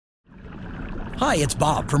Hi, it's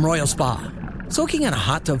Bob from Royal Spa. Soaking in a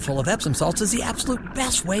hot tub full of Epsom salts is the absolute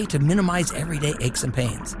best way to minimize everyday aches and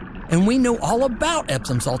pains. And we know all about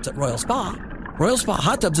Epsom salts at Royal Spa. Royal Spa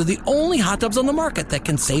hot tubs are the only hot tubs on the market that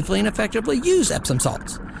can safely and effectively use Epsom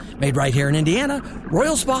salts. Made right here in Indiana,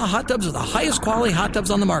 Royal Spa hot tubs are the highest quality hot tubs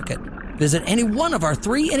on the market. Visit any one of our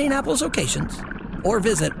 3 Indianapolis locations or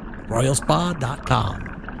visit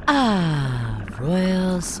royalspa.com. Ah,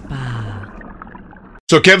 Royal Spa.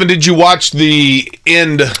 So, Kevin, did you watch the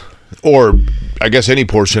end, or I guess any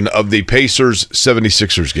portion, of the Pacers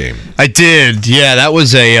 76ers game? I did. Yeah, that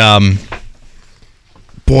was that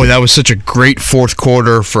was such a great fourth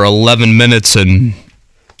quarter for 11 minutes and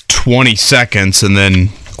 20 seconds, and then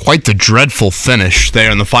quite the dreadful finish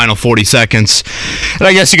there in the final 40 seconds. And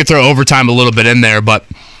I guess you could throw overtime a little bit in there, but,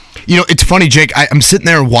 it's funny, Jake. I'm sitting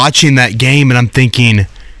there watching that game, and I'm thinking,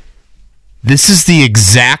 this is the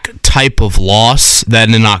exact type of loss that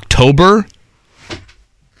in October,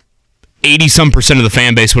 80-some% of the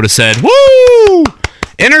fan base would have said, woo!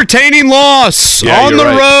 Entertaining loss on the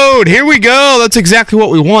road. Here we go. That's exactly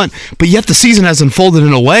what we want. But yet the season has unfolded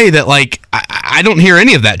in a way that, I don't hear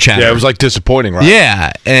any of that chatter. Yeah, it was disappointing, right?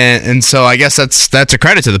 Yeah, and so I guess that's a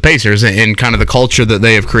credit to the Pacers and kind of the culture that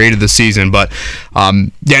they have created this season. But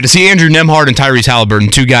to see Andrew Nembhard and Tyrese Halliburton,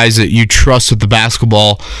 two guys that you trust with the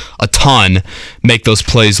basketball a ton, make those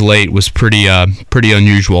plays late was pretty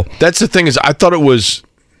unusual. That's the thing, is I thought it was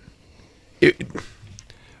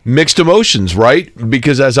mixed emotions, right?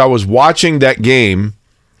 Because as I was watching that game,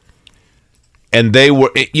 and they were,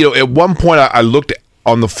 at one point I looked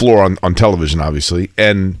on the floor on television, obviously,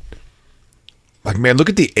 and man, look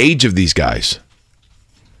at the age of these guys.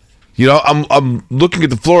 I'm looking at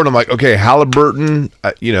the floor and I'm like, okay, Halliburton,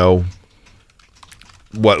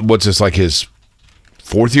 what's this, his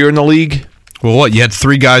fourth year in the league? Well, what, you had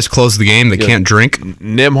 3 guys close the game that can't drink?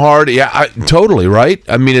 Nembhard, totally, right?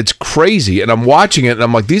 I mean, it's crazy. And I'm watching it, and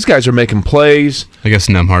I'm like, these guys are making plays. I guess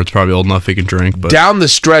Nembhard's probably old enough he can drink. But down the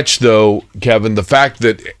stretch, though, Kevin, the fact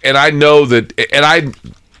that, and I know that, and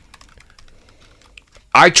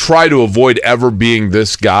I try to avoid ever being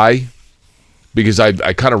this guy because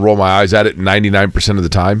I kind of roll my eyes at it 99% of the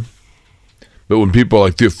time. But when people are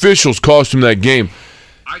like, the officials cost him that game,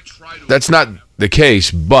 that's not the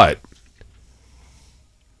case, but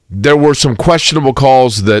there were some questionable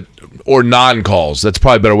calls or non-calls, that's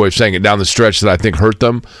probably a better way of saying it, down the stretch that I think hurt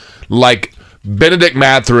them. Like Bennedict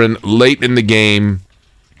Mathurin late in the game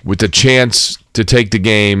with the chance to take the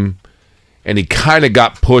game, and he kind of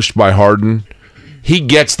got pushed by Harden. He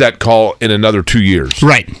gets that call in another 2 years.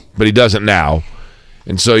 Right. But he doesn't now.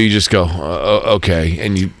 And so you just go, okay.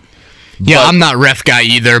 And I'm not ref guy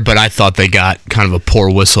either, but I thought they got kind of a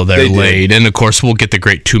poor whistle there late. And, of course, we'll get the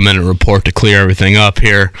great 2-minute report to clear everything up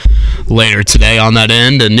here later today on that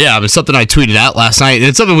end. And, it was something I tweeted out last night. And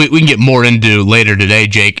it's something we can get more into later today,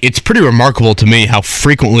 Jake. It's pretty remarkable to me how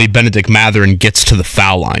frequently Bennedict Mathurin gets to the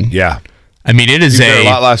foul line. Yeah. I mean, it is a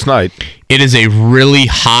lot last night. It is a really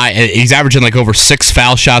high. He's averaging over 6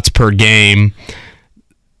 foul shots per game.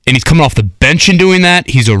 And he's coming off the bench and doing that.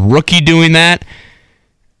 He's a rookie doing that.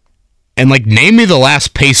 And, name me the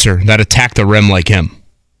last Pacer that attacked the rim like him.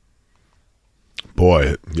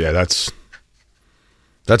 Boy, yeah, that's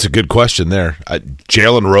a good question there.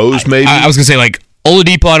 Jalen Rose, maybe? I was going to say,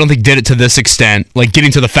 Oladipo, I don't think did it to this extent,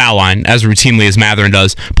 getting to the foul line as routinely as Mathurin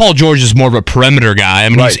does. Paul George is more of a perimeter guy. I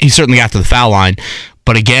mean, he certainly got to the foul line.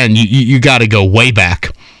 But, again, you got to go way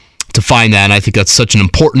back to find that, and I think that's such an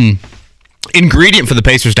important ingredient for the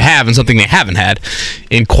Pacers to have and something they haven't had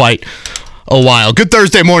in quite a while. Good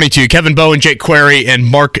Thursday morning to you. Kevin Bowen, Jake Query, and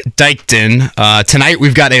Mark Dykton. Tonight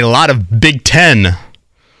we've got a lot of Big Ten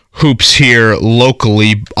hoops here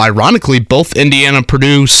locally. Ironically, both Indiana and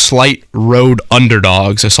Purdue slight road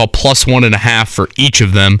underdogs. I saw +1.5 for each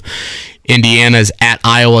of them. Indiana's at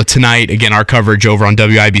Iowa tonight. Again, our coverage over on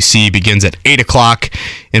WIBC begins at 8 o'clock,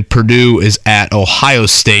 and Purdue is at Ohio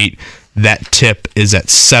State. That tip is at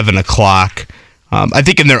 7 o'clock. I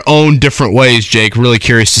think in their own different ways, Jake, really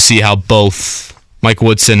curious to see how both Mike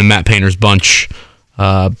Woodson and Matt Painter's bunch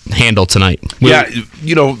handle tonight.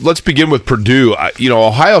 Let's begin with Purdue.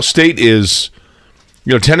 Ohio State is,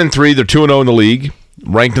 10-3. They're 2-0 in the league,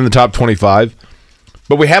 ranked in the top 25.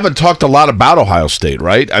 But we haven't talked a lot about Ohio State,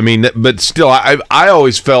 right? I mean, but still, I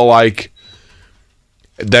always felt like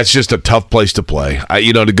that's just a tough place to play.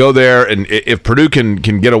 To go there, and if Purdue can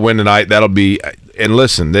get a win tonight, that'll be. And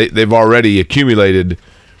listen, they've already accumulated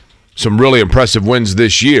some really impressive wins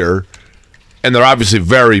this year, and they're obviously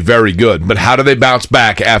very, very good. But how do they bounce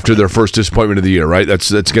back after their first disappointment of the year, right?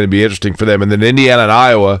 That's going to be interesting for them. And then Indiana and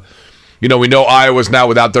Iowa, we know Iowa's now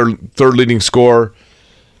without their third leading scorer.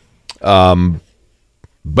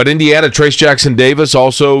 But Indiana, Trace Jackson Davis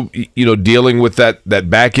also, dealing with that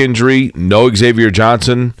back injury. No Xavier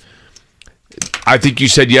Johnson. I think you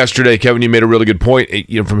said yesterday, Kevin, you made a really good point.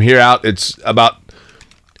 From here out, it's about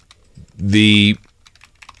the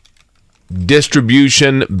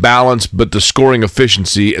distribution, balance, but the scoring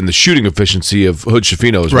efficiency and the shooting efficiency of Hood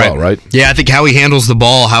Schifino as well, right? Yeah, I think how he handles the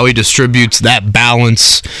ball, how he distributes, that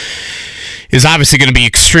balance is obviously going to be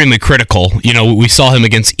extremely critical. We saw him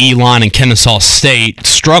against Elon and Kennesaw State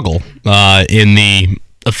struggle in the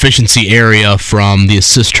efficiency area from the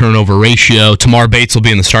assist-turnover ratio. Tamar Bates will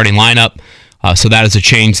be in the starting lineup, so that is a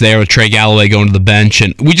change there with Trey Galloway going to the bench.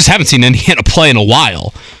 And we just haven't seen Indiana play in a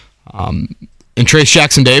while. And Trace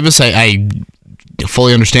Jackson Davis, I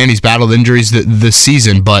fully understand he's battled injuries this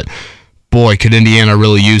season, but boy, could Indiana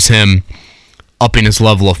really use him upping his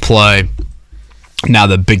level of play now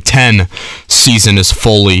the Big Ten season is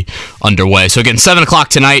fully underway. So again, 7 o'clock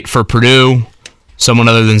tonight for Purdue. Someone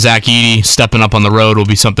other than Zach Edey stepping up on the road will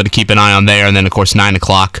be something to keep an eye on there. And then, of course, 9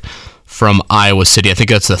 o'clock from Iowa City. I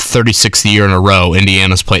think that's the 36th year in a row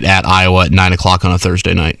Indiana's played at Iowa at 9 o'clock on a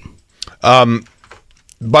Thursday night.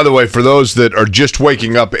 By the way, for those that are just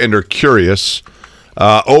waking up and are curious,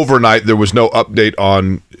 overnight there was no update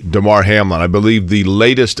on Damar Hamlin. I believe the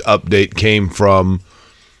latest update came from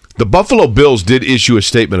the Buffalo Bills did issue a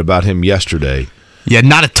statement about him yesterday. Yeah,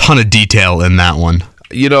 not a ton of detail in that one.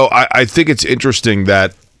 I think it's interesting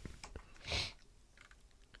that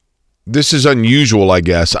this is unusual, I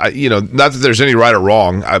guess. Not that there's any right or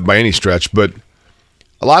wrong by any stretch, but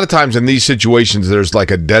a lot of times in these situations, there's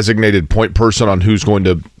like a designated point person on who's going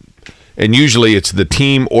to, and usually it's the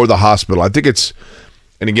team or the hospital. I think it's,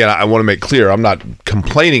 and again, I want to make clear, I'm not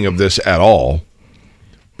complaining of this at all,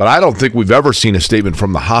 but I don't think we've ever seen a statement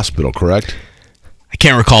from the hospital, correct? I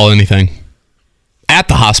can't recall anything. At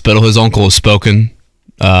the hospital, his uncle has spoken.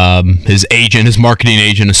 His marketing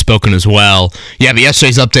agent has spoken as well. Yeah, but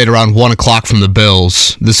yesterday's update around 1 o'clock from the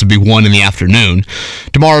Bills. This would be 1 in the afternoon.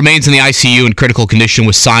 Damar remains in the ICU in critical condition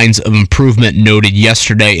with signs of improvement noted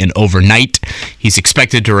yesterday and overnight. He's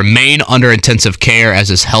expected to remain under intensive care as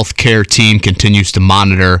his healthcare team continues to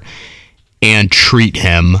monitor and treat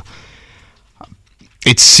him.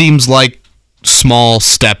 It seems like small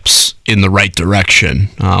steps in the right direction,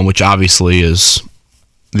 which obviously is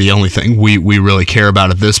the only thing we really care about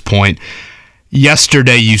at this point.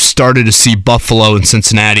 Yesterday, you started to see Buffalo and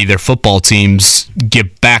Cincinnati, their football teams,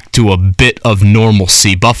 get back to a bit of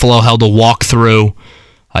normalcy. Buffalo held a walkthrough,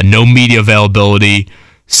 no media availability.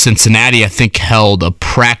 Cincinnati, I think, held a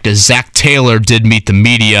practice. Zach Taylor did meet the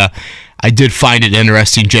media. I did find it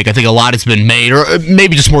interesting, Jake. I think a lot has been made, or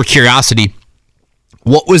maybe just more curiosity.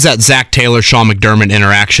 What was that Zach Taylor-Sean McDermott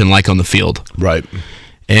interaction like on the field? Right.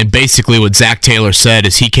 And basically what Zach Taylor said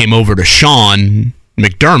is he came over to Sean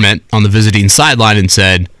McDermott on the visiting sideline and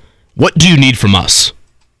said, "What do you need from us?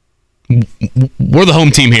 We're the home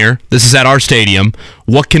team here. This is at our stadium.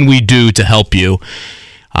 What can we do to help you?"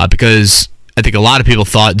 Because I think a lot of people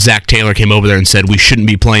thought Zach Taylor came over there and said, "We shouldn't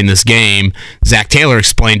be playing this game." Zach Taylor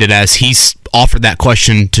explained it as he offered that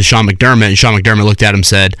question to Sean McDermott, and Sean McDermott looked at him and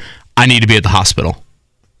said, "I need to be at the hospital.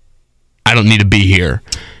 I don't need to be here."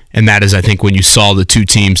 And that is, I think, when you saw the two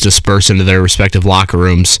teams disperse into their respective locker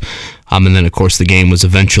rooms. And then, of course, the game was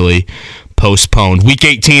eventually postponed. Week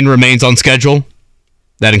 18 remains on schedule.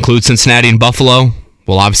 That includes Cincinnati and Buffalo.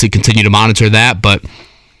 We'll obviously continue to monitor that. But,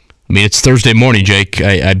 I mean, it's Thursday morning, Jake.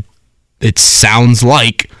 It sounds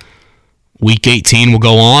like Week 18 will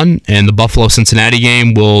go on, and the Buffalo-Cincinnati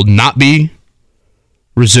game will not be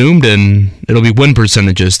resumed, and it'll be win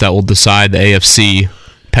percentages that will decide the AFC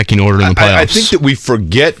pecking order in the playoffs. I think that we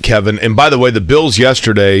forget, Kevin, and by the way, the Bills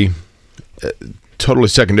yesterday, totally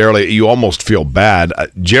secondarily, you almost feel bad.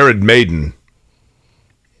 Jared Maiden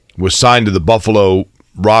was signed to the Buffalo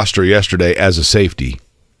roster yesterday as a safety.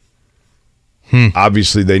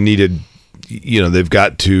 Obviously, they needed, they've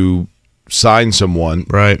got to sign someone.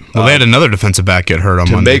 Right. Well, they had another defensive back get hurt on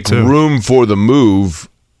Monday, to make room for the move,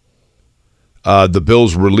 the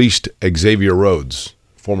Bills released Xavier Rhodes,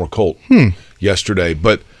 former Colt, yesterday.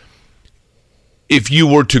 But if you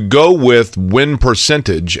were to go with win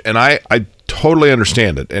percentage, and I totally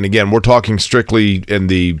understand it, and again, we're talking strictly in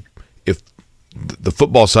the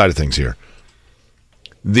football side of things here.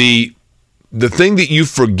 The thing that you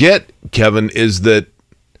forget, Kevin, is that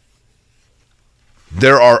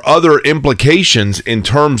there are other implications in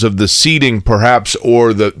terms of the seeding, perhaps,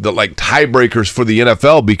 or the like tiebreakers for the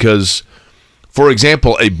NFL, because, for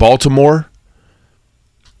example, a Baltimore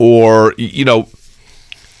or,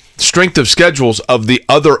 strength of schedules of the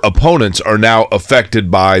other opponents are now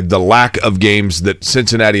affected by the lack of games that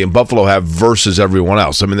Cincinnati and Buffalo have versus everyone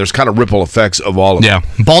else. I mean, there's kind of ripple effects of all of them.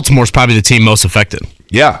 Yeah, Baltimore's probably the team most affected.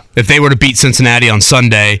 Yeah. If they were to beat Cincinnati on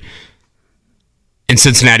Sunday and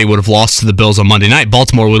Cincinnati would have lost to the Bills on Monday night,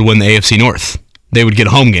 Baltimore would win the AFC North. They would get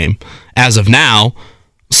a home game. As of now,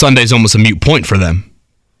 Sunday's almost a moot point for them.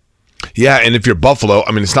 Yeah, and if you're Buffalo,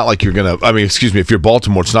 I mean, it's not like you're going to, if you're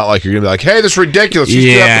Baltimore, it's not like you're going to be like, hey, this is ridiculous. You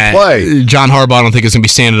still have to play. John Harbaugh, I don't think is going to be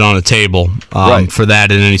standing on a table for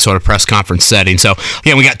that in any sort of press conference setting. So,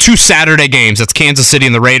 again, we got 2 Saturday games. That's Kansas City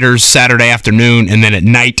and the Raiders Saturday afternoon, and then at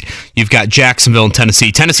night, you've got Jacksonville and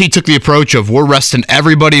Tennessee. Tennessee took the approach of we're resting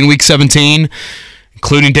everybody in Week 17,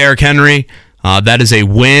 including Derrick Henry. That is a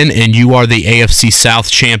win, and you are the AFC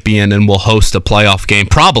South champion and will host a playoff game.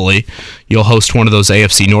 Probably you'll host one of those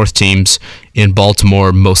AFC North teams in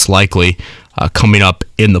Baltimore, most likely, coming up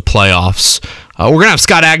in the playoffs. We're going to have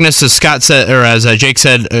Scott Agnes, as Scott said, or as Jake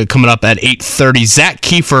said, coming up at 8:30. Zach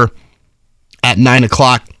Kiefer at 9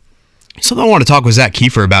 o'clock. Something I want to talk with Zach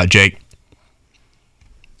Kiefer about, Jake.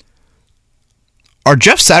 Are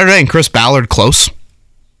Jeff Saturday and Chris Ballard close?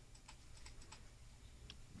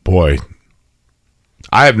 Boy,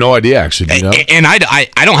 I have no idea, actually. Do you know? And I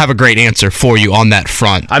don't have a great answer for you on that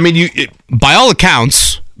front. I mean, by all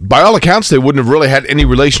accounts, they wouldn't have really had any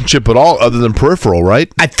relationship at all other than peripheral,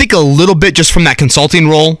 right? I think a little bit just from that consulting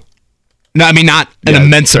role. No, I mean, not an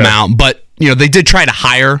immense amount, but they did try to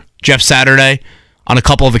hire Jeff Saturday on a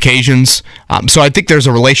couple of occasions. So I think there's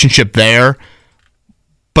a relationship there.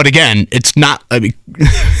 But again, it's not. I mean,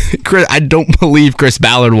 I don't believe Chris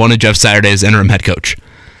Ballard wanted Jeff Saturday as interim head coach.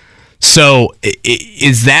 So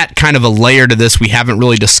is that kind of a layer to this we haven't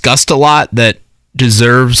really discussed a lot that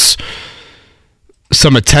deserves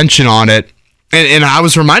some attention on it? And I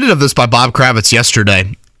was reminded of this by Bob Kravitz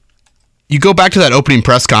yesterday. You go back to that opening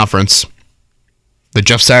press conference, the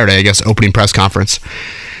Jeff Saturday, I guess, opening press conference.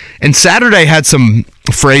 And Saturday had some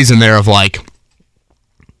phrase in there of like,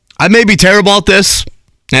 I may be terrible at this,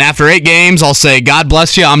 and after 8 games, I'll say, God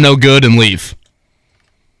bless you, I'm no good, and leave.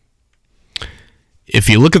 If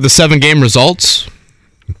you look at the 7-game results,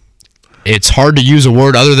 it's hard to use a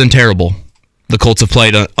word other than terrible the Colts have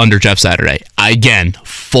played under Jeff Saturday. I, again,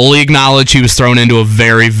 fully acknowledge he was thrown into a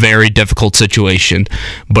very, very difficult situation.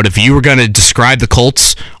 But if you were going to describe the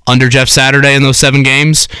Colts under Jeff Saturday in those 7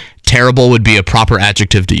 games, terrible would be a proper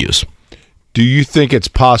adjective to use. Do you think it's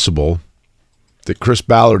possible that Chris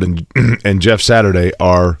Ballard and Jeff Saturday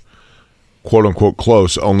are quote-unquote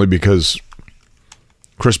close only because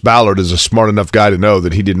Chris Ballard is a smart enough guy to know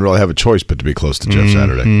that he didn't really have a choice but to be close to Jeff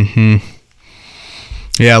Saturday? Mm-hmm.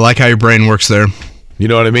 Yeah, I like how your brain works there. You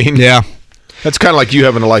know what I mean? Yeah. That's kind of like you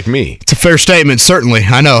having to like me. It's a fair statement, certainly.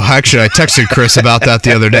 I know. Actually, I texted Chris about that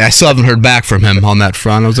the other day. I still haven't heard back from him on that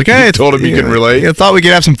front. I was like, hey. You told him you can relate? I thought we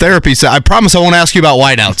could have some therapy. So I promise I won't ask you about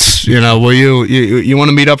whiteouts. Will you want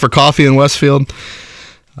to meet up for coffee in Westfield?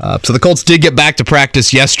 So the Colts did get back to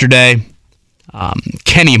practice yesterday.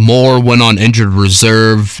 Kenny Moore went on injured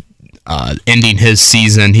reserve, ending his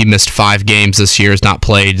season. He missed 5 games this year, has not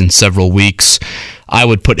played in several weeks. I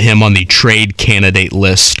would put him on the trade candidate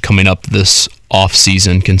list coming up this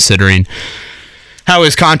offseason, considering how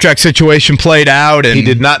his contract situation played out. And he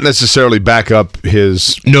did not necessarily back up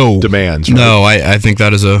his demands. Right? No, I think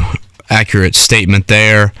that is a accurate statement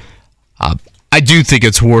there. I do think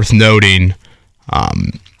it's worth noting, I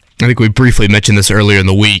think we briefly mentioned this earlier in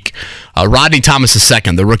the week, Rodney Thomas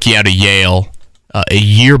II, the rookie out of Yale, a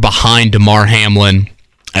year behind DeMar Hamlin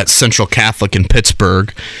at Central Catholic in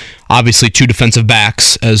Pittsburgh. Obviously, 2 defensive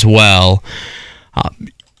backs as well.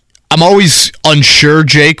 I'm always unsure,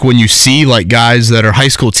 Jake, when you see like guys that are high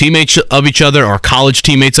school teammates of each other or college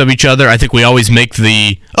teammates of each other. I think we always make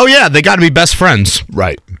they got to be best friends.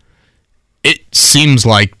 Right. It seems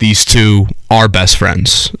like these two are best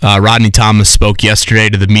friends. Rodney Thomas spoke yesterday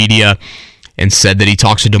to the media and said that he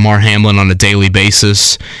talks to DeMar Hamlin on a daily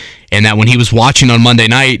basis, and that when he was watching on Monday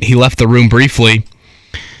night, he left the room briefly.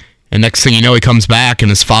 And next thing you know, he comes back and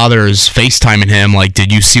his father is FaceTiming him like, did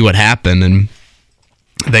you see what happened? And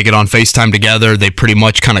they get on FaceTime together. They pretty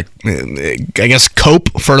much kind of, I guess,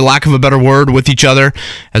 cope, for lack of a better word, with each other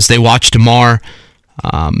as they watch DeMar,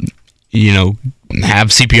 have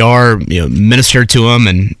CPR, ministered to him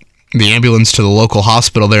and the ambulance to the local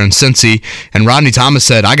hospital there in Cincy. And Rodney Thomas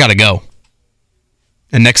said, I got to go.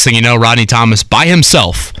 And next thing you know, Rodney Thomas by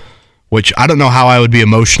himself, which I don't know how I would be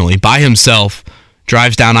emotionally, by himself,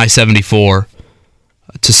 drives down I-74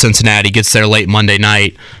 to Cincinnati, gets there late Monday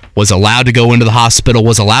night, was allowed to go into the hospital,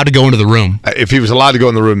 was allowed to go into the room. If he was allowed to go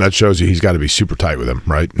in the room, that shows you he's got to be super tight with him,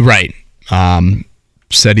 right? Right.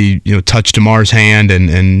 said he touched DeMar's hand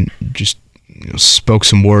and just spoke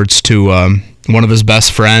some words to one of his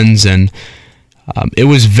best friends, and it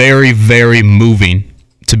was very, very moving,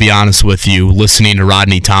 to be honest with you, listening to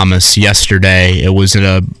Rodney Thomas yesterday. It was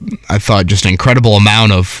I thought, just an incredible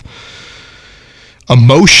amount of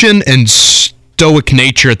emotion and stoic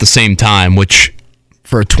nature at the same time, which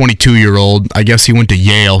for a 22-year-old, I guess he went to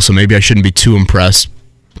Yale, so maybe I shouldn't be too impressed,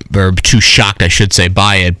 or too shocked, I should say,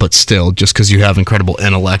 by it, but still, just because you have incredible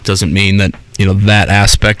intellect doesn't mean that, that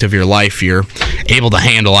aspect of your life you're able to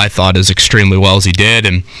handle, I thought, as extremely well as he did.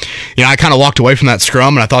 And, I kind of walked away from that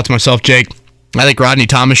scrum, and I thought to myself, Jake, I think Rodney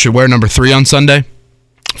Thomas should wear number 3 on Sunday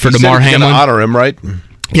for DeMar Hamlin. Going to honor him, right?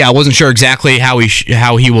 Yeah, I wasn't sure exactly how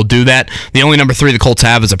he will do that. The only number 3 the Colts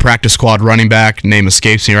have is a practice squad running back. Name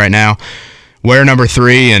escapes me right now. Wear number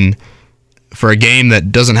 3, and for a game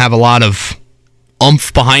that doesn't have a lot of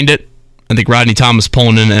oomph behind it, I think Rodney Thomas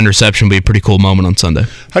pulling in an interception will be a pretty cool moment on Sunday.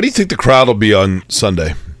 How do you think the crowd will be on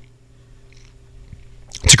Sunday?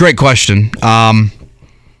 It's a great question. I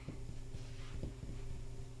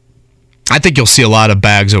think you'll see a lot of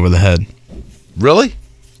bags over the head. Really?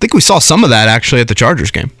 I think we saw some of that actually at the Chargers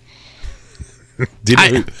game.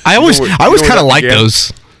 I always kind of like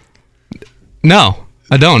those. No,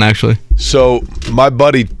 I don't actually. So my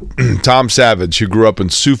buddy Tom Savage, who grew up in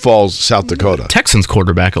Sioux Falls, South Dakota, Texans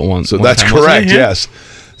quarterback at once. So that's correct. Yes,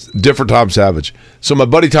 different Tom Savage. So my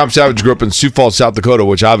buddy Tom Savage grew up in Sioux Falls, South Dakota,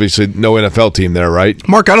 which obviously no NFL team there, right?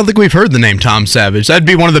 Mark, I don't think we've heard the name Tom Savage. That'd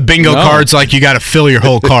be one of the bingo cards, like you got to fill your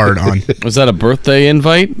whole card on. Was that a birthday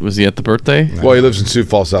invite? Was he at the birthday? Well, he lives in Sioux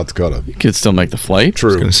Falls, South Dakota. He could still make the flight.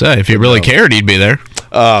 True. I was going to say, if he really cared, he'd be there.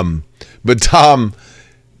 But Tom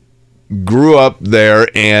grew up there,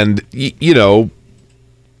 and he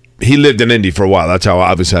lived in Indy for a while. That's how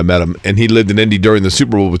obviously I met him. And he lived in Indy during the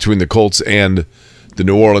Super Bowl between the Colts and the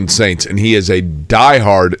New Orleans Saints. And he is a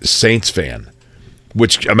diehard Saints fan,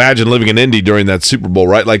 which imagine living in Indy during that Super Bowl,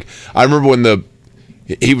 right? Like, I remember when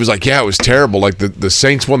he was like, yeah, it was terrible. Like, the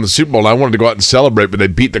Saints won the Super Bowl, and I wanted to go out and celebrate, but they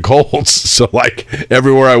beat the Colts. So, like,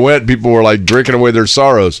 everywhere I went, people were, like, drinking away their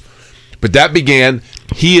sorrows. But that began,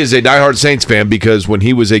 he is a diehard Saints fan because when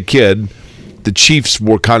he was a kid, the Chiefs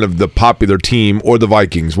were kind of the popular team, or the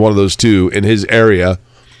Vikings, one of those two, in his area.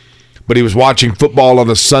 But he was watching football on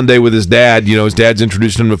a Sunday with his dad. His dad's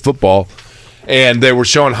introducing him to football. And they were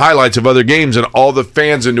showing highlights of other games, and all the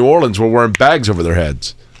fans in New Orleans were wearing bags over their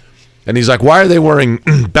heads. And he's like, why are they wearing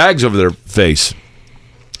bags over their face?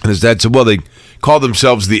 And his dad said, well, they call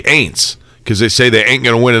themselves the Aints because they say they ain't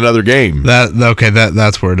going to win another game.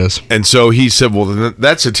 That's where it is. And so he said, well,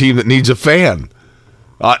 that's a team that needs a fan.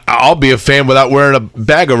 I'll be a fan without wearing a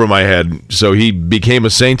bag over my head. So he became a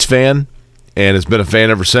Saints fan and has been a fan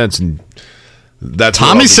ever since. And that's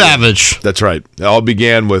Tommy Savage. That's right. It all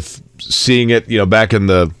began with seeing it, back in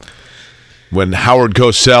when Howard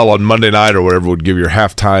Cosell on Monday night or whatever would give your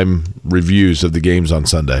halftime reviews of the games on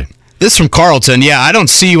Sunday. This from Carlton. Yeah, I don't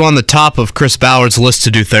see you on the top of Chris Ballard's list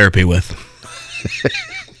to do therapy with.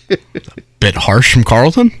 Bit harsh from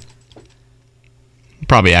Carlton.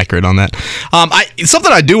 Probably accurate on that.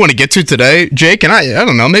 Something I do want to get to today, Jake, and I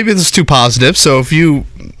don't know, maybe this is too positive, so if you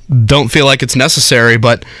don't feel like it's necessary,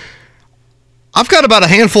 but I've got about a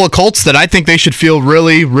handful of Colts that I think they should feel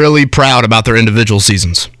really, really proud about their individual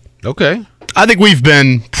seasons. Okay. I think we've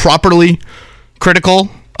been properly critical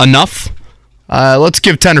enough. Let's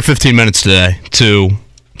give 10 or 15 minutes today to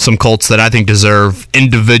some Colts that I think deserve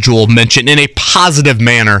individual mention in a positive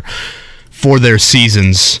manner for their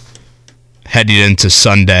seasons heading into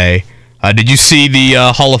Sunday. Did you see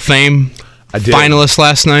the Hall of Fame finalists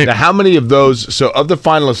last night? Now, how many of those, so of the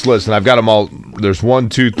finalist list, and I've got them all, there's 1,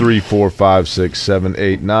 2, 3, 4, 5, 6, 7,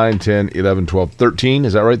 8, 9, 10, 11, 12, 13.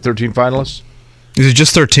 Is that right? 13 finalists? Is it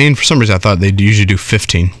just 13? For some reason, I thought they'd usually do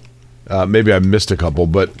 15. Maybe I missed a couple,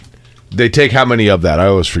 but they take how many of that? I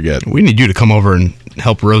always forget. We need you to come over and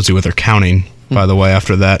help Rosie with her counting, by the way,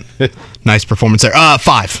 after that nice performance there.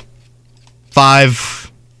 5.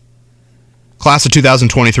 5. Class of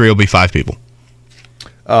 2023 will be 5 people.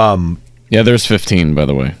 Yeah, there's 15, by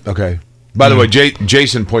the way. Okay. By the way,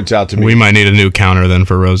 Jason points out to me. We might need a new counter then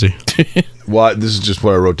for Rosie. Well, this is just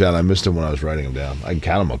what I wrote down. I missed them when I was writing them down. I can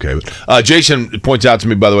count them okay. But Jason points out to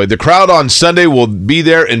me, by the way, the crowd on Sunday will be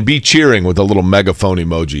there and be cheering with a little megaphone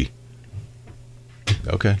emoji.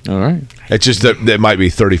 Okay. All right. It's just that there might be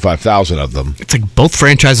 35,000 of them. It's like both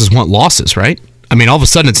franchises want losses, right? I mean, all of a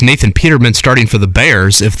sudden it's Nathan Peterman starting for the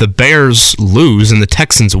Bears. If the Bears lose and the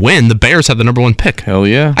Texans win, the Bears have the number 1 pick. Hell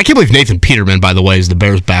yeah. I can't believe Nathan Peterman, by the way, is the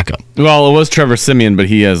Bears' backup. Well, it was Trevor Siemian, but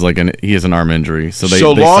he has an arm injury. So they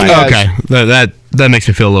long signed as- Okay, that makes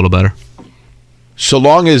me feel a little better. so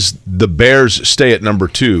long as the Bears stay at number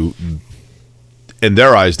 2, in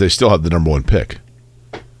their eyes, they still have the number 1 pick.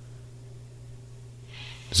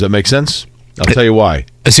 Does that make sense? I'll tell you why.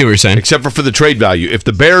 I see what you're saying. Except for the trade value. If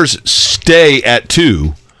the Bears stay at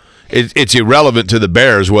 2, it's irrelevant to the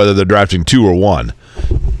Bears whether they're drafting 2 or 1.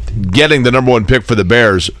 Getting the number 1 pick for the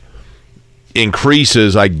Bears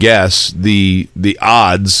increases, I guess, the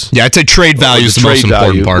odds. Yeah, I'd say trade value is the most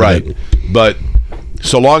important part of it. But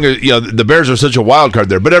so long as the Bears are such a wild card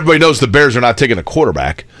there, but everybody knows the Bears are not taking a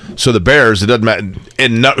quarterback. So the Bears, it doesn't matter,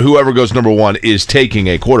 and whoever goes number 1 is taking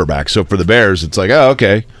a quarterback. So for the Bears, it's like, oh,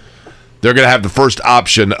 okay, they're going to have the first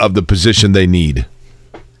option of the position they need.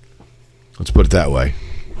 Let's put it that way.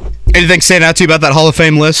 Anything stand out to you about that Hall of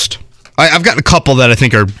Fame list? I've got a couple that I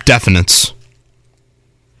think are definites.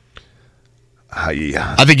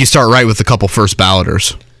 Yeah. I think you start right with a couple first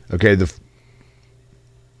balloters. Okay.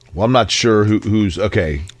 Well, I'm not sure who's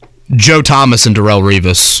okay. Joe Thomas and Darrelle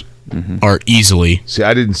Revis are easily. See,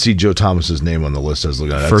 I didn't see Joe Thomas's name on the list. I was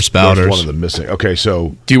looking at first balloters. That's one of the missing. Okay,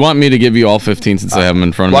 so Do you want me to give you all 15 since I have them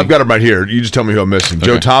in front of me? I've got them right here. You just tell me who I'm missing. Okay.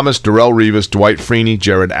 Joe Thomas, Darrelle Revis, Dwight Freeney,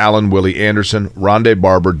 Jared Allen, Willie Anderson, Rondé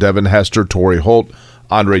Barber, Devin Hester, Torrey Holt,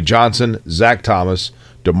 Andre Johnson, Zach Thomas,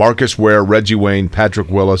 DeMarcus Ware, Reggie Wayne, Patrick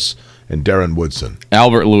Willis, and Darren Woodson.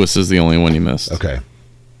 Albert Lewis is the only one you missed. Okay.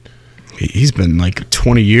 He's been like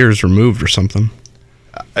 20 years removed or something.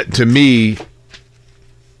 To me,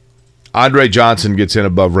 Andre Johnson gets in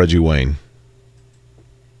above Reggie Wayne.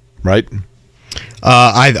 Right?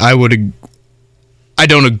 I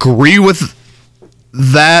don't agree with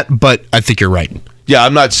that, but I think you're right. Yeah,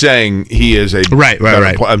 I'm not saying he is a right.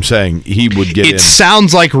 I'm saying he would get in. It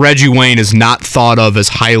sounds like Reggie Wayne is not thought of as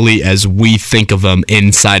highly as we think of him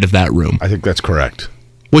inside of that room. I think that's correct.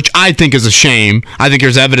 Which I think is a shame. I think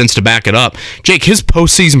there's evidence to back it up. Jake, his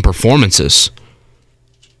postseason performances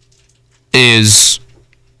is,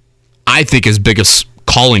 I think, his biggest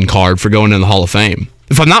calling card for going in the Hall of Fame.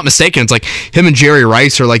 If I'm not mistaken, it's like him and Jerry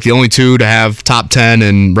Rice are like the only two to have top 10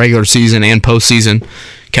 in regular season and postseason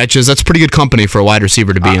catches. That's pretty good company for a wide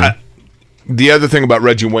receiver to be in. The other thing about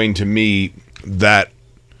Reggie Wayne to me that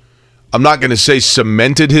I'm not going to say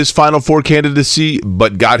cemented his Final Four candidacy,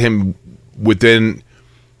 but got him within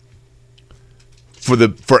for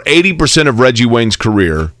 80% of Reggie Wayne's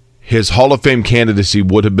career, his Hall of Fame candidacy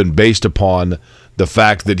would have been based upon the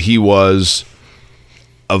fact that he was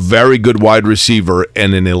a very good wide receiver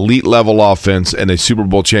and an elite level offense and a Super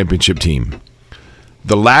Bowl championship team.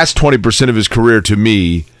 The last 20% of his career, to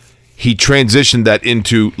me, he transitioned that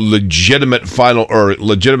into legitimate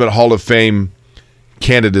Hall of Fame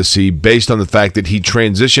candidacy based on the fact that he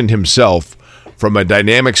transitioned himself from a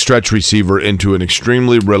dynamic stretch receiver into an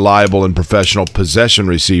extremely reliable and professional possession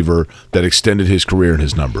receiver that extended his career and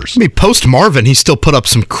his numbers. I mean, post Marvin, he still put up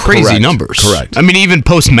some crazy numbers. Correct. I mean, even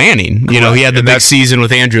post Manning, he had the big season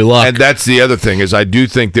with Andrew Luck. And that's the other thing is I do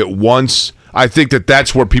think that I think that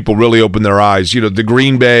that's where people really open their eyes. The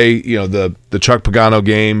Green Bay, the Chuck Pagano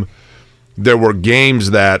game, there were games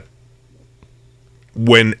that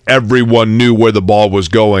when everyone knew where the ball was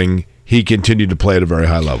going, he continued to play at a very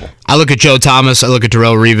high level. I look at Joe Thomas. I look at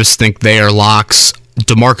Darrelle Revis, think they are locks.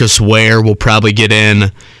 DeMarcus Ware will probably get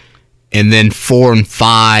in. And then 4 and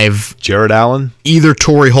 5. Jared Allen? Either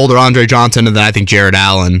Torrey Holt or Andre Johnson, and then I think Jared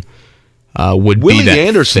Allen would Willie be that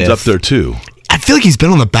Anderson's fifth. up there, too. I feel like he's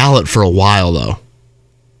been on the ballot for a while, though.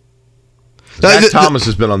 Zach Thomas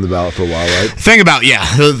has been on the ballot for a while, right?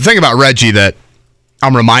 The thing about Reggie that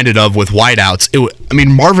I'm reminded of with wideouts,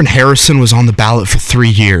 Marvin Harrison was on the ballot for 3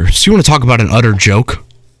 years. You want to talk about an utter joke?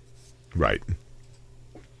 Right.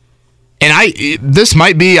 And I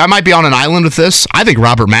might be on an island with this. I think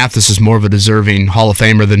Robert Mathis is more of a deserving Hall of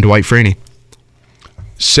Famer than Dwight Freeney.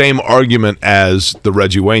 Same argument as the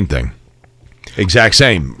Reggie Wayne thing. Exact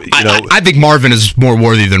same. I think Marvin is more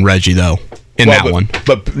worthy than Reggie, though, one.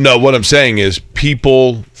 But no, what I'm saying is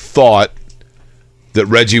people thought that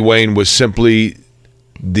Reggie Wayne was simply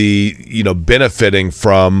benefiting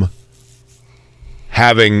from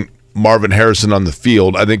having Marvin Harrison on the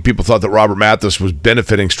field. I think people thought that Robert Mathis was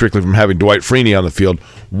benefiting strictly from having Dwight Freeney on the field.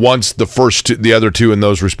 Once the other two in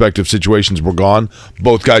those respective situations were gone,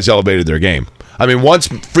 both guys elevated their game. Once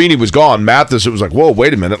Freeney was gone, Mathis, it was like, whoa,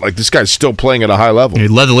 wait a minute. Like, this guy's still playing at a high level. He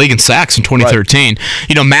led the league in sacks in 2013.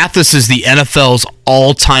 Right. Mathis is the NFL's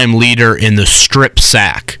all-time leader in the strip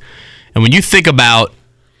sack. And when you think about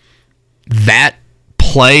that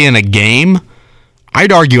play in a game,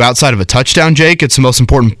 I'd argue outside of a touchdown, Jake, it's the most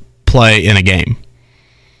important play in a game.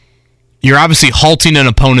 You're obviously halting an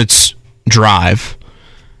opponent's drive,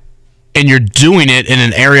 and you're doing it in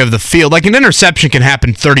an area of the field. Like, an interception can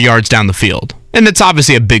happen 30 yards down the field. And it's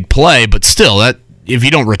obviously a big play, but still, if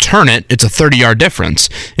you don't return it, it's a 30-yard difference.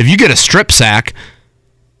 If you get a strip sack,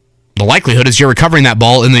 the likelihood is you're recovering that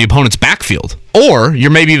ball in the opponent's backfield. Or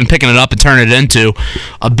you're maybe even picking it up and turning it into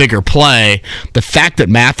a bigger play. The fact that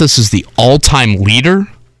Mathis is the all-time leader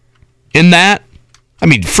in that, I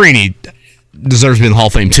mean, Freeney deserves to be in the Hall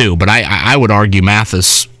of Fame too, but I would argue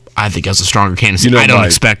Mathis, I think, has a stronger candidacy. I don't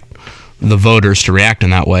expect the voters to react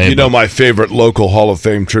in that way. You know my favorite local Hall of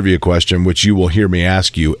Fame trivia question, which you will hear me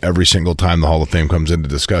ask you every single time the Hall of Fame comes into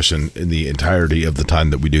discussion in the entirety of the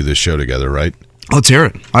time that we do this show together, right? Let's hear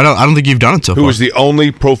it. I don't think you've done it so far. Who was the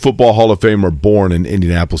only Pro Football Hall of Famer born in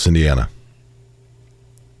Indianapolis, Indiana?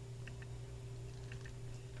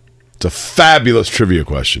 It's a fabulous trivia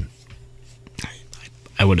question.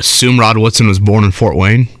 I would assume Rod Woodson was born in Fort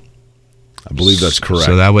Wayne. I believe that's correct.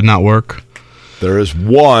 So that would not work. There is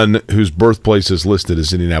one whose birthplace is listed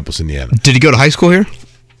as Indianapolis, Indiana. Did he go to high school here?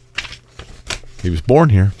 He was born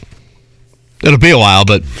here. It'll be a while,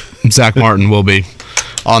 but Zach Martin will be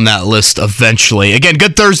on that list eventually. Again,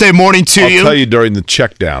 good Thursday morning to you. I'll tell you during the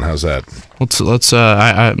check down. How's that? Let's.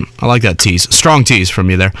 I like that tease. Strong tease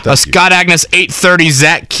from you there. Scott Agnes, 8:30.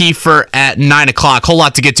 Zach Kiefer at 9 o'clock. Whole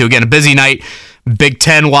lot to get to. Again, a busy night. Big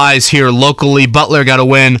Ten-wise here locally. Butler got a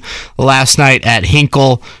win last night at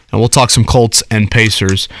Hinkle, and we'll talk some Colts and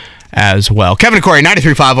Pacers as well. Kevin and Corey,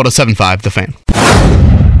 93.5, 107.5, The Fan.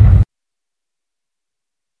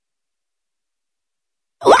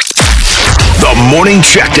 The Morning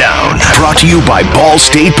Checkdown, brought to you by Ball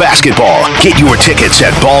State Basketball. Get your tickets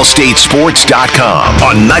at ballstatesports.com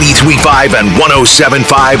on 93.5 and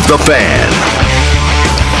 107.5, The Fan.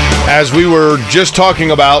 As we were just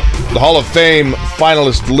talking about, the Hall of Fame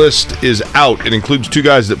finalist list is out. It includes two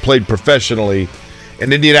guys that played professionally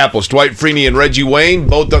in Indianapolis, Dwight Freeney and Reggie Wayne,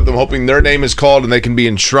 both of them hoping their name is called and they can be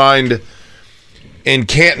enshrined in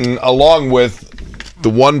Canton, along with the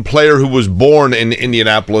one player who was born in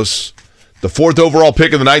Indianapolis, the 4th overall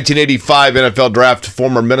pick of the 1985 NFL Draft,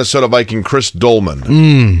 former Minnesota Viking Chris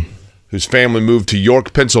Dolman, whose family moved to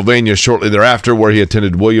York, Pennsylvania shortly thereafter, where he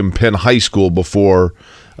attended William Penn High School before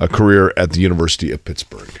a career at the University of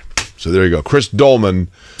Pittsburgh. So there you go. Chris Dolman,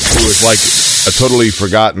 who is like a totally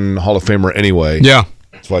forgotten Hall of Famer anyway. Yeah.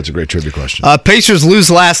 That's why it's a great trivia question. Pacers lose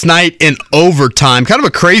last night in overtime. Kind of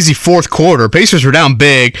a crazy fourth quarter. Pacers were down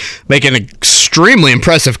big, making an extremely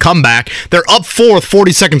impressive comeback. They're up 4 with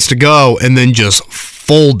 40 seconds to go, and then just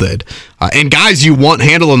folded. And guys you want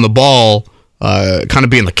handling the ball kind of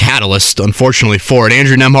being the catalyst, unfortunately, for it.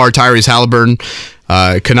 Andrew Nembhard, Tyrese Halliburton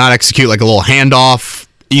could not execute like a little handoff.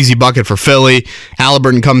 Easy bucket for Philly.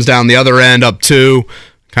 Halliburton comes down the other end, up 2,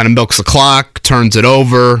 kind of milks the clock, turns it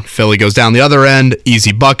over. Philly goes down the other end,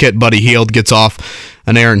 easy bucket. Buddy Hield gets off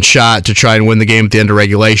an errant shot to try and win the game at the end of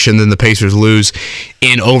regulation. Then the Pacers lose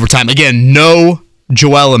in overtime. Again, no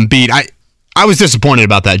Joel Embiid. I was disappointed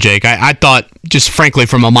about that, Jake. I thought, just frankly,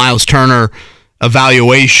 from a Miles Turner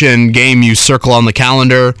evaluation game you circle on the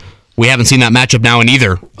calendar, we haven't seen that matchup now in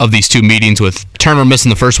either of these two meetings, with Turner missing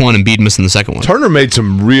the first one and Embiid missing the second one. Turner made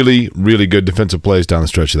some really, really good defensive plays down the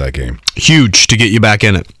stretch of that game. Huge to get you back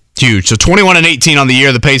in it. Huge. So 21-18 on the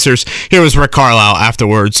year, the Pacers. Here was Rick Carlisle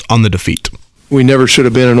afterwards on the defeat. We never should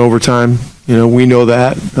have been in overtime. We know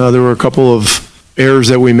that. There were a couple of errors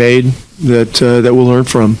that we made that we'll learn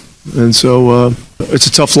from. And so it's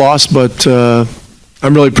a tough loss, but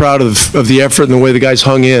I'm really proud of the effort and the way the guys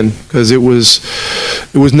hung in, because it was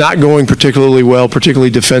not going particularly well, particularly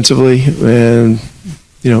defensively, and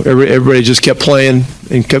everybody just kept playing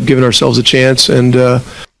and kept giving ourselves a chance. And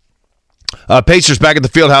Pacers back at the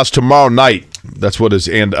Fieldhouse tomorrow night. That's what his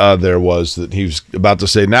there was that he was about to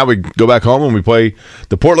say. Now we go back home and we play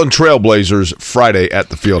the Portland Trail Blazers Friday at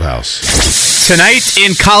the Fieldhouse. Tonight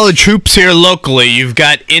in college hoops here locally, you've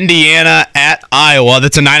got Indiana at Iowa.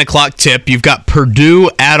 That's a 9 o'clock tip. You've got Purdue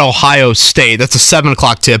at Ohio State. That's a 7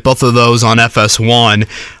 o'clock tip. Both of those on FS1.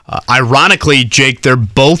 Ironically, Jake, they're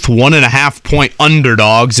both 1.5-point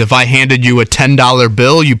underdogs. If I handed you a $10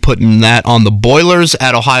 bill, you putting that on the Boilers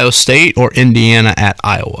at Ohio State or Indiana at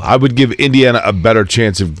Iowa? I would give Indiana a better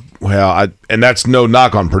chance of, and that's no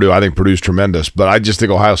knock on Purdue. I think Purdue's tremendous, but I just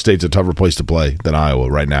think Ohio State's a tougher place to play than Iowa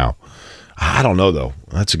right now. I don't know, though.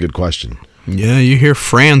 That's a good question. Yeah, you hear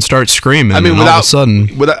Fran start screaming. I mean, all of a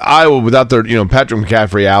sudden, without Iowa, without their, Patrick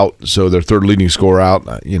McCaffrey out, so their third leading scorer out,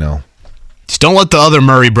 Just don't let the other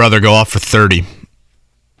Murray brother go off for 30.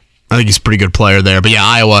 I think he's a pretty good player there. But yeah,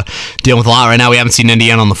 Iowa dealing with a lot right now. We haven't seen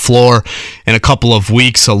Indiana on the floor in a couple of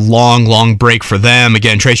weeks. A long, long break for them.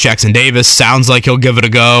 Again, Trace Jackson-Davis sounds like he'll give it a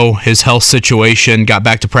go. His health situation got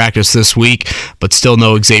back to practice this week, but still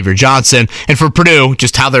no Xavier Johnson. And for Purdue,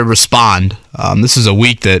 just how they respond. This is a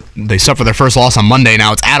week that they suffer their first loss on Monday.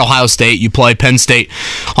 Now it's at Ohio State. You play Penn State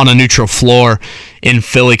on a neutral floor in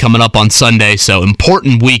Philly coming up on Sunday. So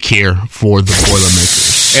important week here for the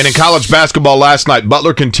Boilermakers. And in college basketball last night,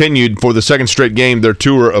 Butler continued for the second straight game their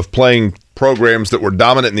tour of playing programs that were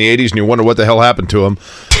dominant in the 80s, and you wonder what the hell happened to them.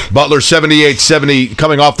 Butler 78-70,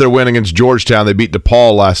 coming off their win against Georgetown. They beat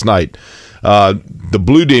DePaul last night. The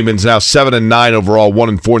Blue Demons now 7-9 overall,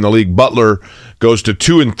 1-4 in the league. Butler goes to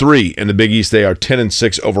 2-3 in the Big East. They are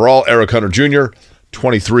 10-6 overall. Eric Hunter Jr.,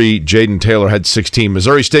 23. Jaden Taylor had 16.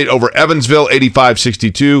 Missouri State over Evansville,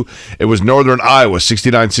 85-62. It was Northern Iowa,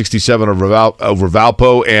 69-67 over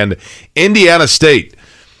Valpo. And Indiana State,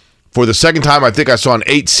 for the second time I think I saw in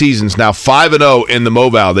 8 seasons now, 5-0 in the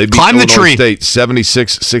MoVal. They beat Illinois State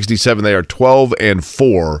 76-67. They are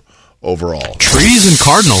 12-4 overall. Trees and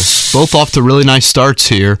Cardinals, both off to really nice starts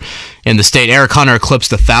here in the state. Eric Hunter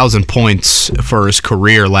eclipsed 1,000 points for his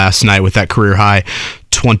career last night with that career high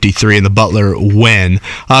 23 in the Butler win.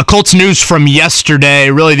 Colts news from yesterday,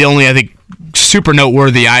 really the only, I think, super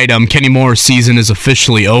noteworthy item. Kenny Moore's season is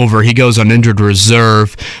officially over. He goes on injured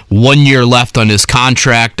reserve. 1 year left on his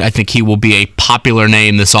contract. I think he will be a popular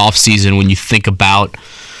name this offseason when you think about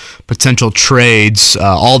potential trades.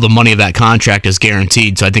 All the money of that contract is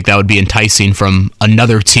guaranteed, so I think that would be enticing from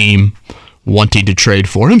another team wanting to trade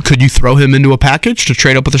for him. Could you throw him into a package to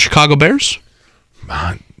trade up with the Chicago Bears?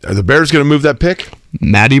 Are the Bears going to move that pick?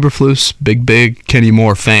 Matt Eberflus, big Kenny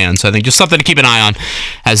Moore fan. So I think just something to keep an eye on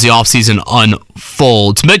as the offseason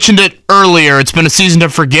unfolds. Mentioned it earlier. It's been a season to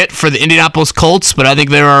forget for the Indianapolis Colts, but I think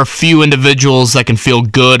there are a few individuals that can feel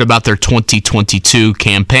good about their 2022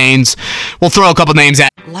 campaigns. We'll throw a couple names at.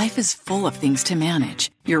 Life is full of things to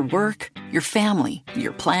manage. Your work, your family,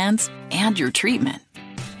 your plans, and your treatment.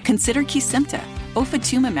 Consider Kesimpta,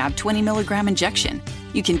 ofatumumab 20 milligram injection.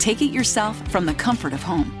 You can take it yourself from the comfort of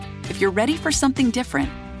home. If you're ready for something different,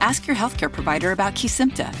 ask your healthcare provider about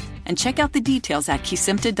Kesimpta and check out the details at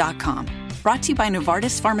Kesimpta.com. Brought to you by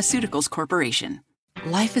Novartis Pharmaceuticals Corporation.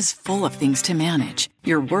 Life is full of things to manage.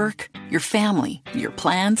 Your work, your family, your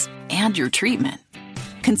plans, and your treatment.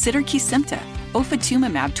 Consider Kesimpta,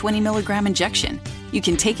 ofatumumab 20 milligram injection. You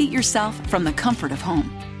can take it yourself from the comfort of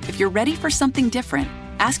home. If you're ready for something different,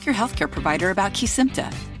 ask your healthcare provider about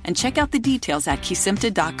Kesimpta and check out the details at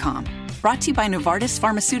Kesimpta.com. Brought to you by Novartis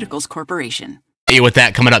Pharmaceuticals Corporation. With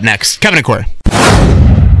that coming up next, Kevin and Corey.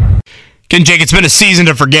 Again, Jake, it's been a season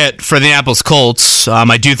to forget for the Indianapolis Colts.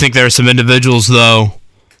 I do think there are some individuals, though,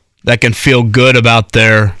 that can feel good about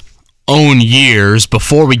their own years.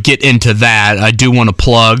 Before we get into that, I do want to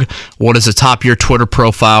plug what is atop your Twitter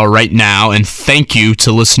profile right now, and thank you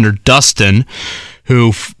to listener Dustin,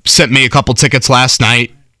 who sent me a couple tickets last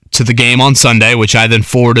night to the game on Sunday, which I then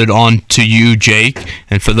forwarded on to you, Jake.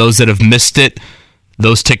 And for those that have missed it,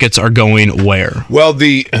 those tickets are going where? Well,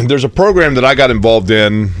 there's a program that I got involved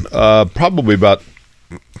in probably about,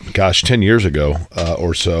 10 years ago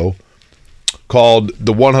or so, called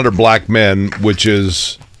the 100 Black Men, which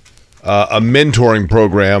is a mentoring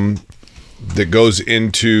program that goes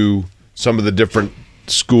into some of the different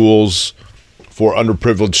schools for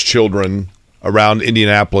underprivileged children around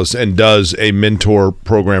Indianapolis and does a mentor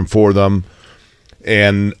program for them.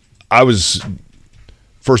 And I was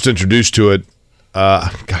first introduced to it,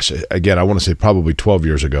 again, I want to say probably 12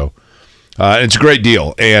 years ago. And it's a great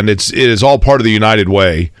deal, and it is all part of the United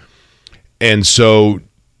Way. And so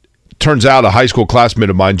turns out a high school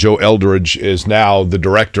classmate of mine, Joe Eldridge, is now the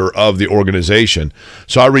director of the organization.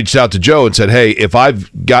 So I reached out to Joe and said, hey, if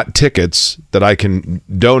I've got tickets that I can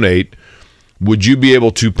donate, would you be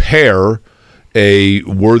able to pair a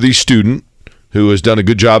worthy student who has done a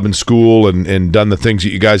good job in school and done the things that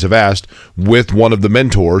you guys have asked with one of the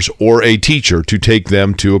mentors or a teacher to take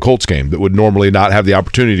them to a Colts game that would normally not have the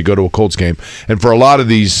opportunity to go to a Colts game? And for a lot of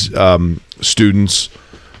these students,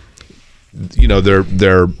 you know,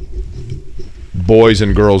 they're boys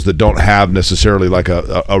and girls that don't have necessarily like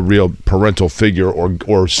a real parental figure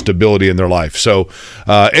or stability in their life. So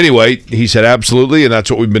anyway, he said absolutely, and that's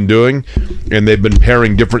what we've been doing. And they've been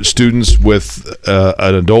pairing different students with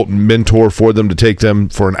an adult mentor for them to take them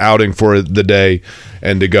for an outing for the day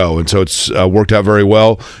and to go. And so it's worked out very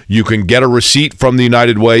well. You can get a receipt from the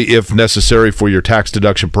United Way if necessary for your tax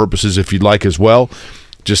deduction purposes if you'd like as well.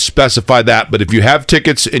 Just specify that. But if you have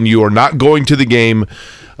tickets and you are not going to the game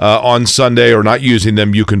on Sunday or not using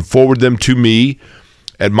them, you can forward them to me,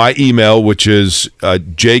 at my email, which is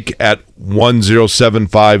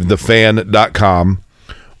jake@1075thefan.com,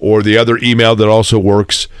 or the other email that also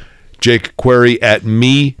works,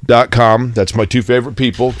 jakequery@me.com. That's my two favorite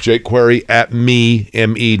people,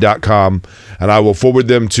 jakequery@me.com, and I will forward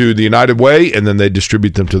them to the United Way, and then they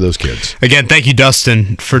distribute them to those kids. Again, thank you,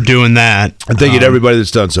 Dustin, for doing that. And thank you to everybody that's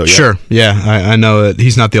done so. Yeah. Sure. Yeah, I know that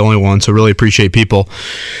he's not the only one, so really appreciate people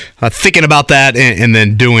thinking about that and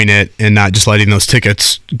then doing it and not just letting those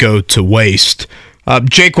tickets go to waste.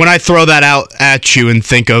 Jake, when I throw that out at you and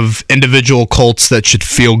think of individual Colts that should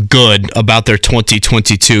feel good about their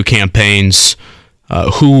 2022 campaigns,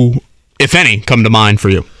 who, if any, come to mind for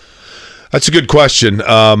you? That's a good question.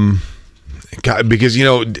 Because,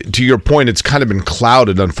 to your point, it's kind of been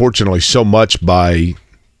clouded, unfortunately, so much by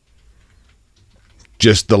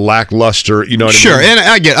just the lackluster, you know what I mean? Sure,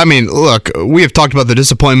 and look, we have talked about the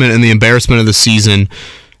disappointment and the embarrassment of the season,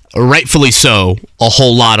 rightfully so, a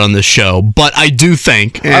whole lot on this show, but I do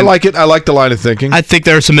think... I like it. I like the line of thinking. I think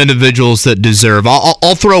there are some individuals that deserve...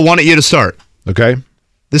 I'll throw one at you to start. Okay.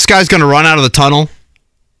 This guy's going to run out of the tunnel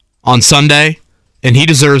on Sunday, and he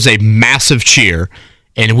deserves a massive cheer.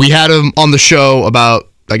 And we had him on the show about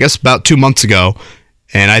 2 months ago,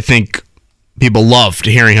 and I think people loved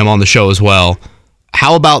hearing him on the show as well.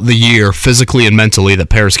 How about the year, physically and mentally, that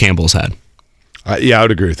Paris Campbell's had? Yeah, I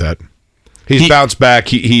would agree with that. He's bounced back.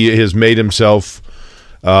 He has made himself,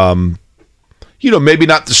 maybe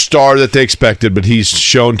not the star that they expected, but he's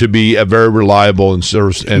shown to be a very reliable and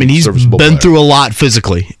serviceable he's been player. Through a lot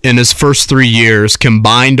physically in his first 3 years,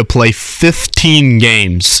 combined to play 15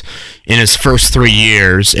 games in his first 3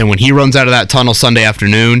 years. And when he runs out of that tunnel Sunday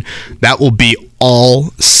afternoon, that will be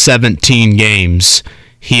all 17 games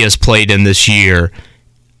he has played in this year.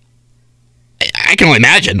 I can only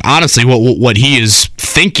imagine, honestly, what he is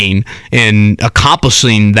thinking in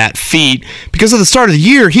accomplishing that feat. Because at the start of the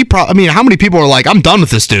year, how many people are like, I'm done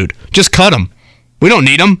with this dude. Just cut him. We don't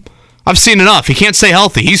need him. I've seen enough. He can't stay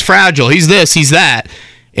healthy. He's fragile. He's this. He's that.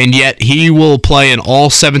 And yet he will play in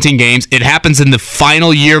all 17 games. It happens in the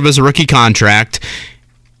final year of his rookie contract.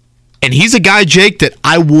 And he's a guy, Jake, that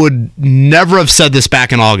I would never have said this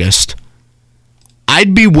back in August.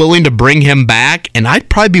 I'd be willing to bring him back, and I'd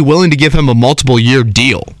probably be willing to give him a multiple-year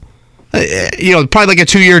deal. Probably like a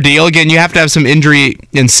 2-year deal. Again, you have to have some injury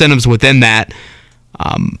incentives within that.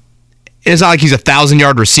 It's not like he's a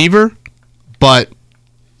 1,000-yard receiver, but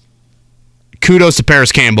kudos to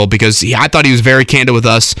Paris Campbell, because I thought he was very candid with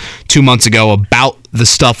us 2 months ago about the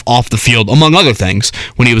stuff off the field, among other things,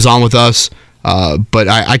 when he was on with us. But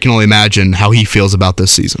I can only imagine how he feels about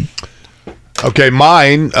this season. Okay,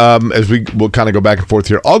 mine, as we'll kind of go back and forth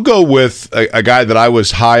here, I'll go with a guy that I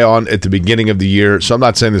was high on at the beginning of the year. So I'm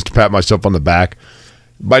not saying this to pat myself on the back.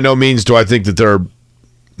 By no means do I think that they're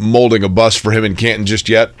molding a bus for him in Canton just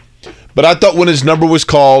yet. But I thought when his number was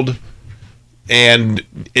called and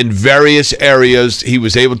in various areas he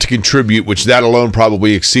was able to contribute, which that alone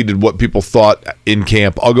probably exceeded what people thought in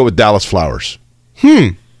camp, I'll go with Dallas Flowers.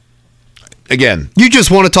 Again. You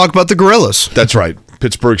just want to talk about the Gorillas. That's right,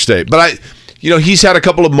 Pittsburgh State. But he's had a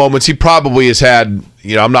couple of moments. He probably has had,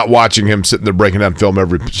 I'm not watching him sitting there breaking down film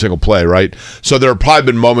every single play, right? So there have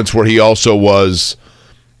probably been moments where he also was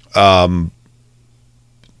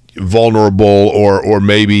vulnerable or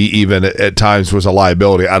maybe even at times was a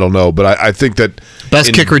liability. I don't know. But I think that...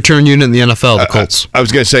 Best kick return unit in the NFL, the Colts. I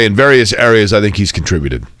was going to say, in various areas, I think he's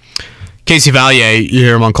contributed. Casey Valier, you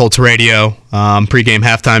hear him on Colts Radio, pregame,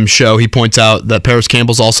 halftime show. He points out that Paris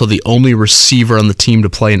Campbell's also the only receiver on the team to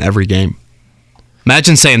play in every game.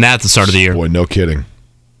 Imagine saying that at the start of the year. Boy, no kidding.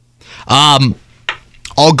 I'll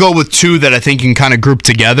go with two that I think you can kind of group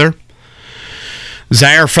together.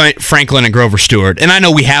 Zaire Franklin and Grover Stewart. And I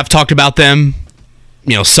know we have talked about them,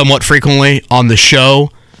 somewhat frequently on the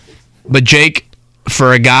show. But Jake,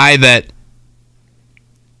 for a guy that,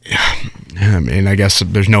 I guess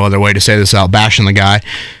there's no other way to say this without bashing the guy,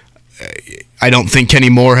 I don't think Kenny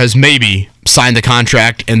Moore has maybe signed the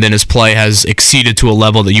contract and then his play has exceeded to a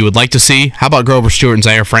level that you would like to see. How about Grover Stewart and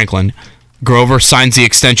Zaire Franklin? Grover signs the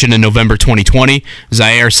extension in November 2020.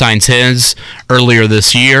 Zaire signs his earlier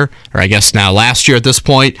this year, or I guess now last year at this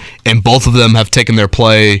point, and both of them have taken their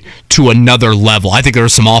play to another level. I think there are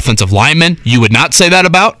some offensive linemen you would not say that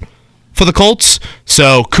about for the Colts.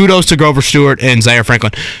 So kudos to Grover Stewart and Zaire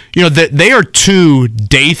Franklin. They are 2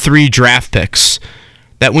 day 3 draft picks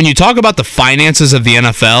that when you talk about the finances of the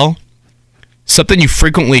NFL, something you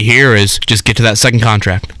frequently hear is just get to that second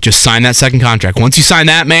contract. Just sign that second contract. Once you sign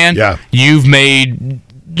that, man, you've made,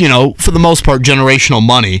 for the most part, generational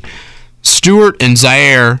money. Stewart and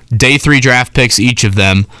Zaire, day 3 draft picks, each of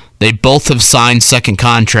them, They both have signed second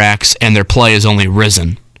contracts, and their play has only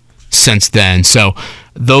risen since then. So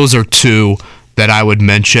those are two that I would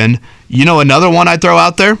mention. You know, another one I'd throw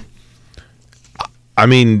out there? I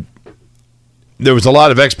mean, there was a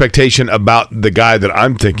lot of expectation about the guy that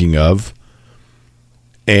I'm thinking of,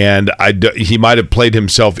 and he might have played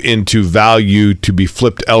himself into value to be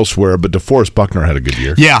flipped elsewhere, but DeForest Buckner had a good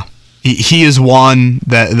year. Yeah, he is one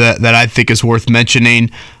that I think is worth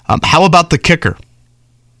mentioning. How about the kicker?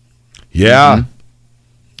 Yeah.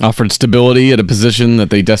 Mm-hmm. Offered stability at a position that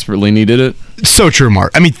they desperately needed it. So true,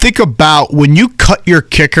 Mark. I mean, think about when you cut your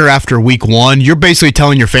kicker after week 1, you're basically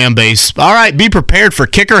telling your fan base, all right, be prepared for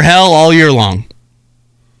kicker hell all year long.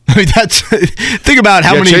 I mean, think about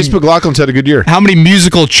how many. Chase McLaughlin's had a good year. How many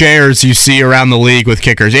musical chairs you see around the league with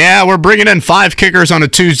kickers? Yeah, we're bringing in 5 kickers on a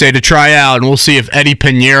Tuesday to try out, and we'll see if Eddie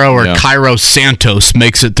Pinheiro or Cairo Santos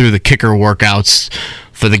makes it through the kicker workouts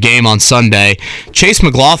for the game on Sunday. Chase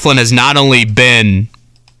McLaughlin has not only been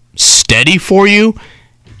steady for you,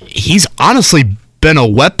 he's honestly been a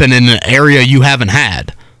weapon in an area you haven't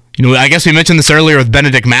had. You know, I guess we mentioned this earlier with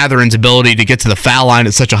Benedict Matherin's ability to get to the foul line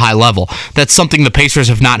at such a high level. That's something the Pacers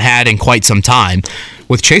have not had in quite some time.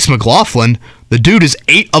 With Chase McLaughlin, the dude is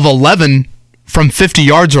 8 of 11 from 50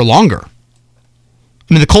 yards or longer.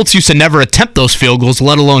 I mean, the Colts used to never attempt those field goals,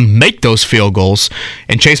 let alone make those field goals.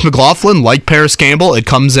 And Chase McLaughlin, like Paris Campbell, it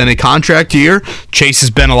comes in a contract year. Chase has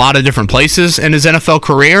been a lot of different places in his NFL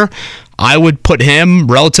career. I would put him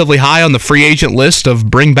relatively high on the free agent list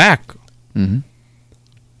of bring back. Mm-hmm.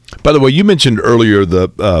 By the way, you mentioned earlier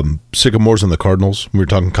the Sycamores and the Cardinals. We were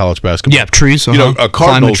talking college basketball. Yeah, trees. You know,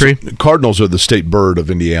 Cardinals are the state bird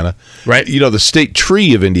of Indiana. Right. You know, the state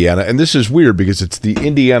tree of Indiana. And this is weird because it's the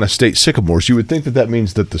Indiana State Sycamores. You would think that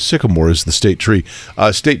means that the sycamore is the state tree.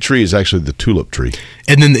 State tree is actually the tulip tree.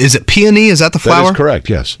 And then is it peony? Is that the flower? That is correct,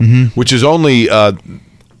 yes. Mm-hmm. Which is only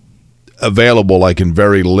available like in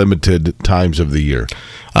very limited times of the year.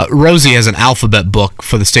 Rosie has an alphabet book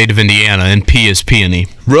for the state of Indiana, and P is peony.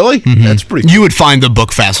 Really? Mm-hmm. That's pretty cool. You would find the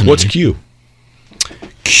book fascinating. What's Q?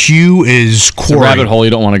 Q is Corey. It's a rabbit hole you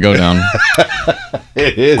don't want to go down.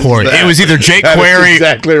 It is. Corey. It was either Jake Query.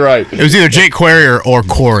 Exactly right. It was either Jake Query or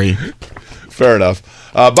Corey. Fair enough.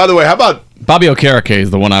 By the way, how about Bobby Okereke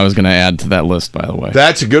is the one I was going to add to that list, by the way.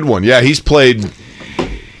 That's a good one. Yeah, he's played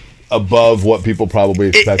above what people probably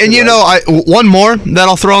expected. And you know, one more that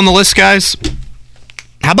I'll throw on the list, guys.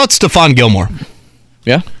 How about Stephon Gilmore?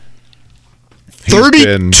 Yeah.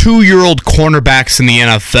 32-year-old cornerbacks in the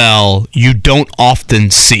NFL you don't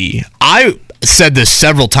often see. I said this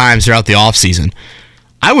several times throughout the offseason.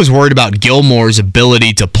 I was worried about Gilmore's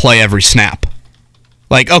ability to play every snap.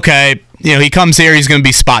 Like, okay, you know, he comes here, he's going to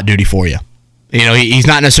be spot duty for you. You know, he's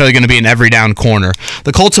not necessarily going to be an every down corner.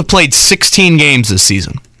 The Colts have played 16 games this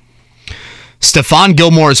season. Stephon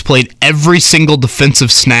Gilmore has played every single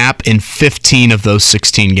defensive snap in 15 of those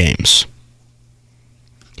 16 games.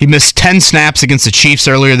 He missed 10 snaps against the Chiefs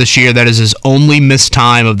earlier this year. That is his only missed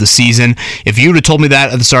time of the season. If you would have told me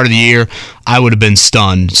that at the start of the year, I would have been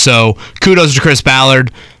stunned. So kudos to Chris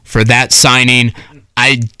Ballard for that signing.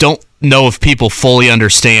 I don't know if people fully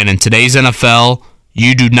understand in today's NFL,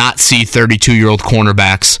 you do not see 32-year-old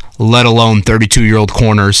cornerbacks, let alone 32-year-old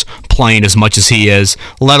corners, playing as much as he is,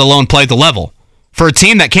 let alone play at the level. For a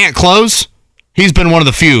team that can't close, he's been one of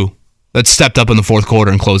the few that stepped up in the fourth quarter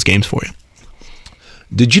and closed games for you.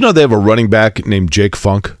 Did you know they have a running back named Jake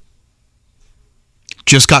Funk?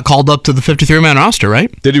 Just got called up to the 53-man roster, right?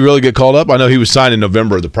 Did he really get called up? I know he was signed in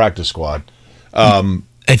November of the practice squad. I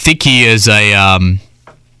think he is a...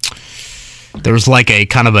 there was like a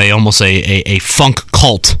kind of almost a funk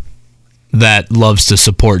cult that loves to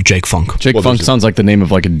support Jake Funk. Jake Funk sounds like the name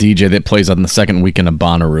of like a DJ that plays on the second weekend of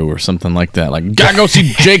Bonnaroo or something like that. Like, gotta go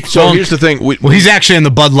see Jake Funk. So here's the thing. Well, he's actually in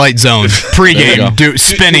the Bud Light zone, pregame,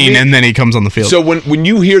 spinning, and then he comes on the field. So when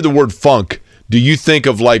you hear the word funk, do you think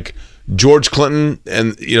of like George Clinton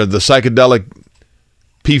and the psychedelic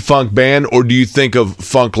P-Funk band, or do you think of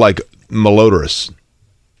funk like Melodorous?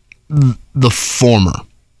 The former.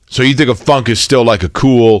 So you think of funk is still like a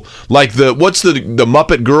cool, like what's the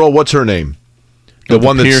Muppet girl? What's her name? The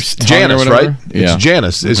one that's Janice, right? Yeah. It's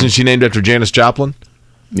Janice. Mm-hmm. Isn't she named after Janis Joplin?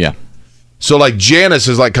 Yeah. So like Janice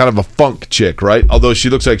is like kind of a funk chick, right? Although she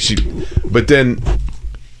looks like but then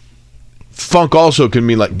funk also can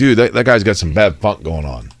mean like, dude, that guy's got some bad funk going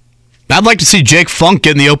on. I'd like to see Jake Funk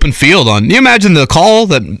get in the open field on. You imagine the call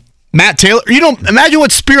that Matt Taylor, imagine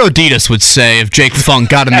what Spiro Ditas would say if Jake Funk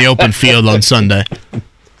got in the open field on Sunday.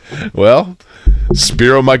 Well,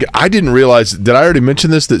 Spiro, I didn't realize. Did I already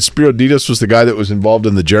mention this? That Spiro Ditas was the guy that was involved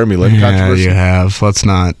in the Jeremy Lin controversy. Yeah, you have. Let's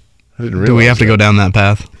not. I didn't realize. Do we have to go down that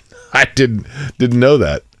path? I didn't know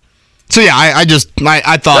that. So yeah, I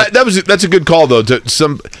thought that's a good call though.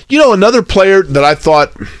 Another player that I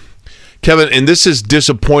thought, Kevin, and this is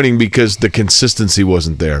disappointing because the consistency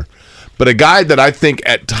wasn't there, but a guy that I think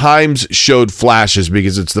at times showed flashes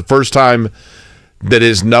because it's the first time that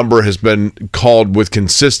his number has been called with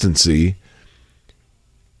consistency,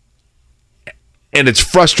 and it's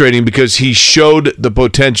frustrating because he showed the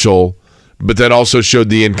potential, but then also showed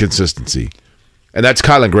the inconsistency, and that's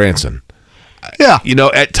Kylan Granson. Yeah.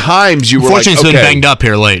 At times you were like, okay. Unfortunately, he's been banged up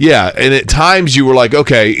here late. Yeah, and at times you were like,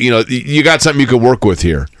 okay, you got something you could work with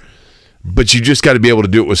here. But you just got to be able to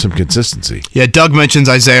do it with some consistency. Yeah, Doug mentions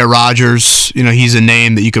Isaiah Rodgers. He's a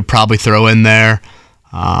name that you could probably throw in there.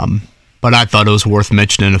 But I thought it was worth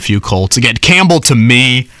mentioning a few Colts. Again, Campbell, to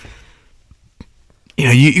me,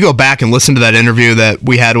 you go back and listen to that interview that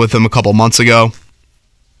we had with him a couple months ago.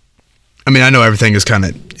 I mean, I know everything is kind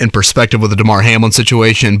of in perspective with the Damar Hamlin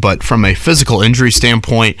situation, but from a physical injury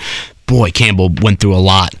standpoint, boy, Campbell went through a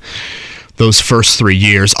lot those first 3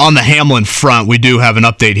 years. On the Hamlin front, we do have an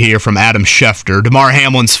update here from Adam Schefter. Damar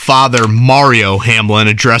Hamlin's father, Mario Hamlin,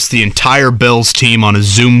 addressed the entire Bills team on a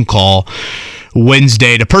Zoom call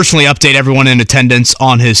Wednesday to personally update everyone in attendance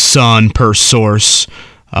on his son, per source.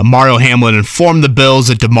 Mario Hamlin informed the Bills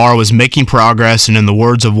that Damar was making progress, and in the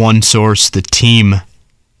words of one source, the team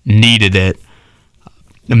needed it.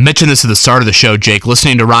 I mentioned this at the start of the show, Jake.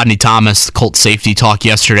 Listening to Rodney Thomas, the Colts safety, talk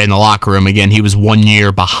yesterday in the locker room. Again, he was 1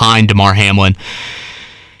 year behind Damar Hamlin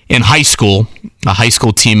in high school. High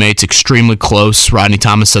school teammates, extremely close. Rodney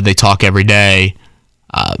Thomas said they talk every day.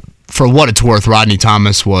 For what it's worth, Rodney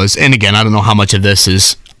Thomas was, and again, I don't know how much of this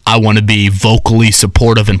is I want to be vocally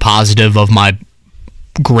supportive and positive of my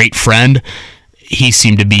great friend. He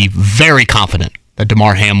seemed to be very confident that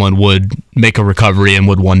Damar Hamlin would make a recovery and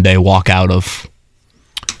would one day walk out of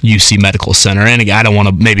UC Medical Center. And again, I don't want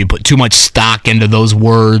to maybe put too much stock into those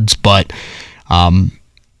words, but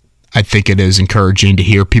I think it is encouraging to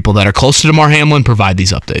hear people that are close to Damar Hamlin provide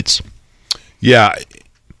these updates. Yeah,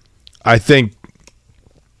 I think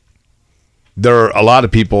there are a lot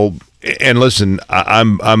of people, and listen,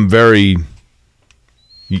 I'm very,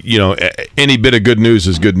 any bit of good news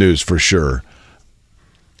is good news for sure.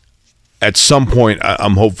 At some point,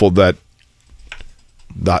 I'm hopeful that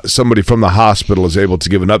somebody from the hospital is able to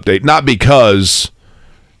give an update, not because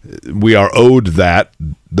we are owed that.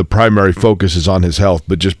 The primary focus is on his health,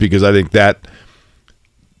 but just because I think that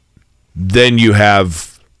then you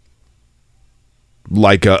have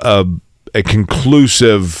like a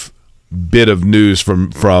conclusive bit of news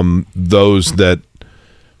from those that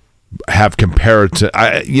have comparative,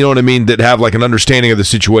 you know what I mean, that have like an understanding of the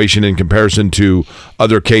situation in comparison to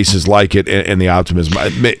other cases like it, and the optimism.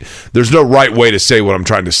 There's no right way to say what I'm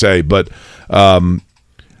trying to say, but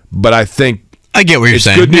I think I get what you're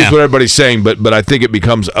saying. It's good news what everybody's saying, but I think it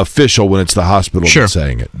becomes official when it's the hospital that's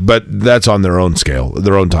saying it. But that's on their own scale,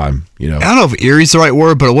 their own time. I don't know if eerie's the right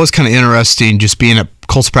word, but it was kind of interesting just being at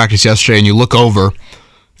Colts practice yesterday, and you look over,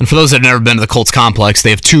 and for those that have never been to the Colts complex, they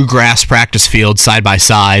have two grass practice fields side by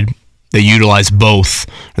side. They utilized both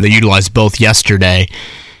yesterday.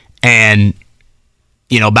 And,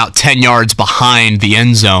 about 10 yards behind the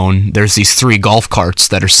end zone, there's these 3 golf carts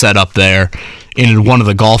that are set up there. And in one of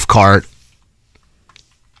the golf cart,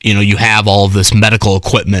 you have all of this medical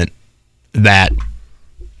equipment that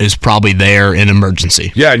is probably there in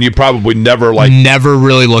emergency. Yeah, and you probably never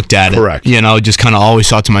really looked at it. Correct. Just kind of always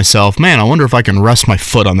thought to myself, man, I wonder if I can rest my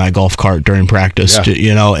foot on that golf cart during practice.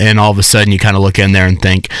 Yeah. And all of a sudden you kind of look in there and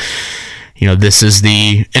think, this is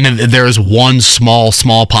and there is one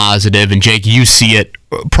small positive, and Jake, you see it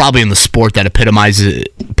probably in the sport that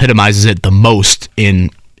epitomizes it the most in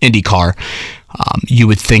IndyCar. You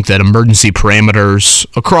would think that emergency parameters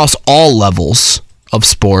across all levels of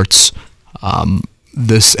sports,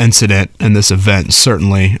 this incident and this event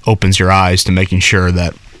certainly opens your eyes to making sure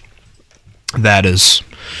that is,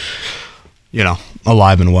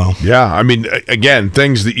 alive and well. Yeah, I mean, again,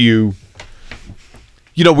 things that we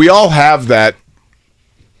all have that.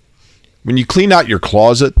 When you clean out your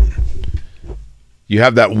closet, you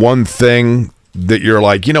have that one thing that you're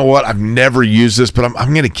like, you know what, I've never used this, but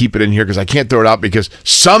I'm going to keep it in here because I can't throw it out because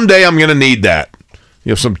someday I'm going to need that.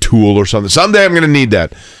 Some tool or something. Someday I'm going to need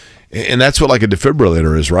that. And that's what like a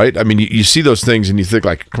defibrillator is, right? I mean, you see those things and you think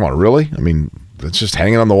like, come on, really? I mean, that's just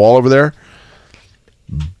hanging on the wall over there.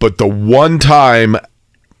 But the one time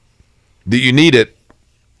that you need it,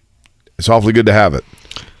 it's awfully good to have it.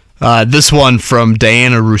 This one from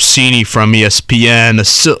Diana Rossini from ESPN, a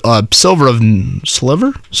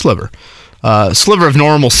sliver sliver of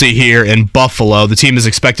normalcy here in Buffalo. The team is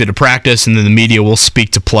expected to practice, and then the media will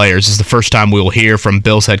speak to players. This is the first time we will hear from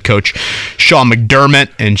Bills head coach Sean McDermott,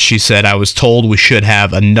 and she said, I was told we should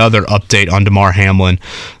have another update on Damar Hamlin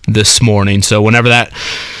this morning. So whenever that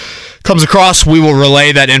comes across, we will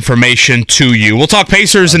relay that information to you. We'll talk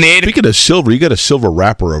Pacers in the 8. Speaking of silver, you got a silver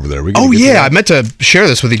wrapper over there. Oh, yeah. I meant to share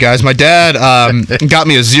this with you guys. My dad got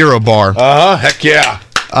me a Zero bar. Heck yeah.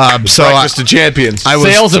 So Breakfast of Champions.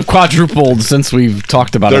 Sales have quadrupled since we've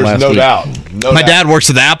talked about it last week. There's no doubt. My dad works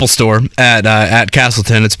at the Apple Store at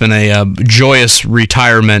Castleton. It's been a joyous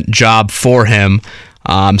retirement job for him.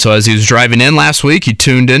 So as he was driving in last week, he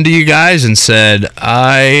tuned into you guys and said,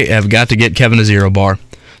 I have got to get Kevin a Zero bar.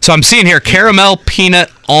 So I'm seeing here caramel, peanut,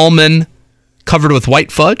 almond, covered with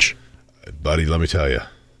white fudge. Buddy, let me tell you.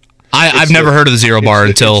 I've never heard of the Zero bar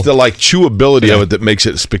until... It's the chewability of it that makes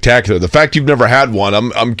it spectacular. The fact you've never had one,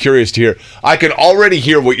 I'm curious to hear. I can already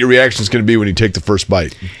hear what your reaction is going to be when you take the first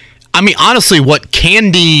bite. I mean, honestly, what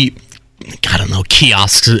candy... I don't know,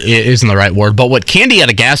 kiosks isn't the right word, but what candy at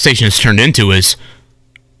a gas station has turned into is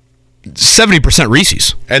 70%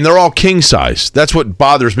 Reese's. And they're all king size. That's what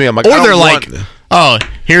bothers me. I'm like, or they're like... Oh,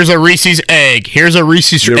 here's a Reese's egg. Here's a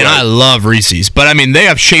Reese's... And right. I love Reese's. But, I mean, they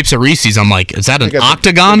have shapes of Reese's. I'm like, is that an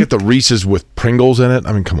octagon? Get the Reese's with Pringles in it.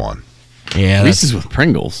 I mean, come on. Yeah, Reese's with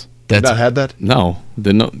Pringles. You've not had that? No.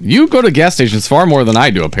 You go to gas stations far more than I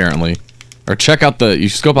do, apparently. Or check out you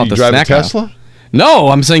scope out the snack aisle. You drive a Tesla? No,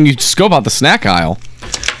 I'm saying you scope out the snack aisle.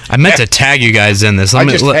 I meant to tag you guys in this. Let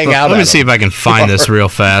me see if I can find this real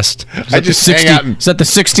fast. Is that the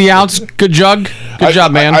 60-ounce? Good job,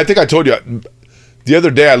 man. I think I told you. The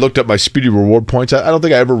other day, I looked up my Speedy Reward points. I don't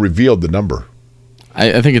think I ever revealed the number.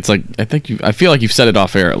 I think it's like I feel like you've said it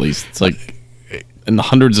off air at least. It's like in the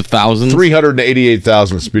hundreds of thousands.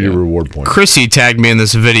 388,000 Speedy Reward points. Chrissy tagged me in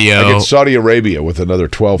this video. Like in Saudi Arabia with another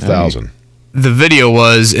 12,000. The video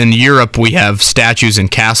was in Europe we have statues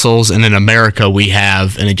and castles, and in America we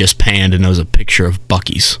have, and it just panned, and it was a picture of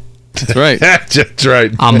Buc-ee's. That's right. That's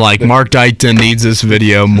right. I'm like, Mark Dykton needs this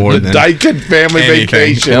video more than Dykton family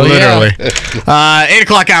vacation. Literally. 8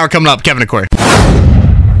 o'clock hour coming up. Kevin and Corey.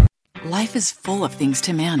 Life is full of things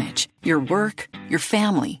to manage. Your work, your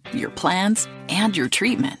family, your plans, and your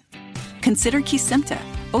treatment. Consider Kesimpta,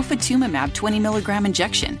 ofatumumab 20 milligram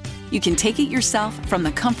injection. You can take it yourself from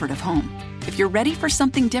the comfort of home. If you're ready for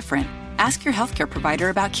something different, ask your healthcare provider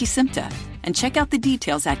about Kesimpta and check out the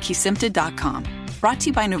details at kesimpta.com. Brought to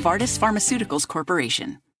you by Novartis Pharmaceuticals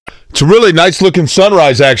Corporation. It's a really nice-looking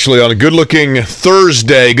sunrise, actually, on a good-looking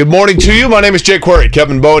Thursday. Good morning to you. My name is Jake Query.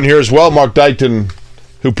 Kevin Bowen here as well. Mark Dykton,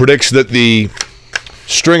 who predicts that the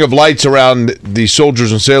string of lights around the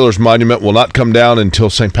Soldiers and Sailors Monument will not come down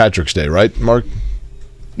until St. Patrick's Day, right, Mark?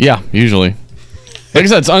 Yeah, usually. Like I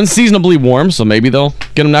said, it's unseasonably warm, so maybe they'll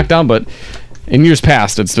get them knocked down, but in years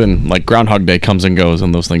past, it's been like Groundhog Day comes and goes,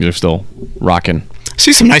 and those things are still rocking.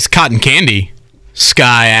 See some nice cotton candy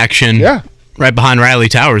sky action. Yeah. Right behind Riley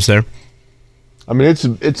Towers there. I mean,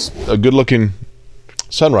 it's a good-looking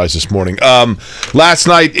sunrise this morning. Last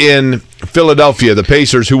night in Philadelphia, the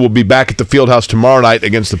Pacers, who will be back at the Fieldhouse tomorrow night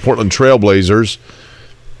against the Portland Trailblazers.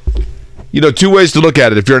 You know, two ways to look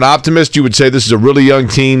at it. If you're an optimist, you would say this is a really young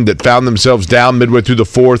team that found themselves down midway through the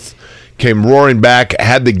fourth, came roaring back,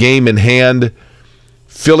 had the game in hand.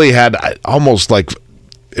 Philly had almost like,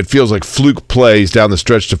 it feels like fluke plays down the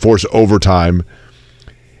stretch to force overtime.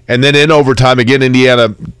 And then in overtime, again,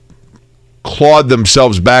 Indiana clawed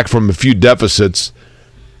themselves back from a few deficits.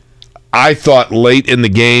 I thought late in the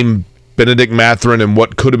game, Benedict Mathurin and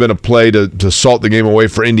what could have been a play to salt the game away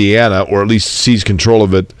for Indiana, or at least seize control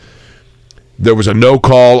of it. There was a no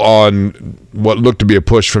call on what looked to be a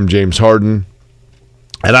push from James Harden.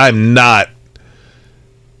 And I'm not,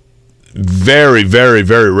 very, very,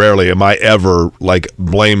 very rarely am I ever like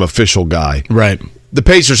blame official guy. Right. The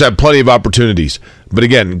Pacers have plenty of opportunities. But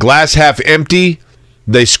again, glass half empty,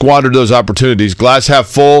 they squandered those opportunities. Glass half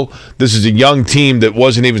full, this is a young team that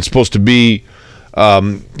wasn't even supposed to be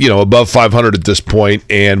above 500 at this point.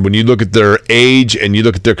 And when you look at their age and you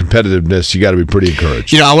look at their competitiveness, you got to be pretty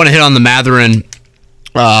encouraged. I want to hit on the Mathurin,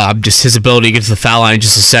 just his ability to get to the foul line in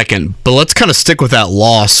just a second. But let's kind of stick with that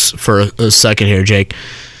loss for a second here, Jake.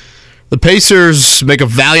 The Pacers make a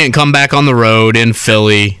valiant comeback on the road in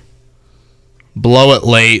Philly, blow it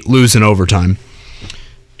late, lose in overtime.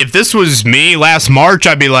 If this was me last March,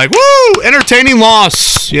 I'd be like, woo, entertaining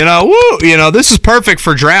loss. Woo, this is perfect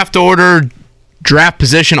for draft order, draft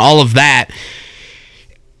position, all of that.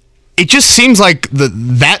 It just seems like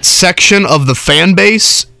that section of the fan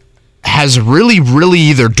base has really, really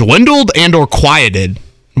either dwindled and or quieted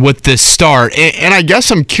with this start. And I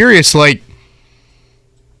guess I'm curious, like,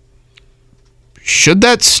 should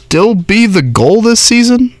that still be the goal this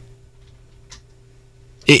season?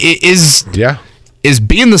 Is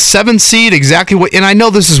being the 7th seed exactly what? And I know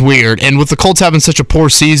this is weird, and with the Colts having such a poor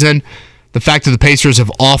season, the fact that the Pacers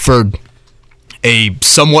have offered a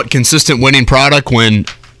somewhat consistent winning product when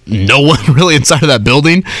no one really inside of that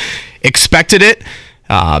building expected it.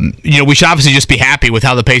 We should obviously just be happy with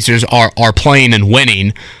how the Pacers are playing and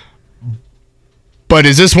winning. But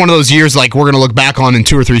is this one of those years like we're going to look back on in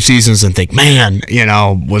 2 or 3 seasons and think, man,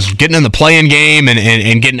 was getting in the play-in game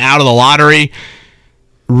and getting out of the lottery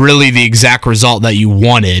really the exact result that you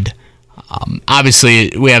wanted?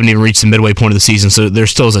 Obviously, we haven't even reached the midway point of the season, so there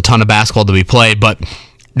still is a ton of basketball to be played. But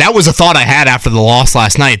that was a thought I had after the loss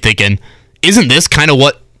last night, thinking, isn't this kind of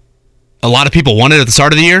what a lot of people wanted at the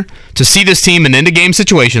start of the year? To see this team in end-of-game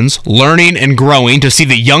situations, learning and growing, to see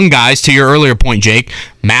the young guys, to your earlier point, Jake,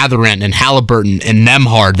 Mathurin and Halliburton and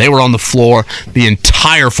Nembhard, they were on the floor the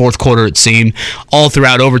entire fourth quarter, it seemed, all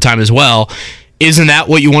throughout overtime as well. Isn't that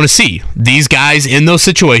what you want to see? These guys in those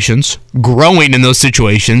situations, growing in those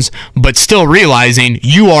situations, but still realizing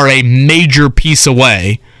you are a major piece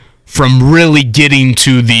away from really getting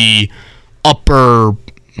to the upper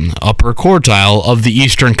quartile of the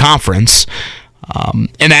Eastern Conference.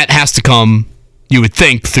 And that has to come, you would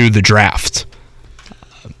think, through the draft.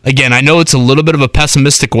 Again, I know it's a little bit of a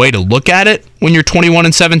pessimistic way to look at it when you're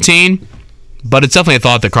 21-17, but it's definitely a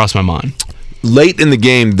thought that crossed my mind. Late in the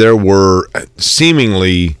game, there were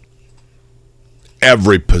seemingly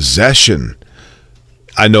every possession.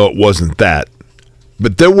 I know it wasn't that,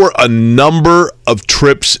 but there were a number of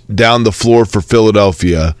trips down the floor for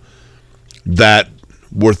Philadelphia that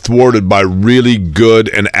were thwarted by really good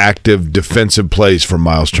and active defensive plays from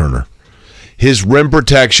Miles Turner. His rim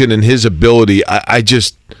protection and his ability, I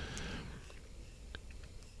just,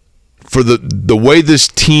 for the way this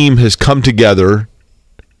team has come together,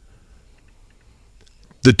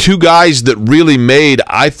 the two guys that really made,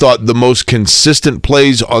 I thought, the most consistent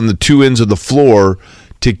plays on the two ends of the floor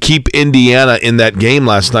to keep Indiana in that game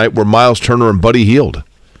last night were Miles Turner and Buddy Hield.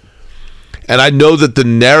 And I know that the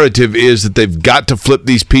narrative is that they've got to flip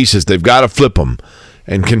these pieces. They've got to flip them.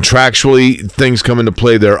 And contractually, things come into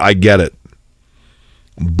play there. I get it.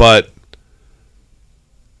 But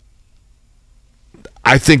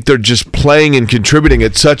I think they're just playing and contributing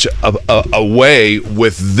at such a way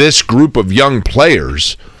with this group of young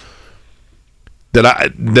players that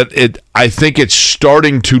I think it's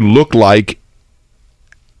starting to look like,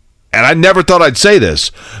 and I never thought I'd say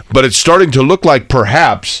this, but it's starting to look like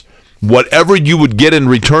perhaps whatever you would get in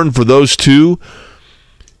return for those two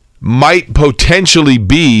might potentially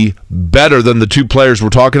be better than the two players we're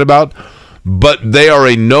talking about. But they are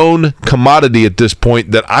a known commodity at this point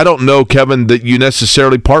that I don't know, Kevin, that you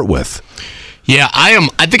necessarily part with. Yeah,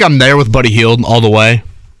 I think I'm there with Buddy Hield all the way.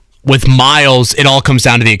 With Miles, it all comes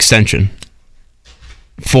down to the extension.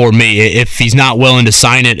 For me, if he's not willing to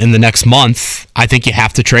sign it in the next month, I think you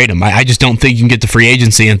have to trade him. I just don't think you can get to free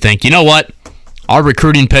agency and think, you know what, our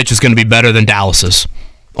recruiting pitch is going to be better than Dallas's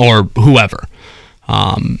or whoever.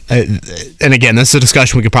 And again, this is a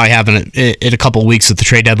discussion we could probably have in a couple of weeks with the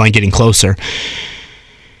trade deadline getting closer.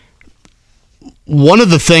 One of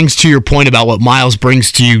the things, to your point about what Miles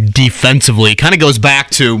brings to you defensively, kind of goes back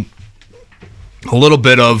to a little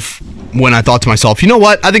bit of when I thought to myself, you know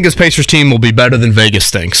what, I think this Pacers team will be better than Vegas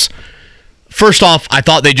thinks. First off, I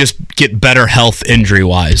thought they just get better health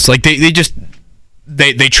injury-wise. Like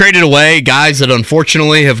they traded away guys that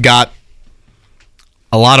unfortunately have got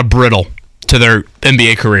a lot of brittle to their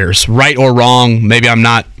NBA careers, right or wrong. Maybe I'm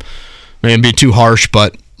being too harsh,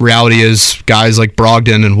 but reality is guys like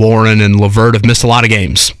Brogdon and Warren and LeVert have missed a lot of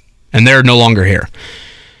games, and they're no longer here.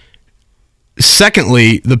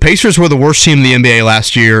 Secondly, the Pacers were the worst team in the NBA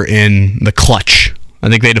last year in the clutch. I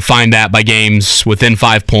think they defined that by games within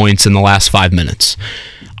 5 points in the last 5 minutes.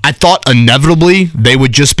 I thought inevitably they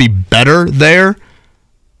would just be better there.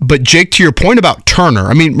 But Jake, to your point about Turner,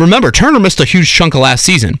 I mean, remember, Turner missed a huge chunk of last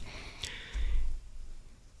season.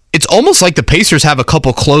 It's almost like the Pacers have a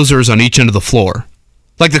couple closers on each end of the floor.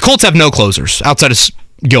 Like the Colts have no closers outside of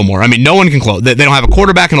Gilmore. I mean, no one can close. They don't have a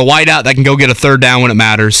quarterback and a wideout that can go get a third down when it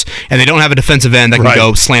matters, and they don't have a defensive end that can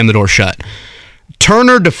go slam the door shut.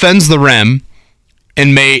 Turner defends the rim, and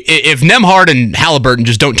if Nembhard and Halliburton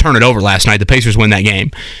just don't turn it over last night, the Pacers win that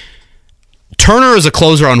game. Turner is a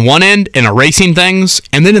closer on one end and erasing things,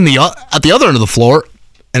 and then at the other end of the floor,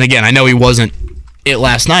 and again, I know he wasn't it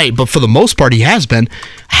last night, but for the most part he has been.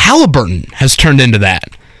 Halliburton has turned into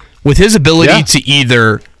that with his ability to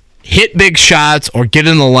either hit big shots or get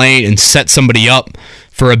in the lane and set somebody up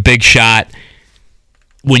for a big shot.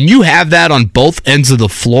 When you have that on both ends of the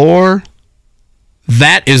floor,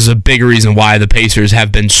 that is a big reason why the Pacers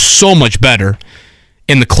have been so much better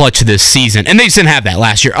in the clutch this season. And they just didn't have that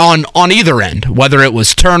last year on either end, whether it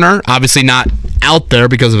was Turner, obviously not out there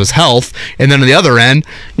because of his health, and then on the other end,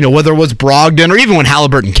 whether it was Brogdon or even when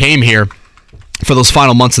Halliburton came here for those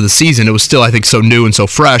final months of the season, it was still, I think, so new and so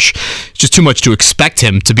fresh. It's just too much to expect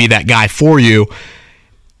him to be that guy for you.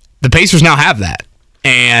 The Pacers now have that,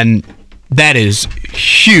 and that is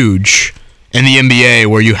huge in the NBA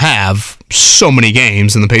where you have so many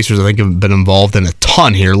games, and the Pacers, I think, have been involved in a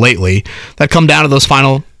ton here lately that come down to those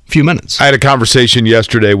final few minutes. I had a conversation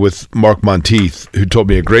yesterday with Mark Monteith, who told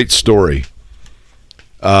me a great story.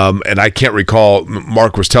 And I can't recall,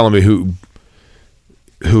 Mark was telling me who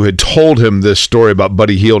had told him this story about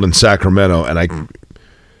Buddy Hield in Sacramento, and I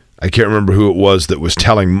can't remember who it was that was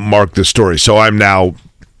telling Mark this story. So I'm now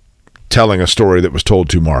telling a story that was told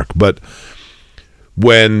to Mark. But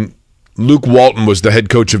when Luke Walton was the head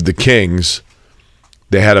coach of the Kings,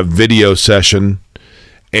 they had a video session,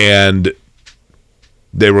 and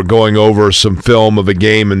they were going over some film of a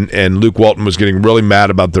game, and Luke Walton was getting really mad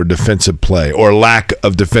about their defensive play or lack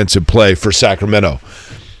of defensive play for Sacramento.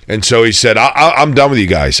 And so he said, I'm done with you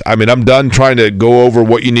guys. I mean, I'm done trying to go over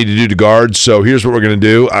what you need to do to guard, so here's what we're going to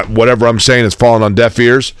do. Whatever I'm saying is falling on deaf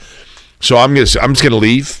ears, so I'm just going to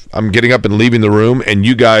leave. I'm getting up and leaving the room, and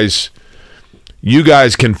you guys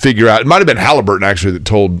can figure out. It might have been Halliburton, actually, that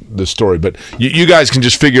told this story, but you guys can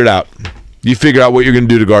just figure it out. You figure out what you're going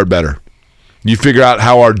to do to guard better. You figure out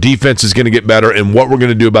how our defense is going to get better and what we're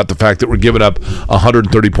going to do about the fact that we're giving up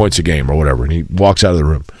 130 points a game or whatever. And he walks out of the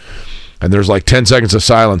room. And there's like 10 seconds of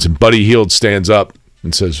silence, and Buddy Hield stands up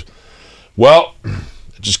and says, well,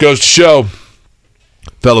 it just goes to show,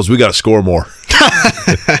 fellas, we got to score more.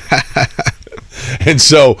 And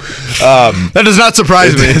so that does not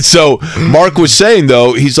surprise me. So Mark was saying,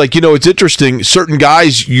 though, he's like, it's interesting. Certain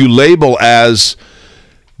guys you label as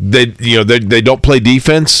they don't play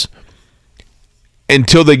defense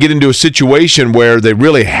until they get into a situation where they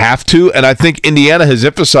really have to. And I think Indiana has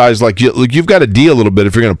emphasized, you've got to D a little bit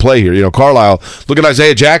if you're going to play here. Carlisle, look at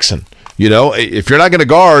Isaiah Jackson. If you're not going to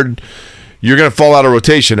guard, you're going to fall out of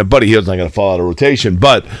rotation. And Buddy Hield's not going to fall out of rotation.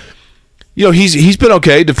 But, he's been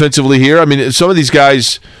okay defensively here. I mean, some of these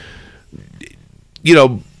guys,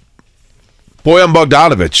 Bojan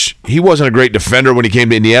Bogdanović, he wasn't a great defender when he came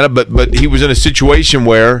to Indiana, but he was in a situation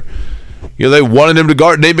where they wanted him to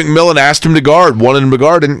guard. Nate McMillan asked him to guard, wanted him to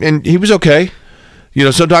guard, and he was okay.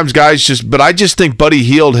 Sometimes guys but I just think Buddy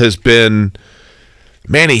Hield has been,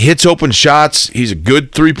 man, he hits open shots. He's a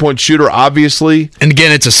good three-point shooter, obviously. And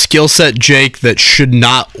again, it's a skill set, Jake, that should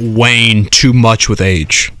not wane too much with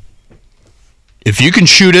age. If you can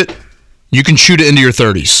shoot it, you can shoot it into your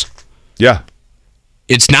 30s. Yeah.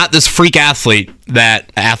 It's not this freak athlete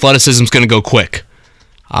that athleticism is going to go quick.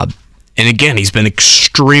 And again, he's been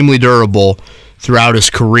extremely durable throughout his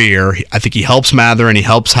career. I think he helps Mather and he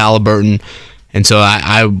helps Halliburton. And so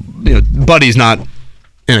Buddy's not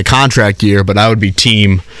in a contract year, but I would be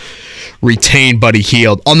team retain Buddy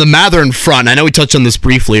Hield. On the Mather front, I know we touched on this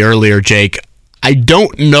briefly earlier, Jake. I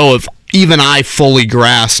don't know if even I fully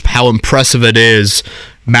grasp how impressive it is,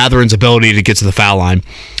 Mathurin's ability to get to the foul line.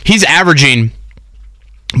 He's averaging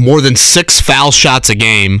more than 6 foul shots a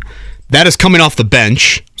game. That is coming off the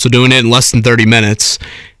bench, so doing it in less than 30 minutes.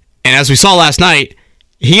 And as we saw last night,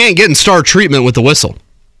 he ain't getting star treatment with the whistle.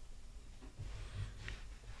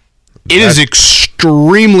 It is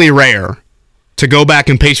extremely rare to go back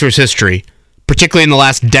in Pacers history, particularly in the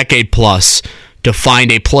last decade plus, to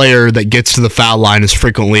find a player that gets to the foul line as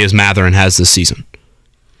frequently as Mathurin has this season.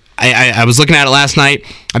 I was looking at it last night.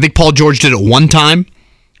 I think Paul George did it one time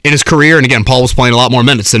in his career, and again, Paul was playing a lot more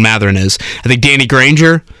minutes than Mathurin is. I think Danny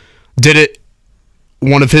Granger did it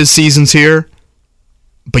one of his seasons here,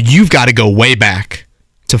 but you've got to go way back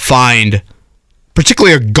to find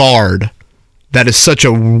particularly a guard that is such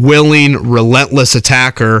a willing, relentless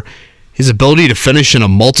attacker. His ability to finish in a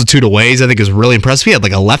multitude of ways, I think, is really impressive. He had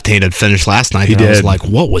like a left-handed finish last night. I was like,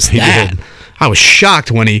 what was that? I was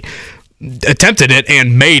shocked when he attempted it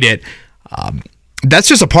and made it. That's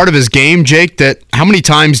just a part of his game, Jake, that how many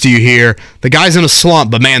times do you hear the guy's in a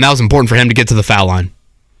slump, but man, that was important for him to get to the foul line.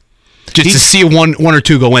 Just to see one or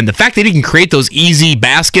two go in. The fact that he can create those easy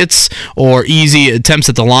baskets or easy attempts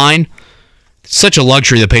at the line, such a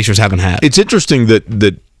luxury the Pacers haven't had. It's interesting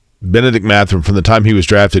that Benedict Mathurin, from the time he was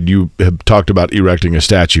drafted, you have talked about erecting a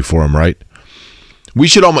statue for him, right?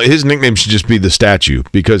 His nickname should just be the statue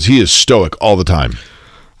because he is stoic all the time.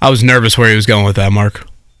 I was nervous where he was going with that, Mark.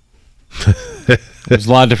 There's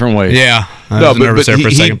a lot of different ways. Yeah. I was nervous there for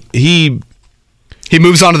a second. He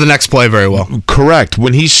moves on to the next play very well. Correct.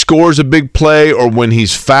 When he scores a big play or when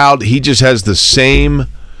he's fouled, he just has the same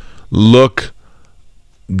look,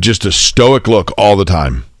 just a stoic look all the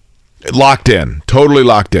time. Locked in. Totally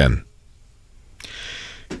locked in.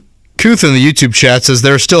 Kuth in the YouTube chat says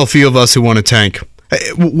there are still a few of us who want to tank.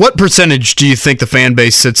 What percentage do you think the fan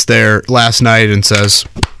base sits there last night and says?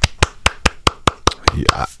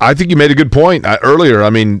 Yeah, I think you made a good point earlier. I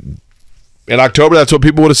mean, in October, that's what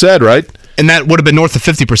people would have said, right? And that would have been north of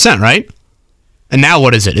 50%, right? And now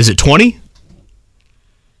what is it? Is it 20?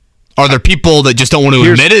 Are there people that just don't want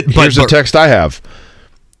to admit it? Here's the text I have.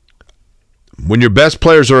 When your best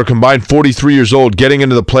players are a combined 43 years old, getting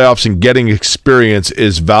into the playoffs and getting experience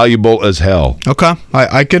is valuable as hell. Okay,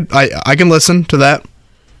 I can listen to that.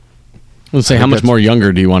 Let's say, how much more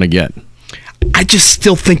younger do you want to get? I just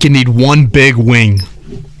still think you need one big wing.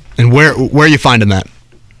 And where are you finding that?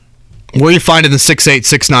 Where are you finding the 6'8",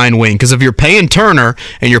 6'9" wing? Because if you're paying Turner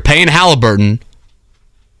and you're paying Halliburton,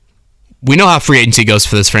 we know how free agency goes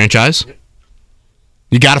for this franchise.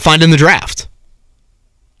 You got to find in the draft.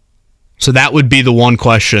 So that would be the one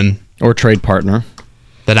question. Or trade partner.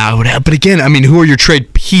 That I would have. But again, I mean, who are your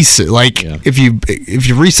trade pieces? Like, if you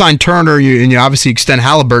re-sign Turner and you obviously extend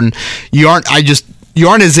Halliburton, you aren't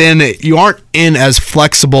in as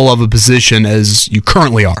flexible of a position as you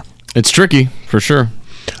currently are. It's tricky, for sure.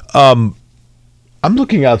 I'm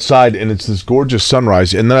looking outside, and it's this gorgeous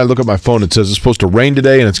sunrise, and then I look at my phone. It says it's supposed to rain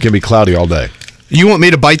today, and it's going to be cloudy all day. You want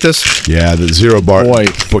me to bite this? Yeah, the zero bar. Boy.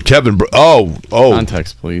 But Kevin,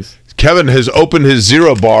 Context, please. Kevin has opened his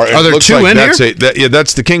zero bar. Are there two in here?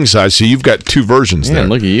 That's the king size, so you've got two versions there.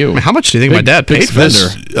 Look at you. How much do you think my dad paid for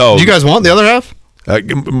this? Do you guys want the other half?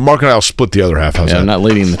 Mark and I will split the other half. How's that? I'm not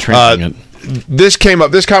leading the train.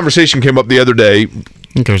 This conversation came up the other day.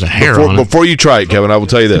 I think there's a hair on it. Before you try it, Kevin, I will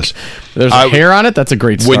tell you this. There's a hair on it? That's a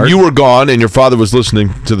great start. When you were gone and your father was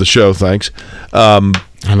listening to the show, thanks. And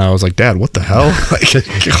I was like, Dad, what the hell?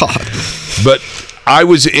 God. But I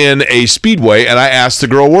was in a Speedway, and I asked the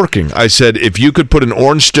girl working. I said, if you could put an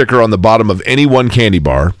orange sticker on the bottom of any one candy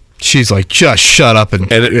bar. She's like, just shut up and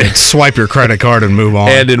swipe your credit card and move on.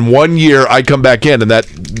 And in 1 year, I come back in, and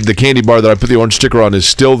the candy bar that I put the orange sticker on is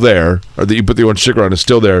still there, or that you put the orange sticker on is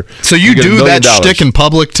still there. So you do that shtick in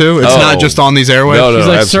public, too? It's not just on these airwaves? No, She's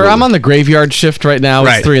like, absolutely. sir, I'm on the graveyard shift right now.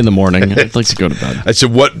 It's 3 a.m. I'd like to go to bed. I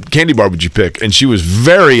said, what candy bar would you pick? And she was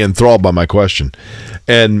very enthralled by my question.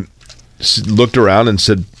 And looked around and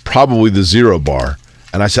said, probably the zero bar.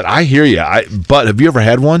 And I said, I hear you, but have you ever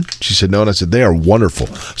had one? She said, no. And I said, they are wonderful.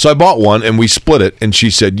 So I bought one, and we split it, and she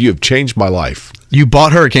said, you have changed my life. You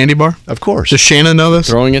bought her a candy bar? Of course. Does Shannon know this?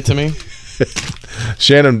 Throwing it to me?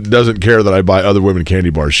 Shannon doesn't care that I buy other women candy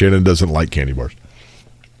bars. Shannon doesn't like candy bars.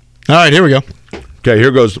 All right, here we go. Okay,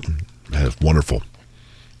 here goes. That's wonderful.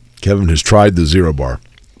 Kevin has tried the zero bar.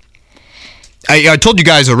 I told you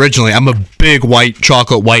guys originally, I'm a big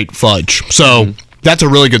chocolate white fudge. So that's a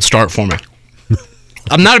really good start for me.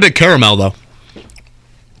 I'm not a big caramel, though.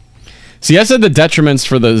 See, I said the detriments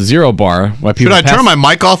for the zero bar. Why people Should I turn my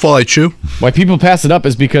mic off while I chew? Why people pass it up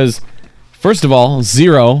is because, first of all,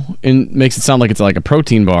 zero makes it sound like it's like a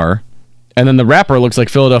protein bar, and then the wrapper looks like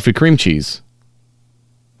Philadelphia cream cheese.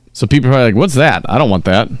 So people are like, what's that? I don't want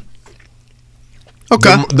that.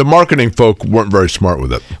 Okay. The marketing folk weren't very smart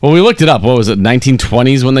with it. Well, we looked it up. What was it,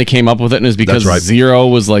 1920s when they came up with it? And it was because zero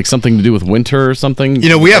was like something to do with winter or something. You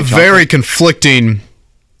know, we have very conflicting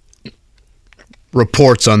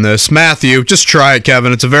reports on this. Matthew, just try it,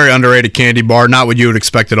 Kevin. It's a very underrated candy bar. Not what you would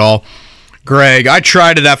expect at all. Greg, I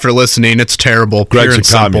tried it after listening. It's terrible. Greg's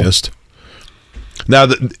a communist. Now,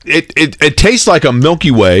 it tastes like a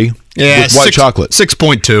Milky Way with white chocolate.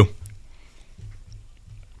 6.2.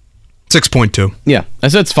 6.2. Yeah, I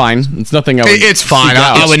said it's fine. It's nothing I would It's fine.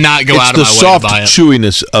 I would not go out of my way to buy it. It's the soft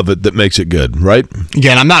chewiness of it that makes it good, right?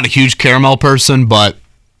 Again, I'm not a huge caramel person, but...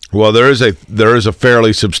 Well, there is a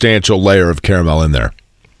fairly substantial layer of caramel in there.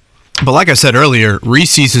 But like I said earlier,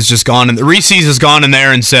 Reese's has just gone in. Reese's has gone in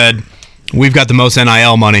there and said, we've got the most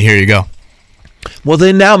NIL money. Here you go. Well,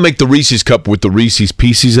 they now make the Reese's cup with the Reese's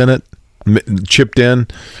Pieces in it, chipped in,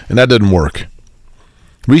 and that doesn't work.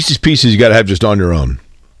 Reese's Pieces you got to have just on your own.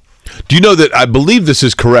 Do you know that I believe this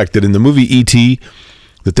is correct, that in the movie E.T.,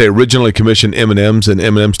 that they originally commissioned M&Ms and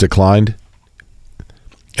M&Ms declined?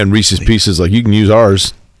 And Reese's Pieces, like, you can use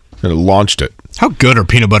ours, and it launched it. How good are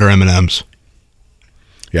peanut butter M&Ms?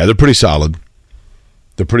 Yeah, they're pretty solid.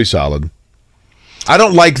 I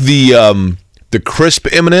don't like the crisp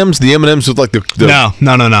M&Ms, the M&Ms with like the No.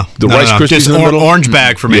 The Rice Krispies just in the middle? orange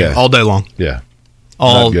bag for me all day long. Yeah.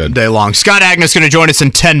 All day long. Scott Agnes going to join us in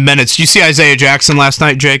 10 minutes. Did you see Isaiah Jackson last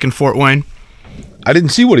night, Jake, in Fort Wayne? I didn't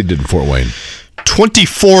see what he did in Fort Wayne.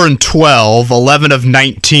 24 and 12, 11 of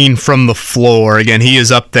 19 from the floor. Again, he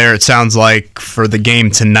is up there, it sounds like, for the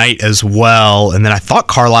game tonight as well. And then I thought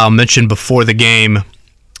Carlisle mentioned before the game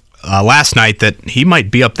last night that he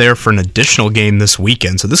might be up there for an additional game this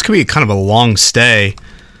weekend. So this could be kind of a long stay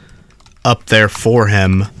up there for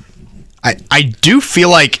him. I do feel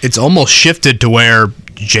like it's almost shifted to where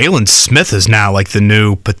Jalen Smith is now like the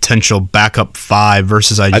new potential backup 5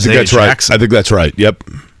 versus Isaiah Jackson. I think that's right. Yep.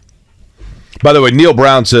 By the way, Neil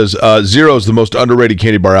Brown says Zero is the most underrated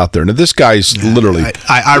candy bar out there. Now, this guy's literally...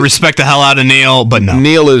 I respect the hell out of Neil, but no.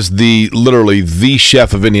 Neil is literally the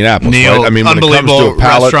chef of Indianapolis. Neil, right? I mean, when it comes to a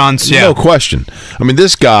palate, restaurants, yeah. No question. I mean,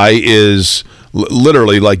 this guy is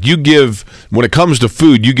literally like when it comes to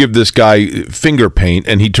food, you give this guy finger paint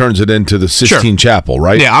and he turns it into the Sistine Chapel,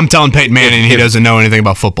 right? Yeah, I'm telling Peyton Manning he doesn't know anything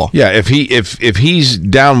about football. Yeah, if he's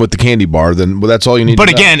down with the candy bar, then that's all you need to know.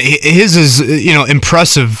 But again, his is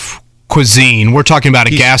impressive cuisine. We're talking about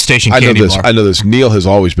a gas station candy bar. I know this. Neil has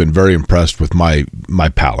always been very impressed with my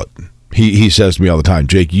palate. He says to me all the time,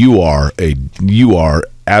 Jake, you are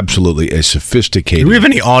absolutely a sophisticated. Do we have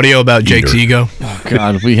any audio about Jake's ego? Oh,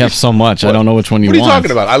 God, we have so much. I don't know which one you want. What are you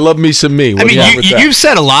talking about? I love me some me. You've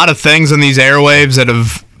said a lot of things on these airwaves that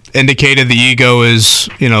have indicated the ego is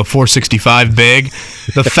 465 big.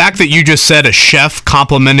 The fact that you just said a chef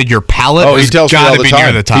complimented your palate he tells me all the time.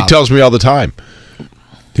 Near the top. He tells me all the time.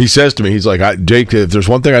 He says to me, he's like, Jake, if there's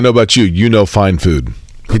one thing I know about you, you know fine food.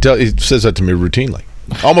 He says that to me routinely.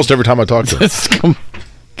 Almost every time I talk to him.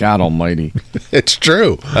 God almighty. It's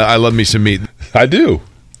true. I love me some meat. I do.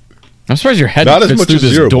 I'm surprised your head Not as fits much through as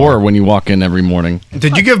this Zero door Bar. when you walk in every morning.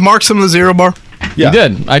 Did you give Mark some of the Zero Bar? Yeah. You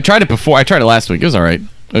did. I tried it before. I tried it last week. It was all right.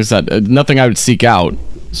 Like I said, nothing I would seek out.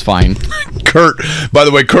 It's fine. Kurt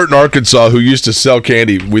in Arkansas, who used to sell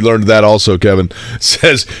candy, we learned that also, Kevin,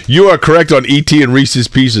 says, you are correct on E.T. and Reese's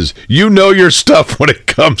Pieces. You know your stuff when it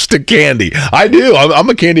comes to candy. I do. I'm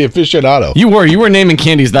a candy aficionado. You were naming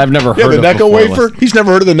candies that I've never heard of. The Necco wafer? He's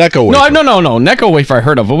never heard of the Necco wafer. No. Necco wafer I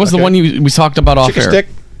heard of. What was the one we talked about off air? Stick?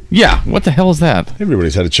 Yeah. What the hell is that?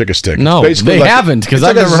 Everybody's had a Chick-a Stick. No, they haven't, because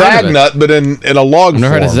I've never heard of it. It's like a Zagnut, but in a log form. I've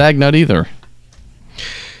never heard of Zagnut either.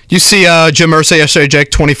 You see Jim Irsay yesterday,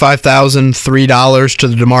 Jake, $25,003 to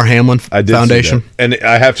the DeMar Hamlin Foundation. And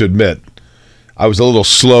I have to admit, I was a little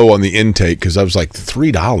slow on the intake because I was like,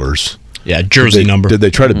 $3? Yeah, jersey number. Did they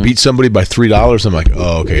try to beat somebody by $3? I'm like,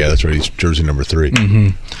 oh, okay, yeah, that's right. He's jersey number 3. Mm-hmm.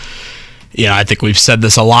 Yeah, I think we've said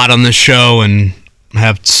this a lot on this show and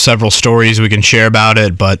have several stories we can share about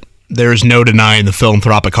it, but there's no denying the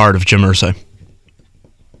philanthropic heart of Jim Irsay.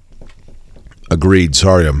 Agreed.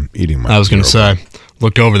 Sorry, I'm eating my... I was going to say...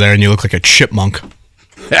 Looked over there and you look like a chipmunk.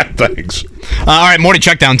 Yeah, thanks. All right, morning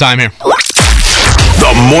checkdown time here.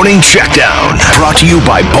 The Morning Checkdown, brought to you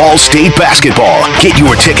by Ball State Basketball. Get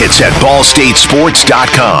your tickets at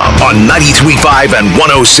ballstatesports.com on 93.5 and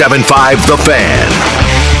 107.5 The Fan.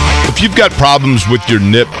 If you've got problems with your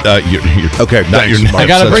nip, okay, not your nip. I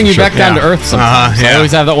got to bring you back down to earth sometimes. I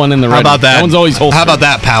always have that one in the ready. How about that? That one's always holstered. How about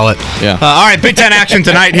that, palate? Yeah. All right, Big Ten action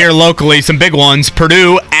tonight here locally. Some big ones.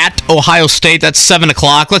 Purdue at Ohio State. That's 7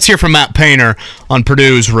 o'clock. Let's hear from Matt Painter on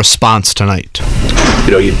Purdue's response tonight.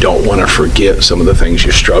 You don't want to forget some of the things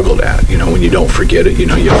you struggled at. When you don't forget it, you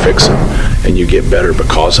fix it and you get better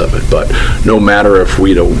because of it. But no matter if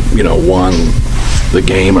we'd won the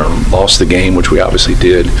game or lost the game, which we obviously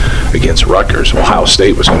did against Rutgers, Ohio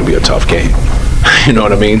State was going to be a tough game. You know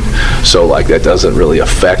what I mean? So that doesn't really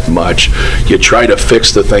affect much. You try to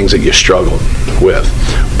fix the things that you struggled with.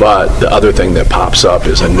 But the other thing that pops up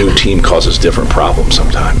is a new team causes different problems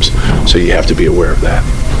sometimes. So you have to be aware of that.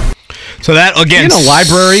 So that, again... In a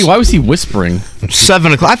library? Why was he whispering?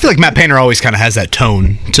 7 o'clock. I feel like Matt Painter always kind of has that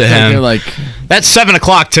tone to him. That's 7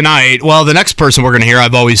 o'clock tonight. Well, the next person we're going to hear,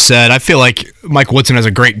 I've always said, I feel like Mike Woodson has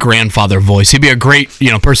a great grandfather voice. He'd be a great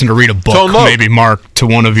person to read a book. Maybe, Mark, to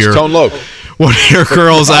one of your... Tone Loc. One of your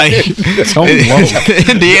girls,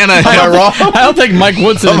 Indiana. Am I wrong? I don't think Mike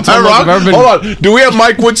Woodson and Tone Loc have ever been... Hold on. Do we have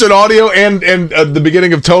Mike Woodson audio and the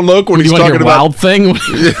beginning of Tone Loc when he's talking about... Wild Thing?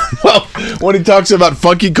 Well, when he talks about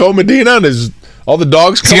Funky Cole Medina and all the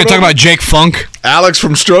dogs coming Is he going to talk about Jake Funk? Alex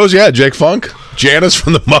from Stroh's, yeah, Jake Funk. Janice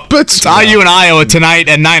from the Muppets. It's IU and Iowa tonight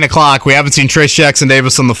at 9 o'clock. We haven't seen Trace Jackson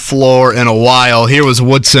Davis on the floor in a while. Here was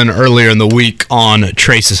Woodson earlier in the week on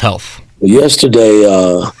Trace's health. Yesterday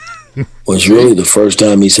was really the first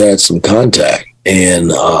time he's had some contact,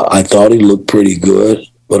 and I thought he looked pretty good,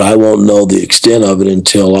 but I won't know the extent of it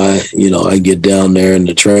until I get down there in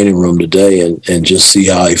the training room today and just see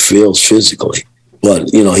how he feels physically.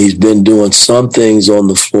 But, he's been doing some things on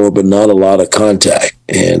the floor, but not a lot of contact.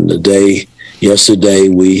 And yesterday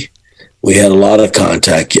we we had a lot of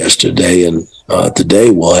contact yesterday, and today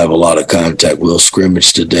we'll have a lot of contact. We'll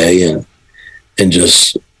scrimmage today and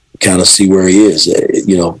just kind of see where he is,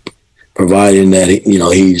 providing that,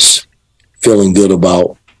 he's feeling good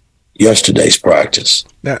about yesterday's practice.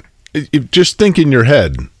 Now, just think in your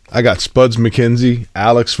head, I got Spuds McKenzie,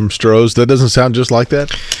 Alex from Strohs. That doesn't sound just like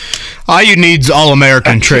that? IU needs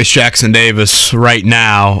All-American Trace Jackson Davis right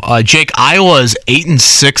now. Jake, Iowa's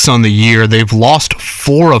 8-6 on the year. They've lost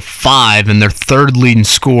 4 of 5, and their third leading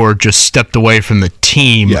scorer just stepped away from the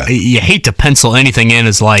team. Yeah. You hate to pencil anything in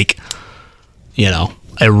as like,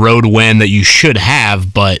 a road win that you should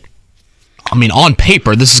have, but I mean, on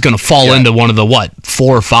paper, this is going to fall into one of the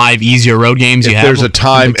 4 or 5 easier road games you have. There's a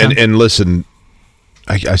time, and listen,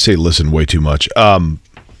 I say listen way too much.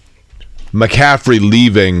 McCaffrey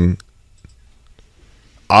leaving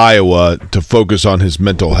Iowa to focus on his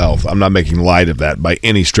mental health. I'm not making light of that by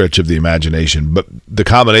any stretch of the imagination, but the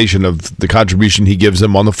combination of the contribution he gives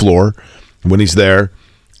them on the floor when he's there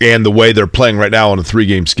and the way they're playing right now on a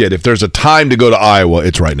 3-game skid. If there's a time to go to Iowa,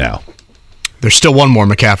 it's right now. There's still one more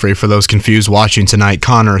McCaffrey for those confused watching tonight.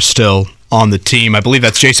 Connor is still on the team. I believe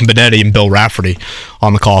that's Jason Benetti and Bill Rafferty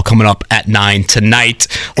on the call coming up at 9 tonight.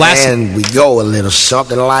 And we go a little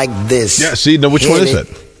something like this. Yeah, see, which one is it?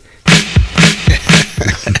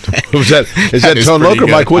 Who's that? Is that Tone Loc or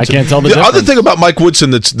Mike Woodson? I can't tell the other difference. thing about Mike Woodson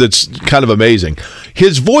that's kind of amazing,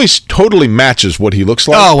 his voice totally matches what he looks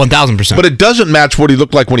like. Oh, 1,000%. But it doesn't match what he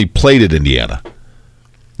looked like when he played at Indiana.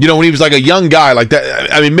 When he was like a young guy like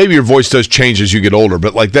that. I mean, maybe your voice does change as you get older,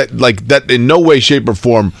 but like that in no way, shape, or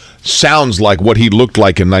form sounds like what he looked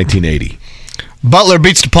like in 1980. Butler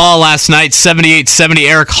beats DePaul last night, 78-70.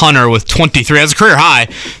 Eric Hunter with 23. That's a career high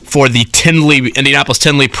for the Indianapolis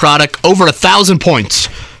Tinley product. Over 1,000 points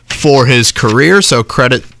for his career. So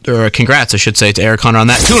congrats, I should say, to Eric Hunter on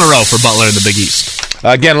that. 2 in a row for Butler in the Big East.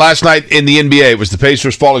 Again, last night in the NBA, it was the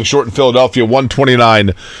Pacers falling short in Philadelphia,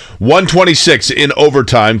 129-126 in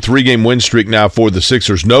overtime. 3-game win streak now for the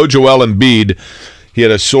Sixers. No Joel Embiid. He had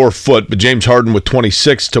a sore foot, but James Harden with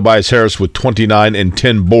 26, Tobias Harris with 29 and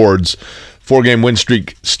 10 boards. 4-game win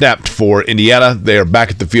streak snapped for Indiana. They are back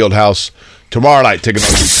at the Fieldhouse tomorrow night taking on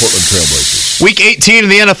the Portland Trailblazers. Week 18 in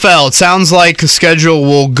the NFL. It sounds like the schedule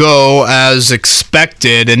will go as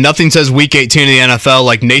expected, and nothing says Week 18 in the NFL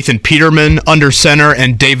like Nathan Peterman under center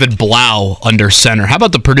and David Blau under center. How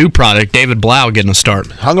about the Purdue product, David Blau getting a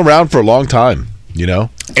start? Hung around for a long time,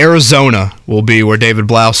 Arizona will be where David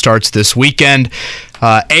Blau starts this weekend.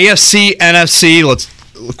 AFC, NFC, let's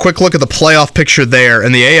quick look at the playoff picture there.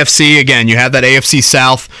 In the AFC, again, you have that AFC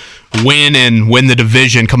South win the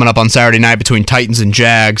division coming up on Saturday night between Titans and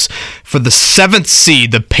Jags. For the 7th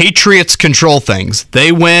seed, the Patriots control things.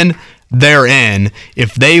 They win, they're in.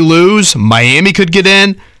 If they lose, Miami could get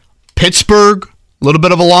in. Pittsburgh, a little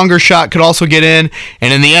bit of a longer shot, could also get in.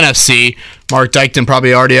 And in the NFC, Mark Dykton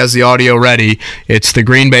probably already has the audio ready. It's the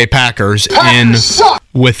Green Bay Packers in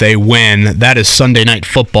with a win. That is Sunday Night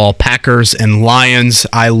Football, Packers and Lions.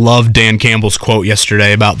 I love Dan Campbell's quote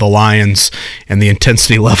yesterday about the Lions and the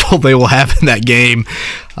intensity level they will have in that game.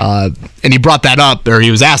 And he brought that up, or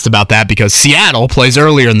he was asked about that, because Seattle plays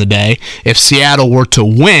earlier in the day. If Seattle were to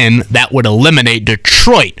win, that would eliminate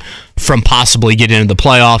Detroit from possibly getting into the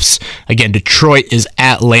playoffs. Again, Detroit is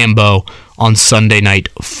at Lambeau on Sunday Night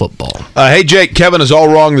Football. Hey, Jake, Kevin is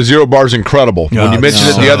all wrong. The Zero Bar is incredible. When you mentioned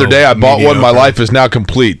it the other day, I bought one. My life is now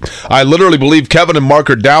complete. I literally believe Kevin and Mark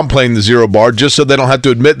are downplaying the Zero Bar just so they don't have to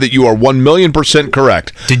admit that you are 1,000,000%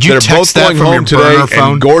 correct. Did you They're text both that going from home your today burner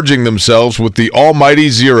phone? and gorging themselves with the almighty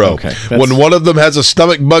Zero. Okay, when one of them has a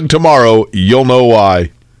stomach bug tomorrow, you'll know why.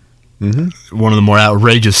 One of the more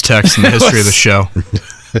outrageous texts in the history of the show.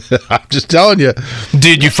 I'm just telling you.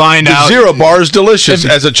 Did you find out? Zero Bar is delicious.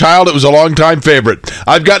 As a child, it was a long-time favorite.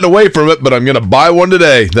 I've gotten away from it, but I'm going to buy one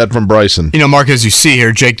today. That from Bryson. Mark, as you see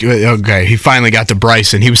here, Jake, okay, he finally got to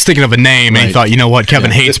Bryson. He was thinking of a name, and he thought, you know what, Kevin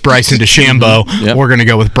hates Bryson DeChambeau. We're going to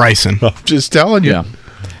go with Bryson. I'm just telling you. Yeah.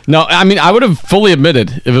 No, I mean, I would have fully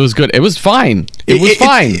admitted if it was good. It was fine. It was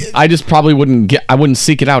fine. I just probably wouldn't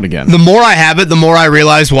seek it out again. The more I have it, the more I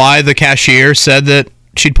realize why the cashier said that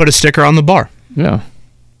she'd put a sticker on the bar. Yeah.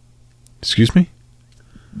 Excuse me?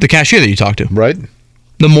 The cashier that you talked to. Right.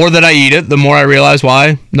 The more that I eat it, the more I realize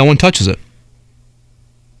why no one touches it.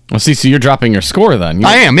 Well, see, so you're dropping your score then.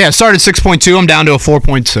 I am, yeah. I started 6.2. I'm down to a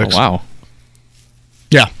 4.6. Oh, wow.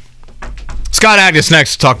 Yeah. Scott Agnes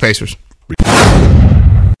next to talk Pacers.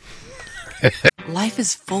 Life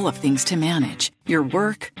is full of things to manage. Your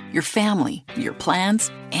work, your family, your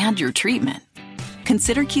plans, and your treatment.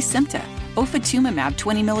 Consider Kesimpta, ofatumumab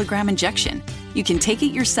 20 mg injection. You can take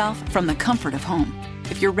it yourself from the comfort of home.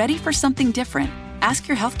 If you're ready for something different, Ask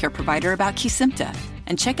your healthcare provider about Kesimpta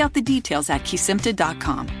and check out the details at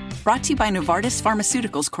kesimpta.com. Brought to you by Novartis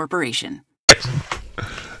Pharmaceuticals Corporation.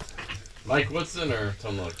 Mike Woodson or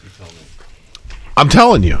Tone Loc? You tell me. I'm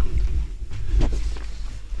telling you.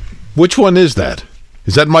 Which one is that?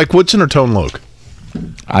 Is that Mike Woodson or Tone Loc?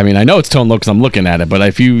 I mean, I know it's Tone Loc because I'm looking at it, but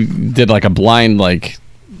if you did like a blind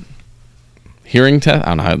hearing test, I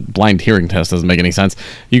don't know how blind hearing test doesn't make any sense.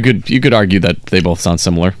 You could argue that they both sound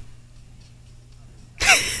similar.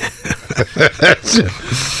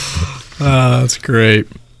 That's great.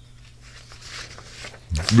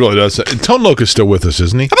 Really does. Tone Loc is still with us,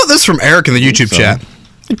 isn't he? How about this from Eric in the YouTube chat?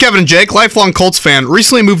 Kevin and Jake, lifelong Colts fan,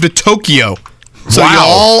 recently moved to Tokyo. So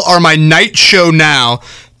y'all are my night show now.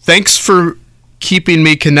 Thanks for keeping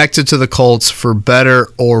me connected to the Colts for better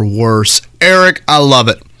or worse. Eric, I love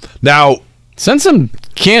it. Now, send some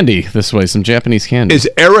candy this way, some Japanese candy. Is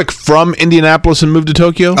Eric from Indianapolis and moved to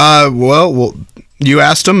Tokyo? Well, you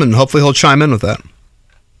asked him, and hopefully he'll chime in with that.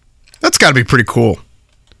 That's got to be pretty cool.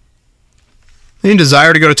 Any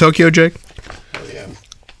desire to go to Tokyo, Jake?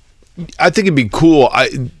 I think it'd be cool. I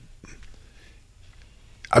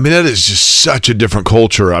mean, that is just such a different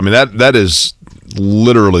culture. I mean, that is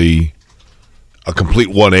literally a complete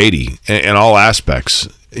 180 in all aspects.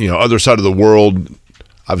 You know, other side of the world,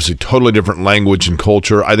 obviously totally different language and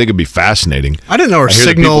culture. I think it'd be fascinating. I didn't know our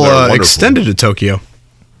signal extended to Tokyo.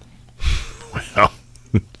 Well,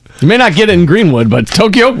 you may not get it in Greenwood, but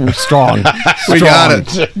Tokyo, strong. We got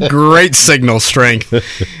it. Great signal strength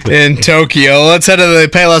in Tokyo. Let's head to the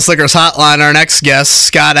Payless Liquors hotline. Our next guest,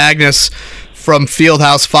 Scott Agnes from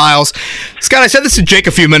Fieldhouse Files. Scott, I said this to Jake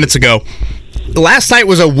a few minutes ago. Last night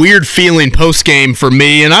was a weird feeling post-game for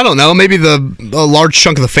me, and I don't know, maybe a large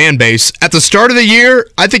chunk of the fan base. At the start of the year,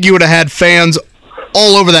 I think you would have had fans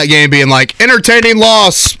all over that game being like, entertaining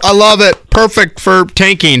loss, I love it, perfect for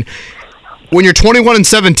tanking. When you're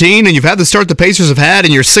 21-17 and you've had the start the Pacers have had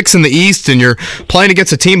and you're 6th in the East and you're playing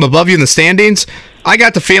against a team above you in the standings, I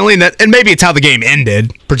got the feeling that, and maybe it's how the game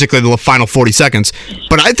ended, particularly the final 40 seconds,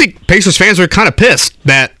 but I think Pacers fans are kind of pissed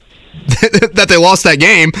that they lost that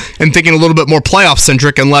game and thinking a little bit more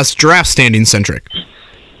playoff-centric and less draft-standing-centric.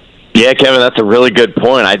 Yeah, Kevin, that's a really good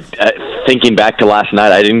point. Thinking back to last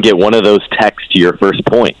night, I didn't get one of those texts to your first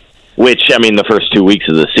point. Which, I mean, the first 2 weeks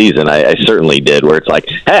of the season, I certainly did, where it's like,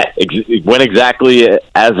 hey, it went exactly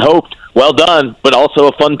as hoped. Well done, but also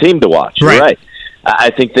a fun team to watch. Right. You're right. I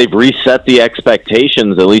think they've reset the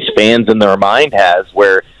expectations, at least fans in their mind has,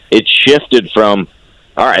 where it shifted from,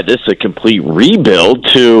 all right, this is a complete rebuild,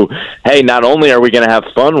 to, hey, not only are we going to have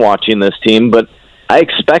fun watching this team, but I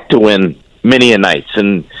expect to win many a nights.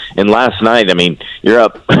 And last night, I mean, you're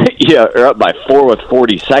up by 4 with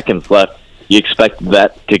 40 seconds left. You expect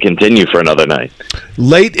that to continue for another night.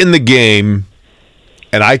 Late in the game,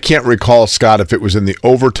 and I can't recall, Scott, if it was in the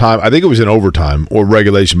overtime. I think it was in overtime or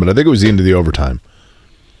regulation, but I think it was the end of the overtime.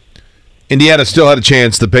 Indiana still had a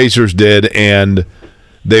chance. The Pacers did, and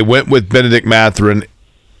they went with Bennedict Mathurin.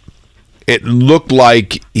 It looked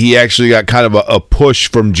like he actually got kind of a push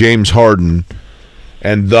from James Harden,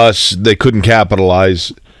 and thus they couldn't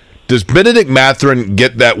capitalize. Does Bennedict Mathurin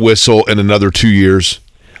get that whistle in another 2 years?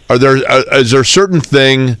 Is there a certain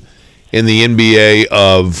thing in the NBA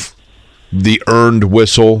of the earned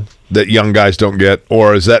whistle that young guys don't get,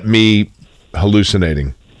 or is that me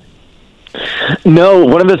hallucinating? No,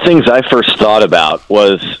 one of the things I first thought about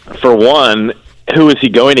was, for one, who is he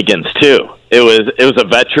going against too? It was a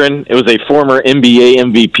veteran. It was a former NBA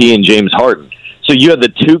MVP in James Harden. So you had the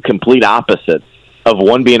two complete opposites of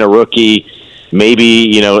one being a rookie. Maybe,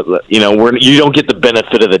 you don't get the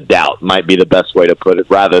benefit of the doubt, might be the best way to put it,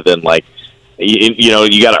 rather than like,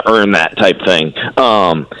 you got to earn that type thing.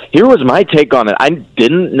 Here was my take on it. I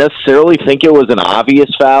didn't necessarily think it was an obvious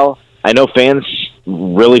foul. I know fans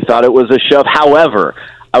really thought it was a shove. However,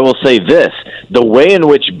 I will say this, the way in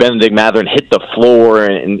which Bennedict Mathurin hit the floor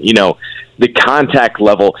and the contact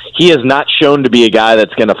level, he has not shown to be a guy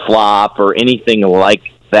that's going to flop or anything like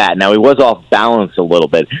that. Now, he was off balance a little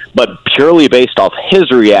bit, but purely based off his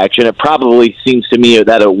reaction, it probably seems to me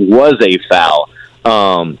that it was a foul.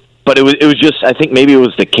 But it was just, I think maybe it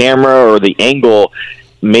was the camera or the angle.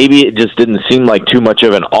 Maybe it just didn't seem like too much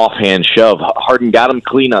of an offhand shove. Harden got him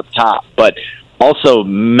clean up top, but also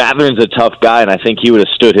Matherin's a tough guy, and I think he would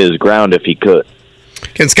have stood his ground if he could.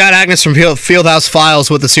 Again, Scott Agnes from Fieldhouse Files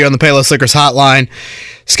with us here on the Payless Liquors hotline.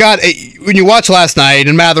 Scott, when you watch last night,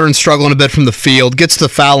 and Mathurin struggling a bit from the field, gets to the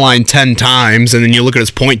foul line 10 times, and then you look at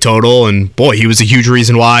his point total, and boy, he was a huge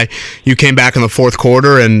reason why you came back in the fourth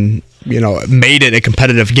quarter and made it a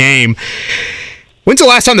competitive game. When's the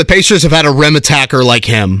last time the Pacers have had a rim attacker like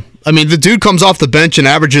him? I mean, the dude comes off the bench and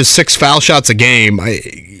averages 6 foul shots a game.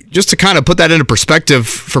 Just to kind of put that into perspective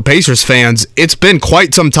for Pacers fans, it's been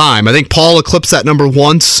quite some time. I think Paul eclipsed that number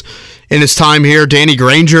once in his time here. Danny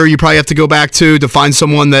Granger, you probably have to go back to find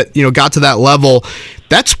someone that got to that level.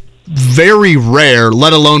 That's very rare,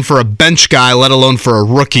 let alone for a bench guy, let alone for a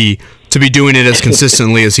rookie to be doing it as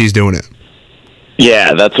consistently as he's doing it.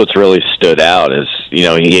 Yeah, that's what's really stood out is,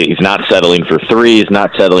 he's not settling for threes,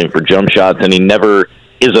 not settling for jump shots, and he never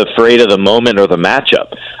is afraid of the moment or the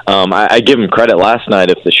matchup. I give him credit last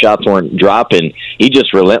night. If the shots weren't dropping, he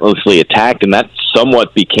just relentlessly attacked, and that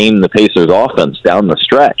somewhat became the Pacers' offense down the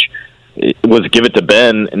stretch. It was give it to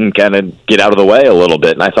Ben and kind of get out of the way a little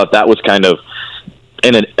bit, and I thought that was kind of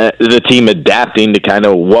the team adapting to kind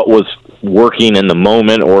of what was working in the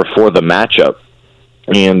moment or for the matchup.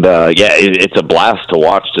 And, it's a blast to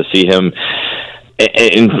watch to see him.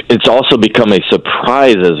 And it's also become a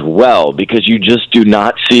surprise as well because you just do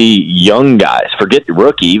not see young guys, forget the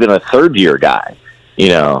rookie, even a third-year guy,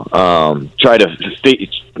 try to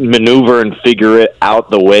maneuver and figure it out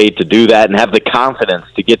the way to do that and have the confidence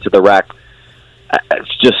to get to the rack.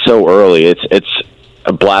 It's just so early. It's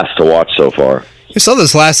a blast to watch so far. I saw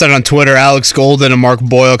this last night on Twitter, Alex Golden and Mark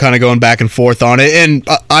Boyle kind of going back and forth on it, and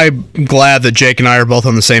I'm glad that Jake and I are both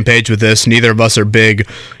on the same page with this. Neither of us are big,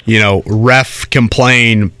 ref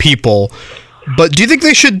complain people. But do you think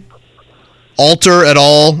they should alter at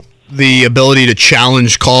all the ability to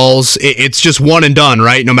challenge calls? It's just one and done,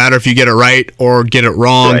 right? No matter if you get it right or get it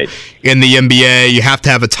wrong. Right. In the NBA, you have to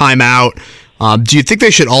have a timeout. Do you think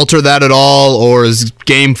they should alter that at all, or is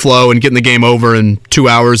game flow and getting the game over in 2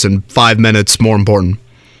 hours and 5 minutes more important?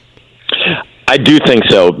 I do think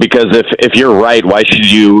so, because if you're right, why should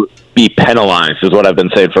you be penalized, is what I've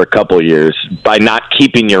been saying for a couple of years, by not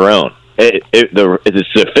keeping your own. It's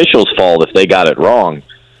the officials' fault if they got it wrong.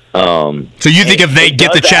 So you think if they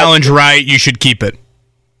get the challenge right, you should keep it?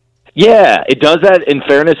 Yeah, it does that. In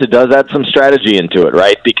fairness, it does add some strategy into it,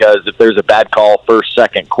 right? Because if there's a bad call first,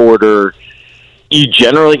 second quarter,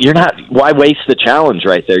 you're not, why waste the challenge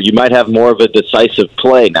right there? You might have more of a decisive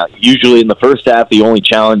play. Now, usually in the first half, the only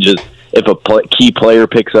challenge is if a key player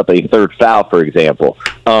picks up a third foul, for example.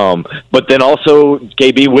 But then also,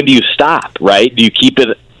 KB, when do you stop, right? Do you keep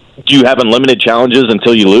it? Do you have unlimited challenges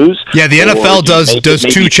until you lose? Yeah, the NFL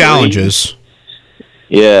does 2 challenges.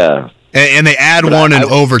 Yeah. And they add one in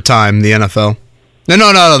overtime, the NFL. No,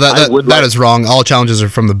 that is wrong. All challenges are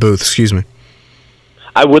from the booth, excuse me.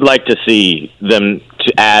 I would like to see them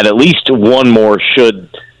to add at least one more should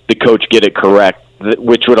the coach get it correct,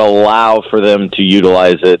 which would allow for them to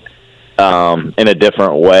utilize it in a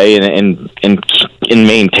different way and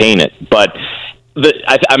maintain it. But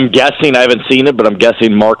I'm guessing, I haven't seen it, but I'm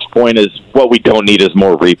guessing Mark's point is what we don't need is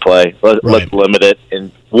more replay. Let's limit it.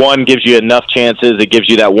 And one gives you enough chances. It gives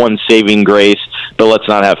you that one saving grace, but let's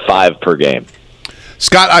not have 5 per game.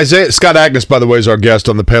 Scott Agnes, by the way, is our guest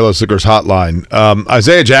on the Payless Liquors hotline.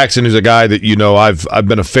 Isaiah Jackson is a guy that I've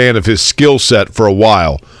been a fan of his skill set for a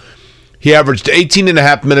while. He averaged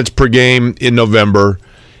 18.5 minutes per game in November.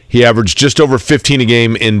 He averaged just over 15 a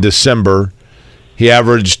game in December. He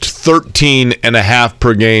averaged 13.5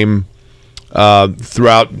 per game in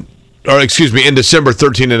December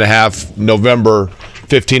 13.5, November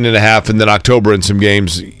 15.5, and then October in some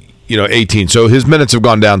games, 18. So his minutes have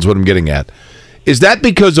gone down is what I'm getting at. Is that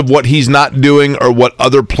because of what he's not doing or what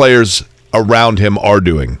other players around him are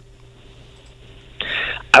doing?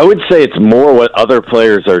 I would say it's more what other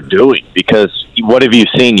players are doing, because what have you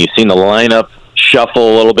seen? You've seen the lineup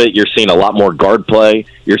shuffle a little bit. You're seeing a lot more guard play.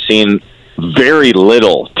 You're seeing very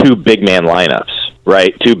little 2 big man lineups,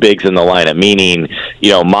 right? 2 bigs in the lineup, meaning,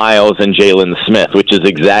 Miles and Jalen Smith, which is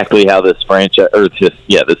exactly how this franchise,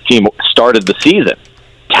 this team started the season.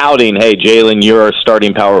 Touting, hey, Jalen, you're our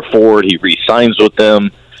starting power forward. He re-signs with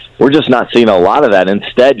them. We're just not seeing a lot of that.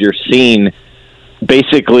 Instead, you're seeing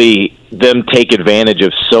basically them take advantage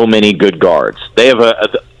of so many good guards. They have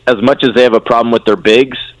as much as they have a problem with their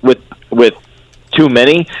bigs, with too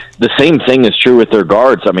many, the same thing is true with their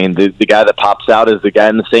guards. I mean, the guy that pops out is the guy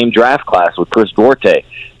in the same draft class with Chris Duarte,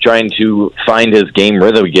 trying to find his game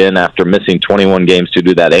rhythm again after missing 21 games due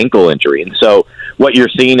to that ankle injury. And so what you're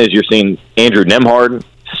seeing is Andrew Nembhard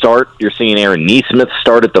start. You're seeing Aaron Nesmith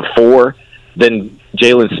start at the 4. Then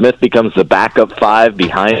Jalen Smith becomes the backup 5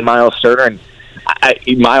 behind Miles Turner.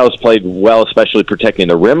 And Miles played well, especially protecting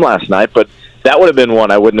the rim last night, but that would have been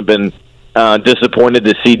one I wouldn't have been disappointed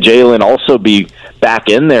to see Jalen also be back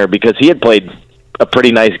in there, because he had played a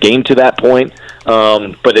pretty nice game to that point.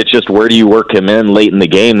 But it's just, where do you work him in late in the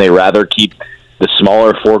game? They rather keep the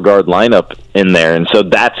smaller 4-guard lineup in there. And so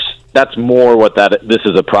that's more what this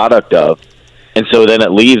is a product of. And so then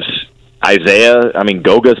it leaves Isaiah. I mean,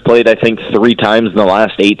 Goga's played, I think, 3 times in the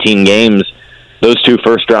last 18 games. Those 2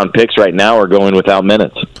 first-round picks right now are going without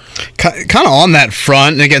minutes. Kind of on that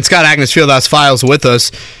front, and again, Scott Agnes Fieldhouse Files with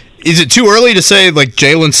us. Is it too early to say, like,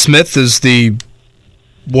 Jalen Smith is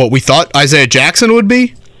what we thought Isaiah Jackson would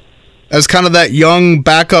be? As kind of that young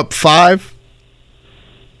backup 5?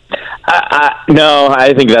 No,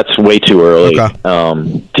 I think that's way too early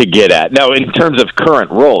to get at. No, in terms of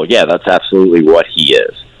current role, yeah, that's absolutely what he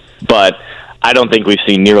is. But I don't think we've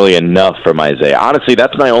seen nearly enough from Isaiah. Honestly,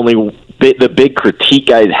 that's my only the big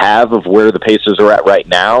critique I have of where the Pacers are at right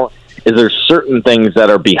now is there's certain things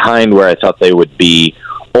that are behind where I thought they would be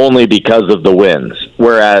only because of the wins.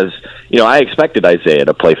 Whereas, I expected Isaiah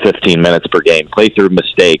to play 15 minutes per game, play through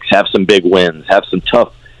mistakes, have some big wins, have some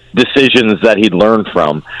tough decisions that he'd learned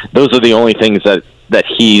from. Those are the only things that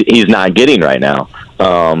he's not getting right now.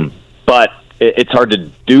 But it's hard to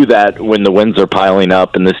do that when the wins are piling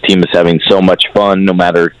up and this team is having so much fun no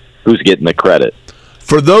matter who's getting the credit.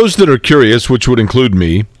 For those that are curious, which would include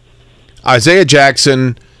me, Isaiah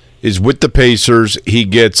Jackson is with the Pacers. He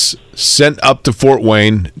gets sent up to Fort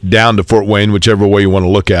Wayne, down to Fort Wayne, whichever way you want to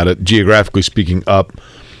look at it, geographically speaking up.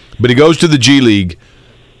 But he goes to the G League.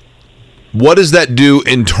 What does that do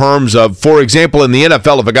in terms of, for example, in the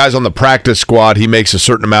NFL, if a guy's on the practice squad, he makes a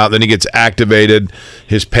certain amount, then he gets activated,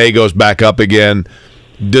 his pay goes back up again.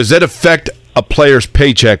 Does that affect a player's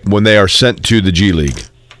paycheck when they are sent to the G League?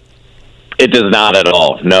 It does not at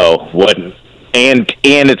all. No, wouldn't. And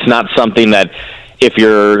it's not something that if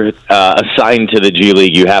you're assigned to the G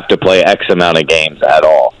League, you have to play X amount of games at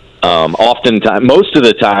all. Oftentimes, most of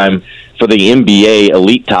the time, for the NBA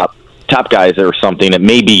elite top guys or something, it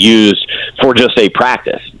may be used for just a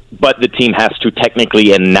practice, but the team has to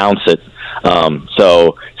technically announce it.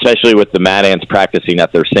 So, especially with the Mad Ants practicing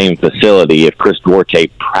at their same facility, if Chris Duarte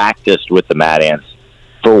practiced with the Mad Ants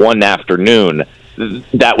for one afternoon,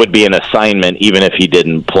 that would be an assignment even if he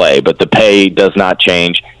didn't play. But the pay does not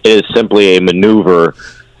change. It is simply a maneuver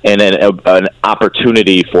and an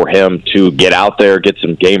opportunity for him to get out there, get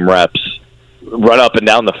some game reps, run up and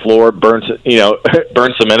down the floor, burn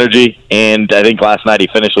some energy. And I think last night he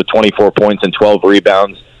finished with 24 points and 12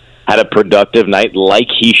 rebounds. Had a productive night like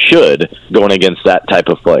he should going against that type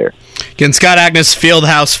of player. Again, Scott Agnes,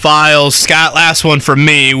 Fieldhouse Files. Scott, last one from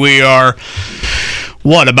me. We are,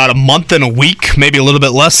 about a month and a week, maybe a little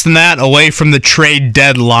bit less than that, away from the trade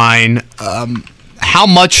deadline. How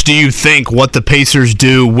much do you think what the Pacers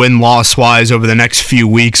do win-loss-wise over the next few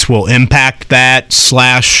weeks will impact that,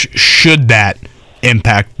 / should that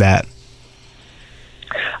impact that?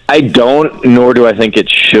 I don't, nor do I think it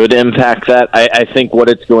should impact that. I think what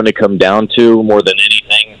it's going to come down to more than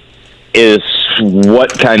anything is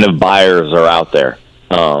what kind of buyers are out there.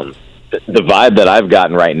 The vibe that I've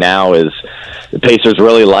gotten right now is the Pacers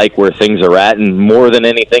really like where things are at, and more than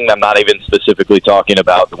anything, I'm not even specifically talking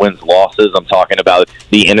about the wins, losses. I'm talking about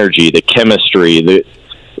the energy, the chemistry,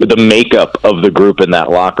 the makeup of the group in that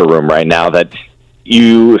locker room right now that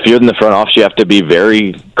if you're in the front office, you have to be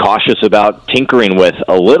very cautious about tinkering with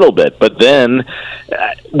a little bit. But then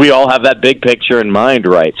we all have that big picture in mind,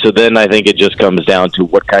 right? So then I think it just comes down to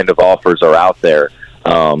what kind of offers are out there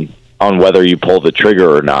on whether you pull the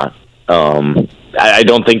trigger or not. I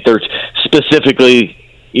don't think there's specifically,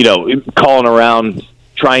 calling around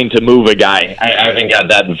trying to move a guy. I haven't got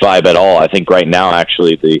that vibe at all. I think right now,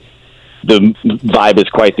 actually, the vibe is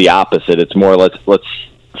quite the opposite. It's more let's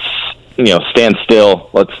stand still.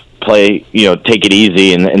 Let's play, take it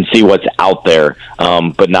easy and see what's out there,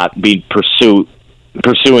 but not be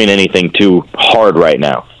pursuing anything too hard right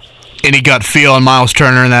now. Any gut feel on Miles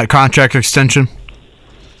Turner in that contract extension?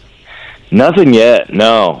 Nothing yet,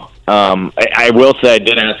 no. I will say I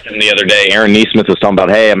did ask him the other day. Aaron Nesmith was talking about,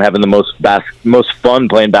 hey, I'm having the most fun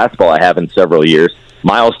playing basketball I have in several years.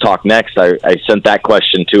 Miles talked next. I sent that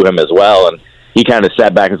question to him as well, and he kind of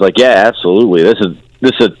sat back and was like, yeah, absolutely.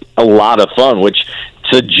 This is a lot of fun, which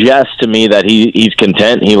suggests to me that he's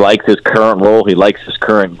content. He likes his current role. He likes his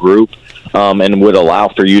current group, and would allow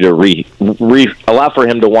for you to allow for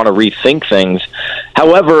him to want to rethink things.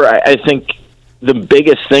 However, I think the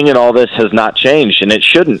biggest thing in all this has not changed, and it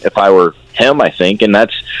shouldn't if I were him, I think, and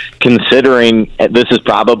that's considering this is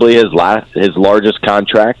probably his largest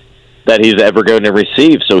contract that he's ever going to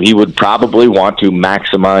receive, so he would probably want to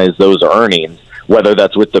maximize those earnings, whether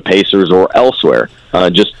that's with the Pacers or elsewhere.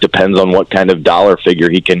 Just depends on what kind of dollar figure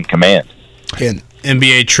he can command. And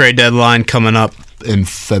NBA trade deadline coming up in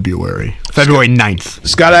February 9th.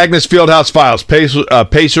 Scott Agnes, Fieldhouse Files.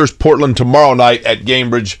 Pacers, Portland tomorrow night at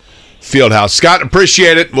Gainbridge Fieldhouse. Scott,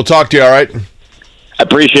 appreciate it. We'll talk to you, all right? I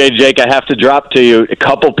appreciate it, Jake. I have to drop to you. A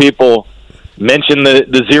couple people mention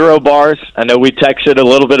the zero bars. I know we texted a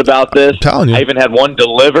little bit about this. I'm telling you. I even had one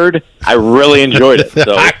delivered. I really enjoyed it. So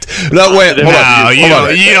no, wait, hold on.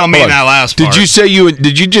 You don't mean that last part.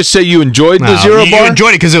 Did you just say you enjoyed the zero bar? You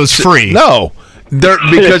enjoyed it because it was free. No,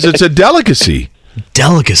 because it's a delicacy.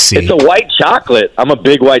 Delicacy. It's a white chocolate. I'm a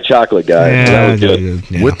big white chocolate guy. Yeah, So that was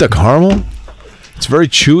good. With the caramel. It's very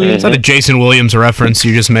chewy. Is that a Jason Williams reference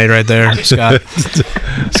you just made right there, Scott?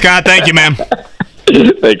 Scott, thank you, man.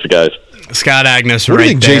 Thanks, guys. Scott Agnes, What right do you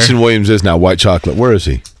think there. Jason Williams is now? White chocolate. Where is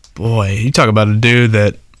he? Boy, you talk about a dude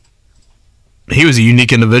that he was a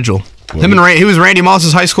unique individual. He was Randy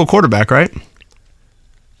Moss's high school quarterback, right?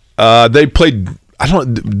 They played.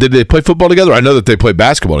 Did they play football together? I know that they played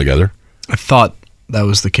basketball together. I thought that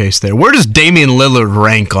was the case there. Where does Damian Lillard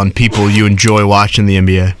rank on people you enjoy watching the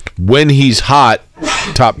NBA? When he's hot,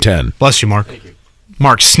 top 10. Bless you, Mark.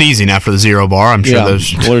 Mark's sneezing after the zero bar. I'm sure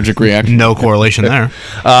there's allergic reaction. No correlation there.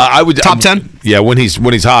 I would top 10. Yeah, when he's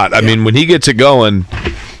hot. I mean, when he gets it going,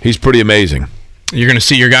 he's pretty amazing. You're going to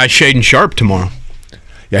see your guy Shaden Sharp tomorrow.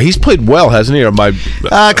 Yeah, he's played well, hasn't he? Or coming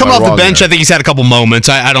off the bench, I think he's had a couple moments.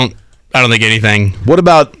 I don't think anything. What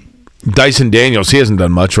about Dyson Daniels? He hasn't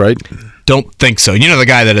done much, right? Don't think so. You know the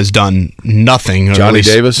guy that has done nothing. Johnny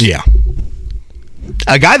Davis? Yeah.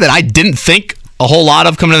 A guy that I didn't think a whole lot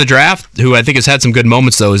of coming to the draft, who I think has had some good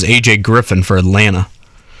moments, though, is A.J. Griffin for Atlanta.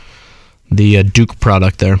 The Duke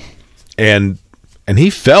product there. And he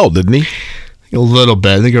fell, didn't he? A little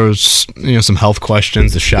bit. I think there was some health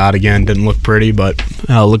questions. The shot, again, didn't look pretty, but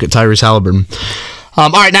look at Tyrese Halliburton. All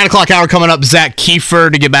right, 9 o'clock hour coming up. Zach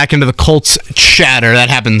Kiefer to get back into the Colts chatter. That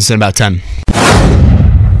happens in about 10.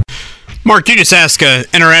 Mark, you just asked an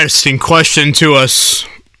interesting question to us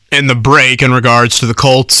in the break in regards to the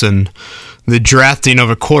Colts and the drafting of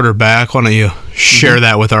a quarterback. Why don't you share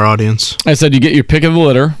that with our audience? I said you get your pick of the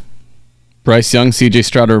litter. Bryce Young, C.J.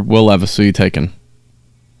 Stroud, or Will Levis. Who you taking?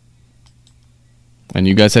 And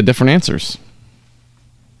you guys had different answers.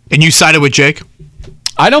 And you sided with Jake?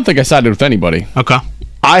 I don't think I sided with anybody. Okay.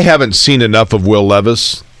 I haven't seen enough of Will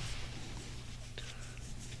Levis.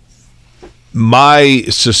 My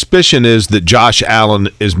suspicion is that Josh Allen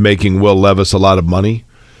is making Will Levis a lot of money,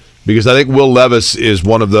 because I think Will Levis is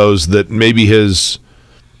one of those that maybe his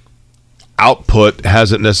output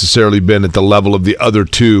hasn't necessarily been at the level of the other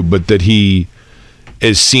two, but that he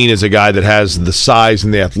is seen as a guy that has the size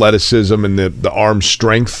and the athleticism and the arm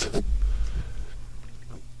strength.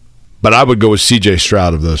 But I would go with C.J.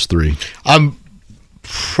 Stroud of those three. I'm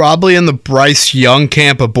probably in the Bryce Young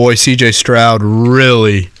camp, but boy, C.J. Stroud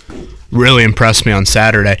really impressed me on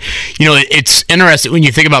Saturday. It's interesting when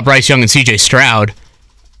you think about Bryce Young and C.J. Stroud.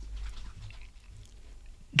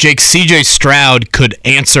 Jake, C.J. Stroud could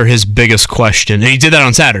answer his biggest question, and he did that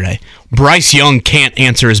on Saturday. Bryce Young can't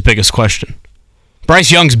answer his biggest question. Bryce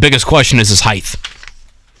Young's biggest question is his height.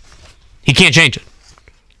 He can't change it.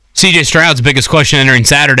 C.J. Stroud's biggest question entering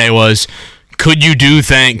Saturday was, could you do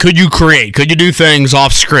things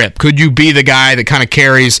off script? Could you be the guy that kind of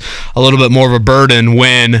carries a little bit more of a burden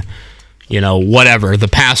when, the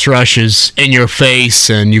pass rush is in your face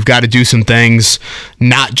and you've got to do some things,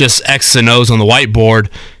 not just X's and O's on the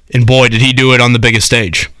whiteboard. And boy, did he do it on the biggest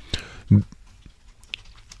stage.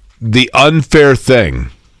 The unfair thing,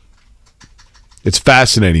 it's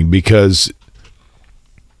fascinating because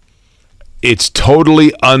it's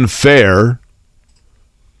totally unfair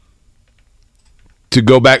to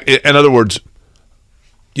go back. In other words,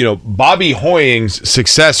 Bobby Hoying's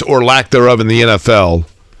success or lack thereof in the NFL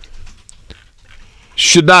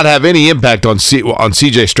should not have any impact on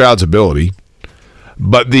C.J. Stroud's ability.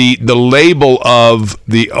 But the label of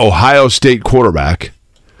the Ohio State quarterback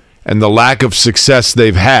and the lack of success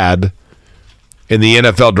they've had in the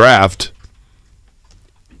NFL draft,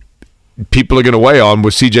 people are going to weigh on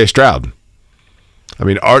with C.J. Stroud. I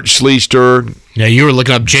mean, Art Schlichter. Yeah, you were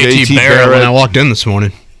looking up J.T. Barrett when I walked in this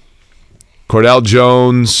morning. Cordell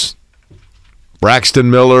Jones, Braxton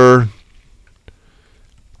Miller,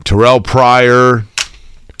 Terrell Pryor.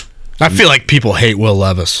 I feel like people hate Will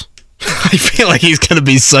Levis. I feel like he's going to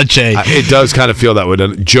be such a... It does kind of feel that way,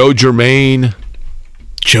 doesn't it? Joe Germain.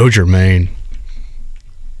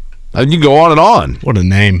 And you can go on and on. What a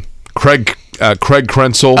name. Craig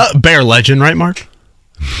Krenzel. Bear legend, right, Mark?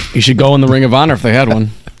 He should go in the Ring of Honor if they had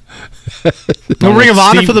one. No Ring of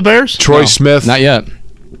Honor for the Bears? Troy Smith. Not yet.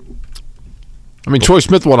 I mean, Troy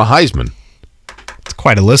Smith won a Heisman. It's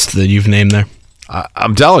quite a list that you've named there.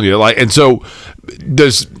 I'm telling you. And so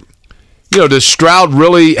does Stroud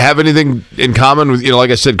really have anything in common with,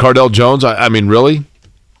 like I said, Cardell Jones? I mean, really?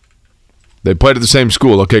 They played at the same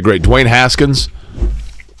school. Okay, great. Dwayne Haskins.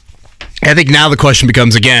 I think now the question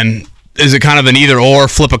becomes, again, Is it kind of an either-or,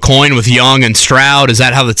 flip a coin with Young and Stroud? Is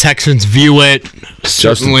that how the Texans view it?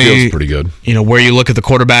 Justin Fields pretty good. Where you look at the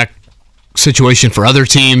quarterback situation for other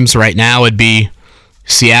teams right now, it'd be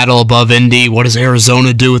Seattle above Indy. What does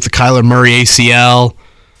Arizona do with the Kyler Murray ACL?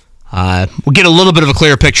 We'll get a little bit of a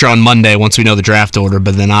clearer picture on Monday once we know the draft order,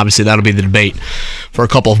 but then obviously that'll be the debate for a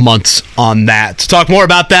couple of months on that. To talk more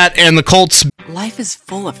about that and the Colts. Life is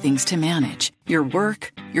full of things to manage. Your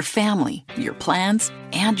work, your family, your plans,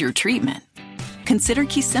 and your treatment. Consider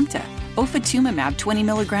Kesimpta, ofatumumab 20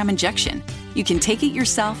 milligram injection. You can take it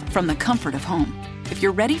yourself from the comfort of home. If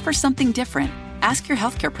you're ready for something different, ask your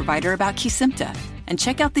healthcare provider about Kesimpta and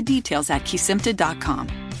check out the details at kesimpta.com.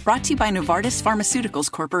 Brought to you by Novartis Pharmaceuticals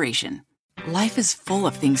Corporation. Life is full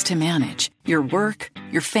of things to manage. Your work,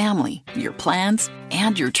 your family, your plans,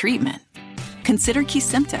 and your treatment. Consider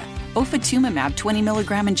Kesimpta, ofatumumab 20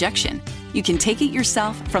 milligram injection. You can take it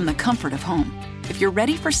yourself from the comfort of home. If you're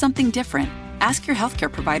ready for something different, ask your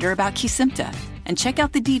healthcare provider about Kesimpta and check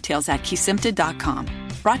out the details at kesimpta.com.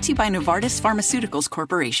 Brought to you by Novartis Pharmaceuticals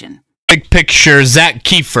Corporation. Big picture, Zach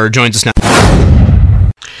Kiefer joins us now.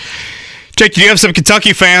 Jake, you have some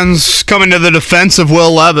Kentucky fans coming to the defense of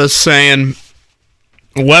Will Levis saying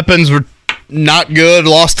weapons were not good,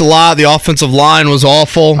 lost a lot, the offensive line was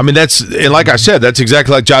awful. I mean, and like I said, that's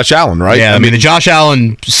exactly like Josh Allen, right? Yeah, I mean, the Josh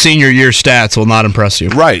Allen senior year stats will not impress you.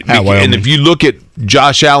 Right. And if you look at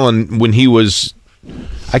Josh Allen when he was,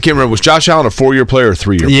 I can't remember, was Josh Allen a 4-year player or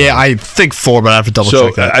 3-year player? Yeah, I think 4, but I have to double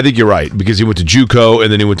check that. I think you're right, because he went to JUCO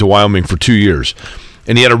and then he went to Wyoming for 2 years.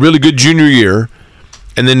 And he had a really good junior year.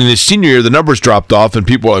 And then in his senior year, the numbers dropped off, and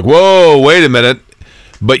people were like, whoa, wait a minute.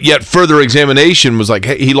 But yet further examination was like,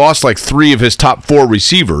 hey, he lost like 3 of his top 4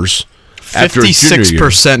 receivers after his junior year.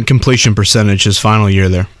 56% completion percentage his final year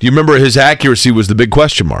there. Do you remember his accuracy was the big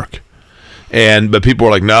question mark? But people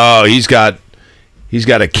were like, no, he's got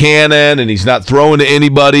a cannon, and he's not throwing to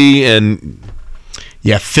anybody. And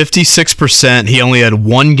yeah, 56%. He only had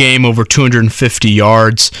 1 game over 250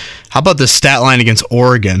 yards. How about the stat line against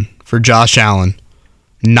Oregon for Josh Allen?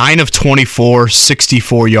 9 of 24,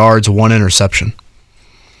 64 yards, 1 interception.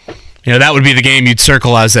 That would be the game you'd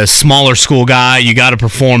circle as a smaller school guy. You got to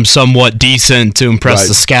perform somewhat decent to impress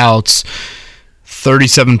the scouts.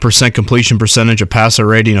 37% completion percentage, a passer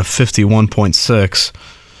rating of 51.6.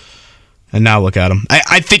 And now look at him.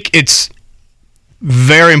 I think it's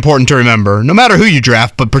very important to remember, no matter who you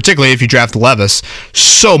draft, but particularly if you draft Levis,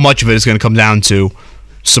 so much of it is going to come down to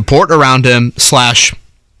support around him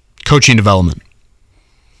 / coaching development.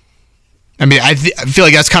 I mean, I feel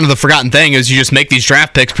like that's kind of the forgotten thing is you just make these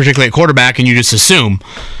draft picks, particularly at quarterback, and you just assume,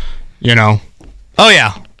 oh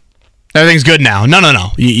yeah, everything's good now.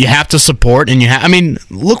 No. You have to support, and I mean,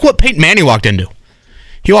 look what Peyton Manning walked into.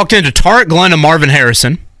 He walked into Tarek Glenn and Marvin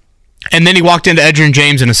Harrison, and then he walked into Edgerrin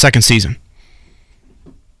James in his second season.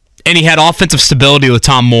 And he had offensive stability with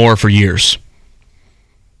Tom Moore for years.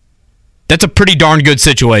 That's a pretty darn good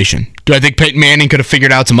situation. Do I think Peyton Manning could have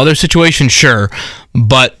figured out some other situations? Sure,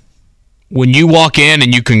 but when you walk in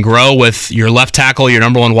and you can grow with your left tackle, your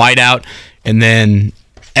number 1 wideout, and then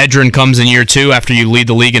Edgerrin comes in year 2 after you lead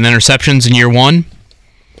the league in interceptions in year 1,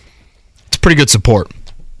 it's pretty good support.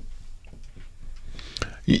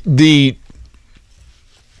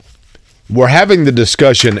 We're having the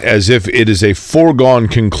discussion as if it is a foregone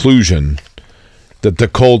conclusion that the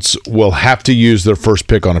Colts will have to use their first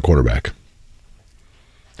pick on a quarterback.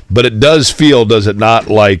 But it does feel, does it not,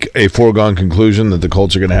 like a foregone conclusion that the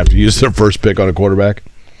Colts are going to have to use their first pick on a quarterback?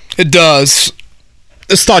 It does.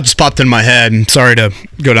 This thought just popped in my head, and sorry to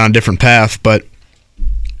go down a different path, but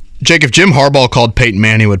Jake, if Jim Harbaugh called Peyton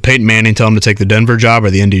Manning, would Peyton Manning tell him to take the Denver job or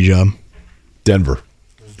the Indy job? Denver.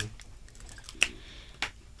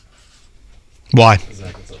 Why?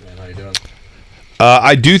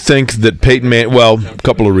 I do think that Peyton Manning, well, a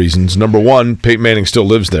couple of reasons. Number 1, Peyton Manning still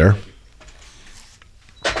lives there.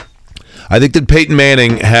 I think that Peyton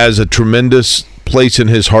Manning has a tremendous place in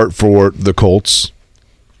his heart for the Colts.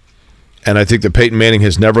 And I think that Peyton Manning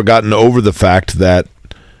has never gotten over the fact that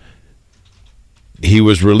he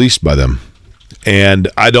was released by them. And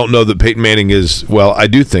I don't know that Peyton Manning is, well, I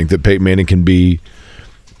do think that Peyton Manning can be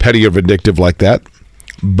petty or vindictive like that.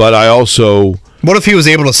 But I also... What if he was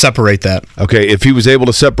able to separate that? Okay, if he was able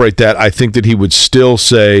to separate that, I think that he would still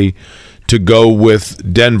say to go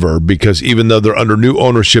with Denver, because even though they're under new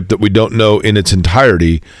ownership that we don't know in its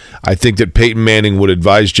entirety, I think that Peyton Manning would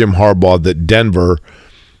advise Jim Harbaugh that Denver,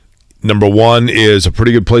 number 1, is a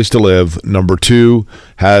pretty good place to live. Number 2,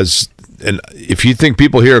 has, and if you think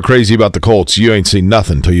people here are crazy about the Colts, you ain't seen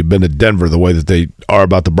nothing until you've been to Denver the way that they are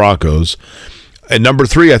about the Broncos. And number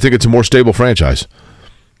 3, I think it's a more stable franchise.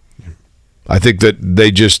 I think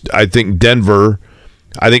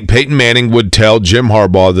Peyton Manning would tell Jim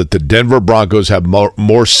Harbaugh that the Denver Broncos have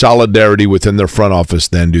more solidarity within their front office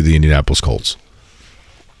than do the Indianapolis Colts.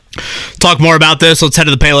 Talk more about this. Let's head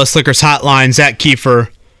to the Payless Liquors hotline. Zach Kiefer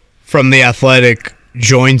from The Athletic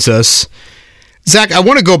joins us. Zach, I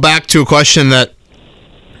want to go back to a question that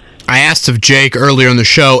I asked of Jake earlier in the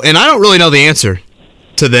show, and I don't really know the answer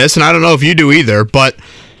to this, and I don't know if you do either, but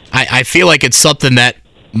I feel like it's something that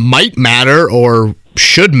might matter or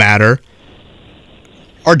should matter.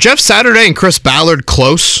 Are Jeff Saturday and Chris Ballard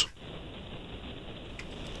close?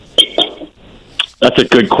 That's a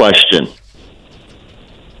good question.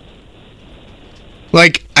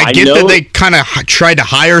 Like, I get that they kind of tried to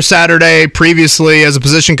hire Saturday previously as a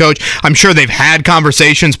position coach. I'm sure they've had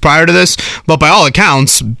conversations prior to this, but by all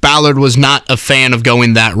accounts, Ballard was not a fan of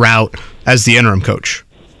going that route as the interim coach.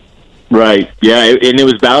 Right, yeah, and it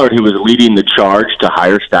was Ballard who was leading the charge to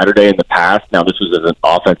hire Saturday in the past. Now, this was as an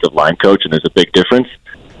offensive line coach, and there's a big difference.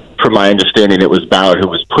 From my understanding, it was Ballard who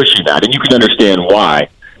was pushing that, and you can understand why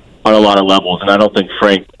on a lot of levels, and I don't think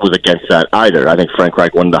Frank was against that either. I think Frank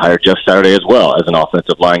Reich wanted to hire Jeff Saturday as well as an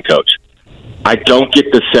offensive line coach. I don't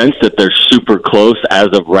get the sense that they're super close as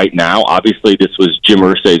of right now. Obviously, this was Jim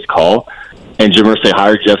Irsay's call, and Jim Irsay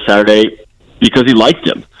hired Jeff Saturday because he liked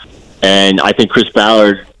him. And I think Chris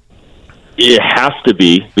Ballard, it has to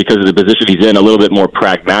be, because of the position he's in, a little bit more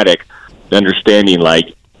pragmatic, understanding,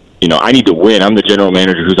 like, you know, I need to win. I'm the general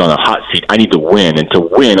manager who's on a hot seat. I need to win. And to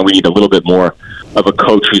win, we need a little bit more of a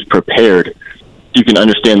coach who's prepared. You can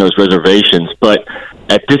understand those reservations. But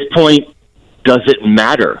at this point, does it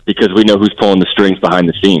matter? Because we know who's pulling the strings behind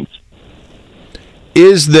the scenes.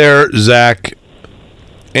 Is there, Zach,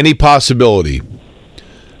 any possibility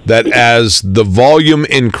that as the volume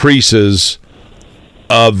increases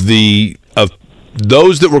of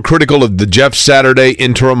those that were critical of the Jeff Saturday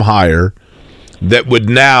interim hire, that would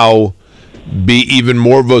now be even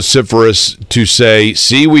more vociferous to say,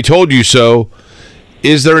 see, we told you so?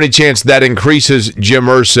 Is there any chance that increases Jim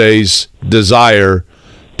Irsay's desire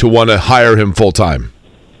to want to hire him full-time?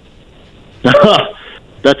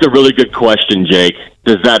 That's a really good question, Jake.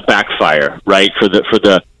 Does that backfire, right? For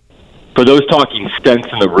those talking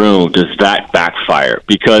stents in the room, does that backfire?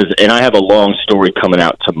 Because, and I have a long story coming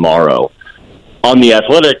out tomorrow on The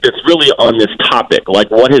Athletic that's really on this topic, like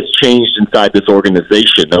what has changed inside this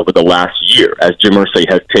organization over the last year as Jim Irsay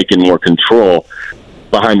has taken more control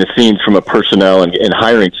behind the scenes from a personnel and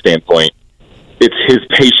hiring standpoint. It's his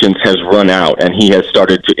patience has run out, and he has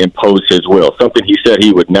started to impose his will, something he said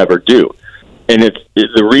he would never do. And it's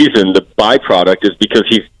the reason, the byproduct, is because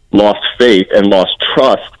he's lost faith and lost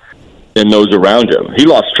trust in those around him. He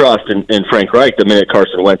lost trust in Frank Reich the minute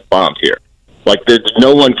Carson Wentz bombed here. Like,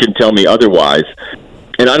 no one can tell me otherwise.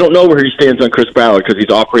 And I don't know where he stands on Chris Ballard because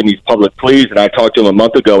he's offering these public pleas, and I talked to him a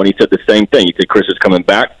month ago, and he said the same thing. He said Chris is coming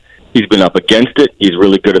back. He's been up against it. He's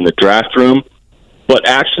really good in the draft room. But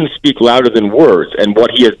actions speak louder than words, and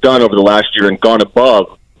what he has done over the last year and gone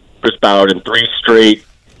above Chris Ballard in 3 straight,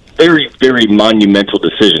 very, very monumental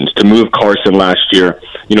decisions to move Carson last year.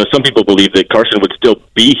 You know, some people believe that Carson would still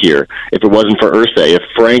be here if it wasn't for Irsay. If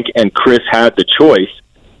Frank and Chris had the choice,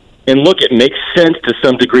 and look, it makes sense to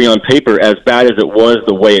some degree on paper, as bad as it was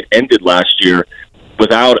the way it ended last year,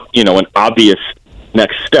 without, you know, an obvious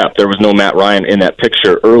next step. There was no Matt Ryan in that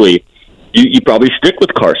picture early. You probably stick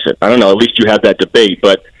with Carson. I don't know. At least you had that debate.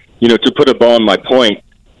 But, you know, to put a ball on my point,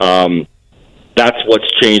 that's what's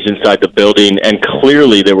changed inside the building. And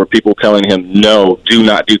clearly there were people telling him, no, do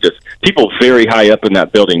not do this. People very high up in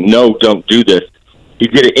that building, no, don't do this. He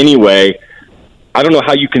did it anyway. I don't know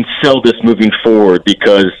how you can sell this moving forward,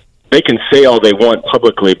 because they can say all they want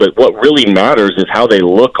publicly, but what really matters is how they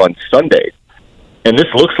look on Sundays. And this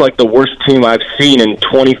looks like the worst team I've seen in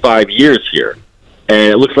 25 years here.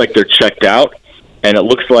 And it looks like they're checked out, and it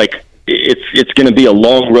looks like it's going to be a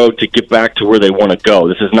long road to get back to where they want to go.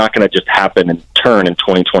 This is not going to just happen and turn in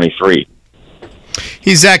 2023.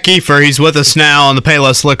 He's Zach Kiefer. He's with us now on the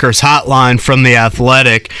Payless Liquors hotline from The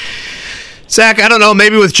Athletic. Zach, I don't know,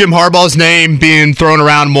 maybe with Jim Harbaugh's name being thrown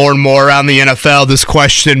around more and more around the NFL, this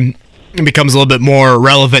question becomes a little bit more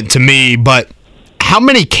relevant to me, but how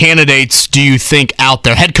many candidates do you think out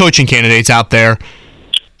there, head coaching candidates out there,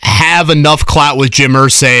 have enough clout with Jim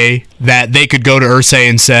Irsay that they could go to Irsay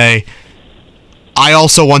and say, I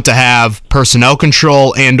also want to have personnel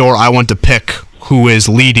control and or I want to pick who is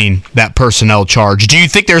leading that personnel charge? Do you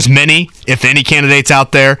think there's many, if any, candidates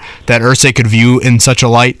out there that Irsay could view in such a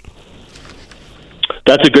light?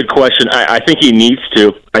 That's a good question. I think he needs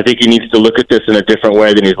to. I think he needs to look at this in a different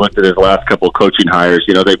way than he's looked at his last couple of coaching hires.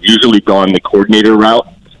 You know, they've usually gone the coordinator route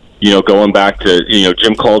going back to,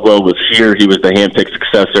 Jim Caldwell was here. He was the handpicked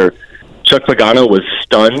successor. Chuck Pagano was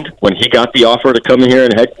stunned when he got the offer to come in here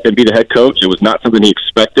and be the head coach. It was not something he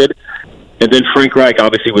expected. And then Frank Reich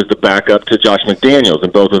obviously was the backup to Josh McDaniels,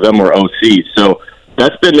 and both of them were OCs. So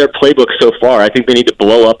that's been their playbook so far. I think they need to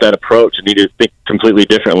blow up that approach and need to think completely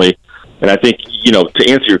differently. And I think, to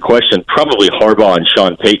answer your question, probably Harbaugh and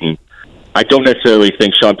Sean Payton. I don't necessarily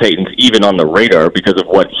think Sean Payton's even on the radar because of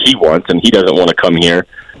what he wants, and he doesn't want to come here.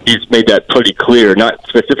 He's made that pretty clear, not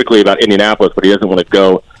specifically about Indianapolis, but he doesn't want to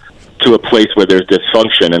go to a place where there's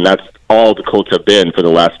dysfunction, and that's all the Colts have been for the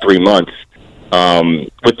last 3 months.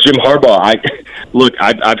 With Jim Harbaugh,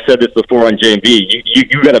 I've said this before on JMV,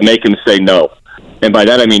 you got to make him say no. And by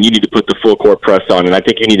that I mean you need to put the full court press on, and I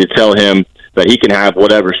think you need to tell him that he can have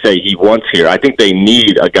whatever say he wants here. I think they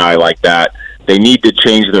need a guy like that. They need to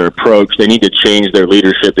change their approach. They need to change their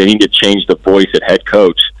leadership. They need to change the voice at head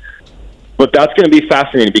coach. But that's going to be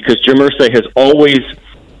fascinating because Jim Irsay has always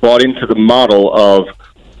bought into the model of,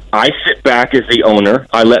 I sit back as the owner,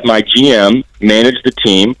 I let my GM manage the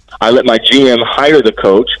team, I let my GM hire the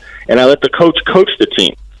coach, and I let the coach the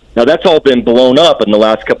team. Now, that's all been blown up in the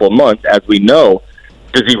last couple of months, as we know.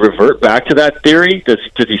 Does he revert back to that theory? Does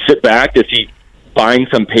he sit back? Does he find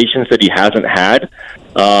some patience that he hasn't had?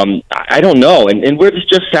 I don't know. And where does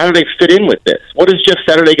Jeff Saturday fit in with this? What is Jeff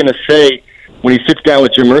Saturday going to say when he sits down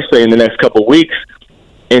with Jim Irsay in the next couple of weeks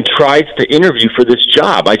and tries to interview for this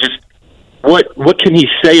job? What can he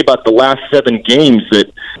say about the last 7 games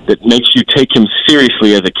that makes you take him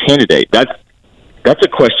seriously as a candidate? That's a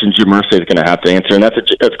question Jim Irsay is going to have to answer, and that's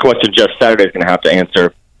a question Jeff Saturday is going to have to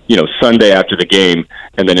answer, Sunday after the game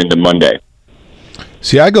and then into Monday.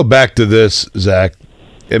 See, I go back to this, Zach,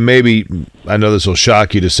 and maybe I know this will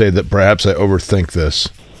shock you to say that perhaps I overthink this.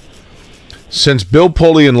 Since Bill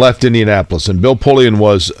Polian left Indianapolis, and Bill Polian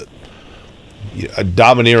was a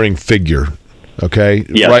domineering figure, okay?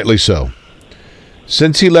 Yeah. Rightly so.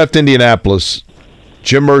 Since he left Indianapolis,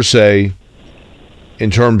 Jim Irsay,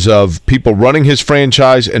 in terms of people running his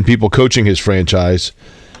franchise and people coaching his franchise,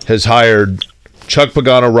 has hired Chuck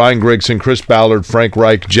Pagano, Ryan Grigson, Chris Ballard, Frank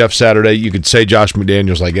Reich, Jeff Saturday. You could say Josh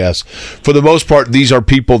McDaniels, I guess. For the most part, these are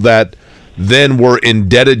people that then were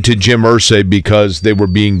indebted to Jim Irsay because they were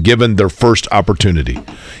being given their first opportunity.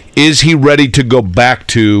 Is he ready to go back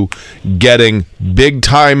to getting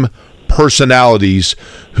big-time personalities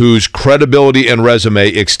whose credibility and resume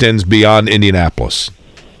extends beyond Indianapolis?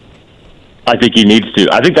 I think he needs to.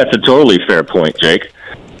 I think that's a totally fair point, Jake.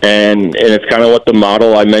 And it's kind of what the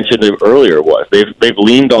model I mentioned earlier was. They've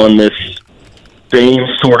leaned on this same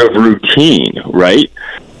sort of routine, right?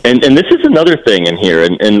 And this is another thing in here.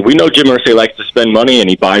 And we know Jim Irsay likes to spend money, and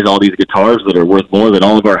he buys all these guitars that are worth more than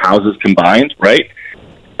all of our houses combined, right?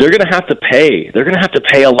 They're going to have to pay. They're going to have to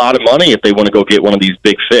pay a lot of money if they want to go get one of these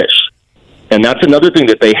big fish. And that's another thing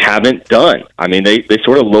that they haven't done. I mean, they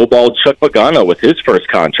sort of lowballed Chuck Pagano with his first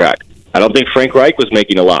contract. I don't think Frank Reich was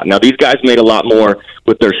making a lot. Now, these guys made a lot more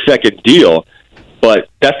with their second deal, but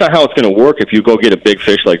that's not how it's going to work if you go get a big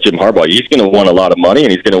fish like Jim Harbaugh. He's going to want a lot of money,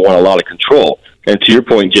 and he's going to want a lot of control. And to your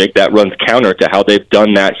point, Jake, that runs counter to how they've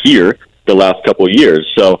done that here the last couple of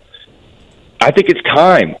years. So I think it's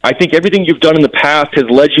time. I think everything you've done in the past has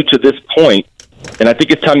led you to this point, and I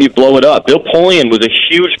think it's time you blow it up. Bill Polian was a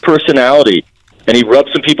huge personality, and he rubbed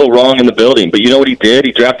some people wrong in the building. But you know what he did?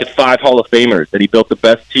 He drafted 5 Hall of Famers, and he built the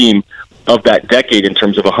best team of that decade in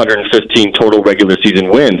terms of 115 total regular season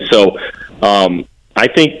wins. So I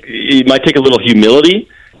think it might take a little humility,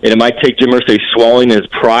 and it might take Jim Irsay swallowing his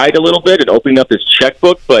pride a little bit and opening up his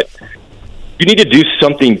checkbook, but you need to do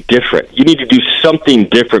something different. You need to do something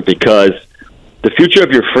different because the future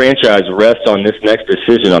of your franchise rests on this next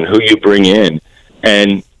decision on who you bring in.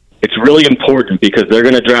 And it's really important because they're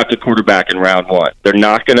going to draft a quarterback in round 1. They're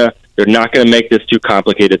not going to make this too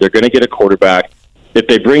complicated. They're going to get a quarterback. If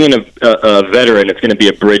they bring in a veteran, it's going to be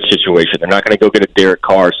a bridge situation. They're not going to go get a Derek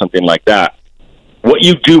Carr or something like that. What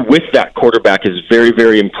you do with that quarterback is very,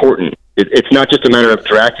 very important. It's not just a matter of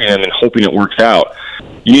drafting him and hoping it works out.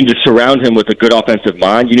 You need to surround him with a good offensive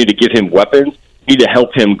mind. You need to give him weapons. You need to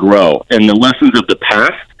help him grow. And the lessons of the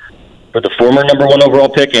past for the former number 1 overall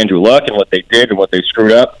pick, Andrew Luck, and what they did and what they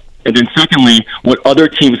screwed up. And then secondly, what other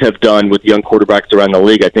teams have done with young quarterbacks around the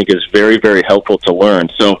league, I think is very, very helpful to learn.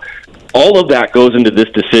 So all of that goes into this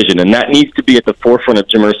decision, and that needs to be at the forefront of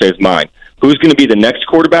Jim Irsay's mind. Who's going to be the next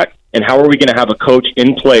quarterback, and how are we going to have a coach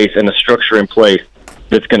in place and a structure in place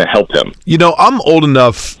that's going to help him? You know, I'm old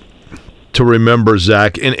enough to remember,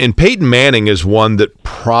 Zach. And Peyton Manning is one that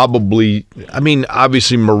probably, I mean,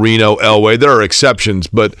 obviously Marino, Elway, there are exceptions,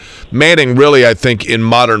 but Manning really, I think, in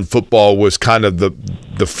modern football was kind of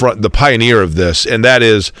the pioneer of this, and that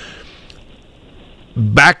is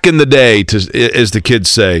back in the day, as the kids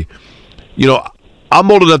say, you know, I'm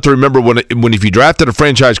old enough to remember when if you drafted a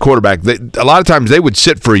franchise quarterback, a lot of times they would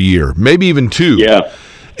sit for a year, maybe even 2. Yeah.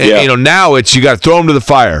 And, you know, now it's you got to throw them to the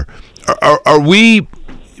fire. Are we?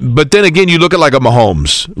 But then again, you look at like a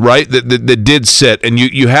Mahomes, right? That did sit, and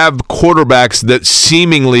you have quarterbacks that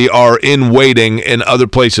seemingly are in waiting in other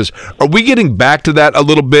places. Are we getting back to that a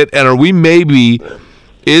little bit? And are we maybe?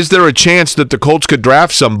 Is there a chance that the Colts could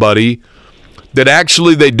draft somebody that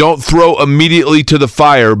actually they don't throw immediately to the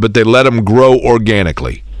fire, but they let them grow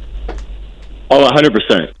organically? Oh,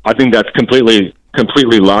 100%. I think that's completely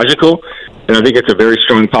logical, and I think it's a very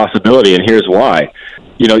strong possibility, and here's why.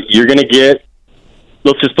 You know, you're going to get,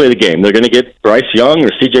 let's just play the game. They're going to get Bryce Young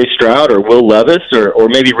or C.J. Stroud or Will Levis or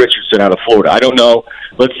maybe Richardson out of Florida. I don't know.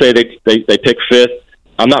 Let's say they pick 5th.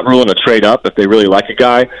 I'm not ruling a trade up if they really like a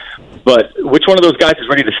guy, but which one of those guys is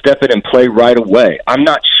ready to step in and play right away? I'm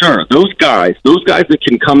not sure. Those guys that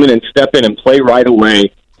can come in and step in and play right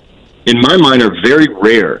away, in my mind, are very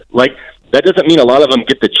rare. Like, that doesn't mean a lot of them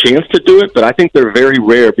get the chance to do it, but I think they're very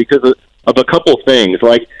rare because of a couple things.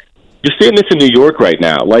 Like, you're seeing this in New York right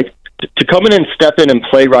now. Like, to come in and step in and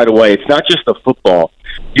play right away, it's not just the football.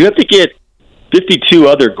 You have to get 52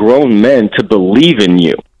 other grown men to believe in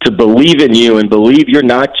you and believe you're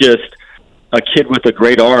not just a kid with a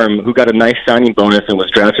great arm who got a nice signing bonus and was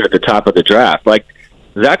drafted at the top of the draft. Like,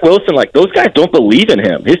 Zach Wilson, like, those guys don't believe in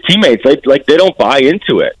him. His teammates, they don't buy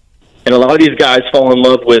into it. And a lot of these guys fall in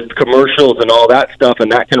love with commercials and all that stuff,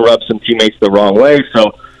 and that can rub some teammates the wrong way.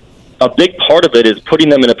 So a big part of it is putting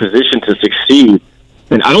them in a position to succeed.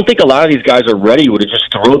 And I don't think a lot of these guys are ready to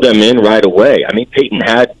just throw them in right away. I mean, Peyton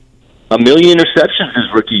had 1 million interceptions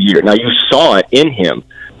his rookie year. Now, you saw it in him,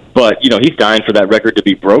 but, you know, he's dying for that record to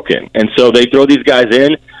be broken. And so they throw these guys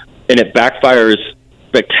in, and it backfires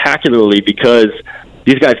spectacularly because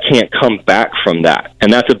these guys can't come back from that.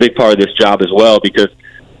 And that's a big part of this job as well, because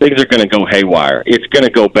things are going to go haywire. It's going to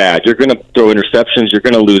go bad. You're going to throw interceptions. You're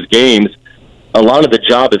going to lose games. A lot of the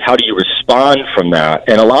job is how do you respond from that?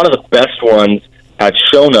 And a lot of the best ones have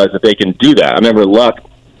shown us that they can do that. I remember Luck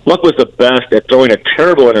was the best at throwing a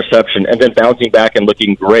terrible interception and then bouncing back and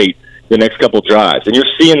looking great the next couple drives. And you're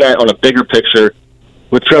seeing that on a bigger picture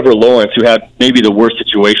with Trevor Lawrence, who had maybe the worst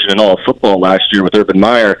situation in all of football last year with Urban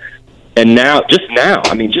Meyer. And just now,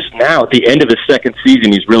 at the end of his second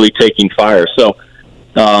season, he's really taking fire. So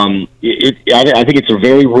I think it's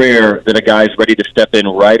very rare that a guy's ready to step in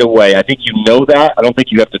right away. I think you know that. I don't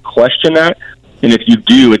think you have to question that. And if you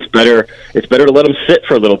do, it's better to let him sit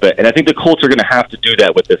for a little bit. And I think the Colts are going to have to do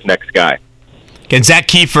that with this next guy. Again, Zach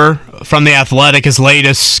Kiefer from The Athletic, his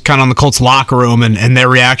latest kind of on the Colts locker room and their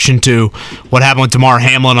reaction to what happened with Damar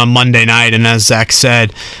Hamlin on Monday night. And as Zach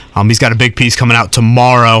said, he's got a big piece coming out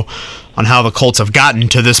tomorrow on how the Colts have gotten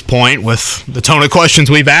to this point with the tone of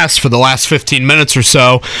questions we've asked for the last 15 minutes or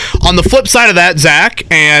so. On the flip side of that, Zach,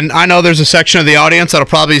 and I know there's a section of the audience that'll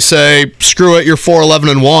probably say, screw it, you're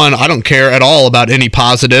 4-11-1. I don't care at all about any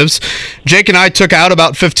positives. Jake and I took out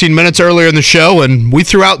about 15 minutes earlier in the show, and we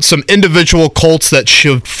threw out some individual Colts that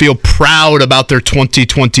should feel proud about their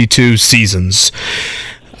 2022 seasons.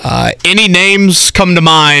 Any names come to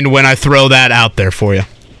mind when I throw that out there for you?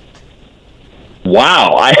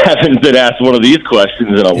 Wow, I haven't been asked one of these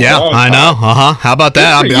questions in a long time. Yeah, I know. How about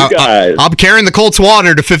that? I'm carrying the Colts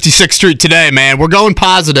water to 56th Street today, man. We're going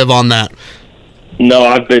positive on that. No,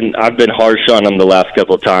 I've been harsh on them the last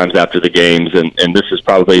couple of times after the games, and this is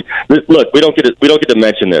probably look. We don't get to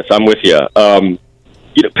mention this. I'm with you.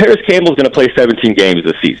 Paris Campbell's going to play 17 games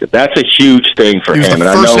this season. That's a huge thing for him. He was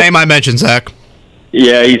the first name I mentioned, Zach.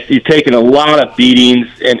 Yeah, he's taken a lot of beatings,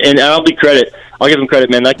 and I'll give him credit,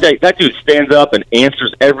 man. That dude stands up and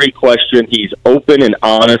answers every question. He's open and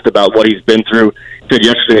honest about what he's been through. He said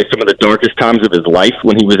yesterday some of the darkest times of his life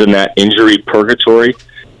when he was in that injury purgatory.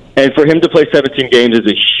 And for him to play 17 games is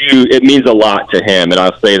it means a lot to him, and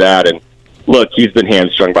I'll say that. And look, he's been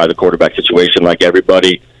hamstrung by the quarterback situation like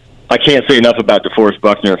everybody. I can't say enough about DeForest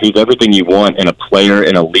Buckner. He's everything you want in a player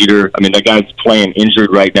and a leader. I mean, that guy's playing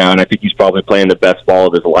injured right now, and I think he's probably playing the best ball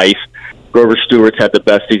of his life. Grover Stewart's had the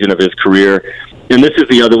best season of his career. And this is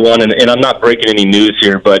the other one, and I'm not breaking any news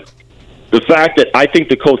here, but the fact that I think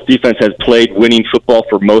the Colts defense has played winning football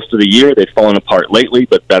for most of the year. They've fallen apart lately,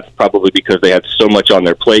 but that's probably because they had so much on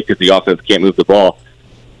their plate because the offense can't move the ball.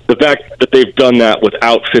 The fact that they've done that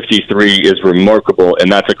without 53 is remarkable, and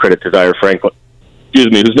that's a credit to Zaire Franklin,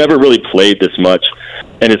 who's never really played this much.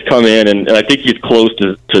 and has come in, and I think he's close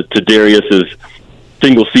to Darius's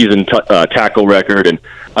single-season tackle record. And,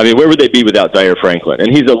 I mean, where would they be without Zaire Franklin?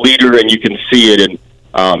 And he's a leader, and you can see it. And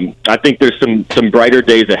I think there's some brighter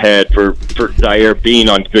days ahead for Zaire being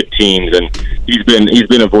on good teams, and he's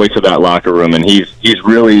been a voice of that locker room, and he's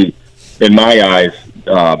really, in my eyes,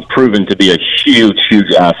 proven to be a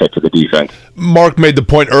huge asset to the defense. Mark made the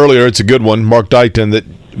point earlier, it's a good one, Mark Dykton,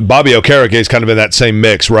 that Bobby Okereke is kind of in that same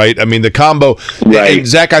mix, right? I mean, the combo. Right. And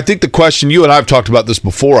Zach, I think the question, you and I have talked about this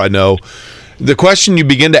before, I know, the question you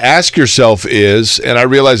begin to ask yourself is, and I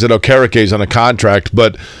realize that Okereke is on a contract,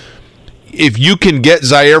 but if you can get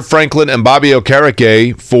Zaire Franklin and Bobby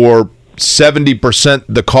Okereke for 70%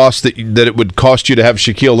 the cost that it would cost you to have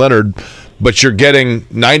Shaquille Leonard, but you're getting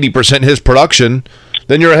 90% his production,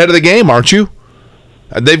 then you're ahead of the game, aren't you?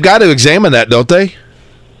 They've got to examine that, don't they?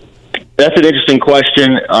 That's an interesting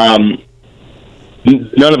question.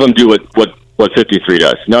 None of them do what 53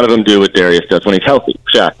 does. None of them do what Darius does when he's healthy.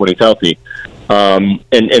 Shaq, when he's healthy. And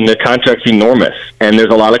the contract's enormous. And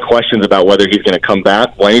there's a lot of questions about whether he's going to come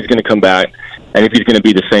back, when he's going to come back, and if he's going to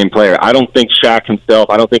be the same player. I don't think Shaq himself,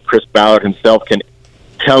 I don't think Chris Ballard himself can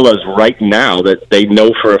tell us right now that they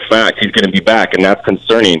know for a fact he's going to be back, and that's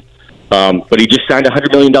concerning. But he just signed a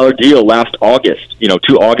 $100 million deal last August,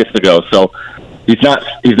 2 Augusts ago. So he's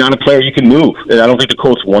not a player you can move. And I don't think the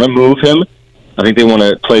Colts want to move him. I think they want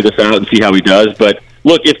to play this out and see how he does. But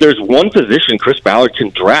look, if there's one position Chris Ballard can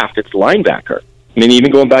draft, it's linebacker. I mean,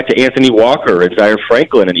 even going back to Anthony Walker and Zaire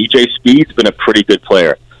Franklin, and E.J. Speed's been a pretty good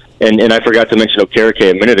player. And I forgot to mention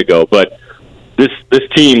Okereke a minute ago, but this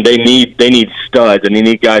team, they need studs, and they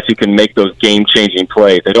need guys who can make those game-changing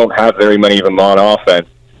plays. They don't have very many of them on offense.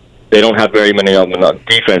 They don't have very many of them on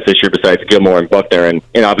defense this year besides Gilmore and Buckner, and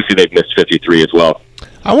obviously they've missed 53 as well.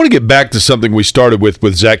 I want to get back to something we started with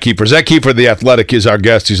Zach Kiefer. Zach Kiefer, The Athletic, is our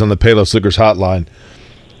guest. He's on the Payless Liquors hotline.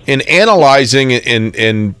 In analyzing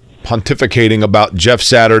and pontificating about Jeff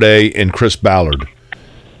Saturday and Chris Ballard,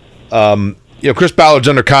 Chris Ballard's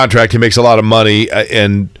under contract. He makes a lot of money,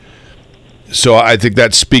 and so I think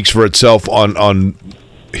that speaks for itself on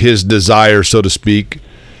his desire, so to speak.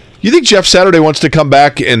 You think Jeff Saturday wants to come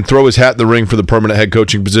back and throw his hat in the ring for the permanent head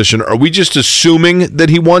coaching position? Are we just assuming that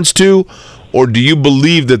he wants to, or do you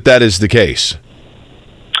believe that is the case?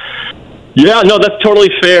 Yeah, no, that's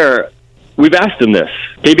totally fair. We've asked him this.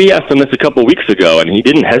 KB asked him this a couple of weeks ago, and he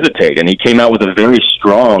didn't hesitate, and he came out with a very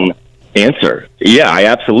strong answer. Yeah, I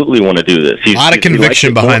absolutely want to do this. A lot of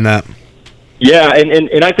conviction behind that. Yeah,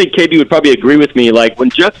 and I think KB would probably agree with me. Like,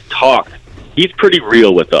 when Jeff talks, he's pretty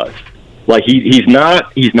real with us. Like, he's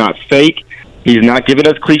not fake. He's not giving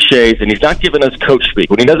us cliches, and he's not giving us coach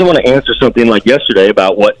speak. When he doesn't want to answer something like yesterday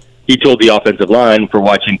about what he told the offensive line for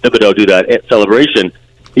watching Thibodeau do that celebration,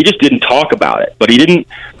 he just didn't talk about it. But he didn't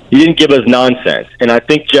give us nonsense. And I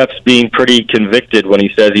think Jeff's being pretty convicted when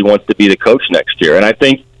he says he wants to be the coach next year. And I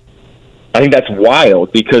think that's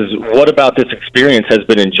wild, because what about this experience has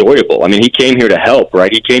been enjoyable? I mean, he came here to help,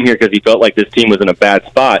 right? He came here because he felt like this team was in a bad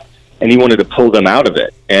spot, and he wanted to pull them out of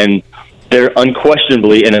it. And they're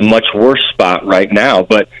unquestionably in a much worse spot right now.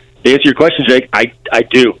 But to answer your question, Jake, I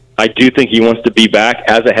do think he wants to be back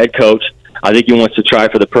as a head coach. I think he wants to try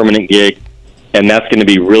for the permanent gig, and that's going to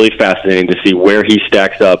be really fascinating to see where he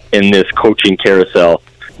stacks up in this coaching carousel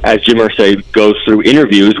as Jim Irsay goes through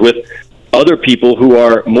interviews with other people who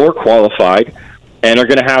are more qualified and are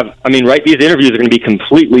going to have, these interviews are going to be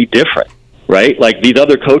completely different, right? Like, these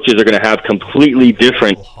other coaches are going to have completely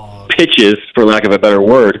different pitches, for lack of a better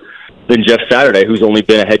word, than Jeff Saturday, who's only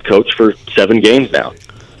been a head coach for 7 games now.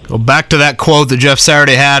 Go back to that quote that Jeff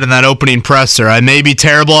Saturday had in that opening presser. I may be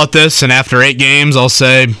terrible at this, and after 8 games, I'll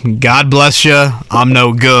say, God bless you, I'm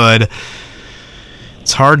no good.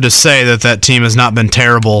 It's hard to say that team has not been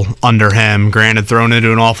terrible under him. Granted, thrown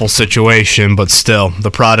into an awful situation, but still,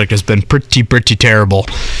 the product has been pretty terrible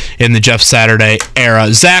in the Jeff Saturday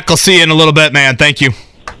era. Zach, I'll see you in a little bit, man. Thank you.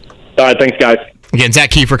 All right, thanks, guys. Again, Zach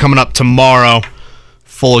Kiefer coming up tomorrow.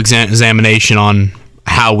 Full examination on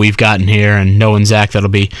how we've gotten here, and knowing Zach, that'll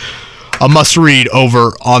be a must-read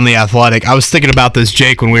over on The Athletic. I was thinking about this,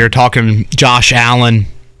 Jake, when we were talking Josh Allen,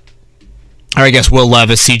 or I guess Will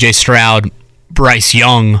Levis, C.J. Stroud, Bryce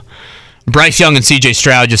Young. Bryce Young and C.J.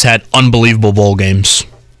 Stroud just had unbelievable bowl games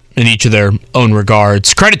in each of their own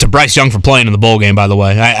regards. Credit to Bryce Young for playing in the bowl game, by the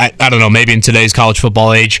way. I don't know, maybe in today's college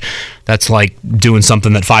football age, that's like doing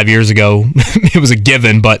something that 5 years ago it was a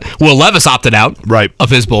given, but Will Levis opted out of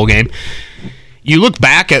his bowl game. You look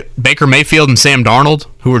back at Baker Mayfield and Sam Darnold,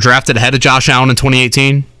 who were drafted ahead of Josh Allen in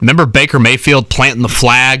 2018. Remember Baker Mayfield planting the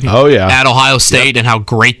flag at Ohio State and how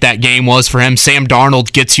great that game was for him? Sam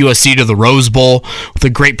Darnold gets USC to the Rose Bowl with a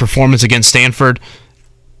great performance against Stanford.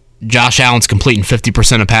 Josh Allen's completing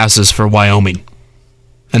 50% of passes for Wyoming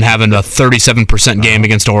and having a 37% game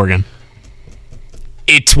against Oregon.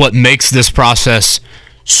 It's what makes this process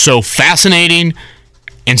so fascinating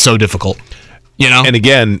and so difficult. You know? And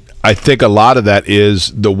again, I think a lot of that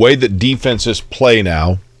is the way that defenses play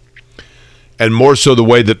now, and more so the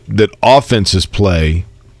way that offenses play.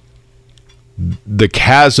 The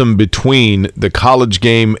chasm between the college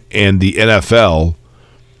game and the NFL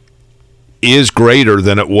is greater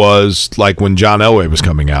than it was like when John Elway was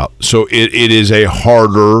coming out. So it is a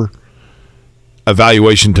harder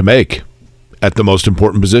evaluation to make at the most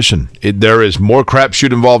important position. There is more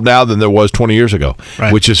crapshoot involved now than there was 20 years ago,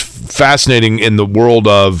 which is fascinating in the world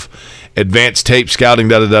of advanced tape scouting,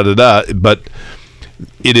 but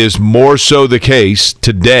it is more so the case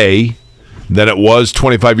today than it was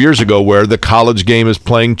 25 years ago, where the college game is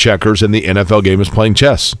playing checkers and the NFL game is playing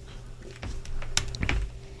chess.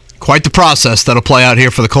 Quite the process that'll play out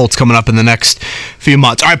here for the Colts coming up in the next few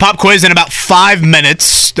months. All right, pop quiz in about 5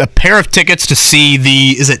 minutes. A pair of tickets to see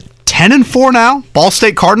is it 10-4 now? Ball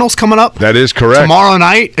State Cardinals coming up. That is correct. Tomorrow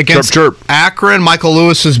night against Chirp. Akron. Michael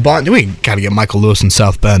Lewis's bond. We got to get Michael Lewis in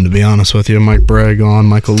South Bend, to be honest with you. Mike Bragg on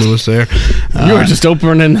Michael Lewis there. You were just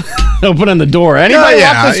opening the door. Anybody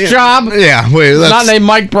want this job? Yeah. Wait, not named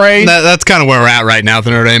Mike Bragg. That's kind of where we're at right now with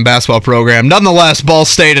the Notre Dame basketball program. Nonetheless, Ball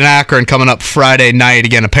State and Akron coming up Friday night.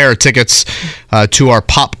 Again, a pair of tickets to our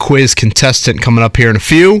pop quiz contestant coming up here in a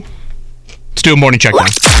few. Let's do a morning check down.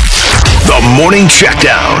 The Morning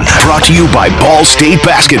Checkdown, brought to you by Ball State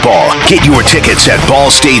Basketball. Get your tickets at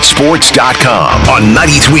ballstatesports.com on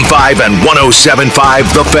 93.5 and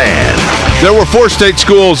 107.5 The Fan. There were 4 state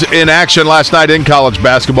schools in action last night in college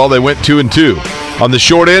basketball. They went 2-2. On the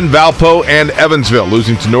short end, Valpo and Evansville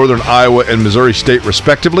losing to Northern Iowa and Missouri State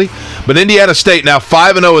respectively. But Indiana State now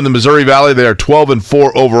 5-0 in the Missouri Valley. They are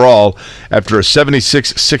 12-4 overall after a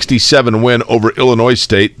 76-67 win over Illinois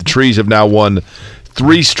State. The Trees have now won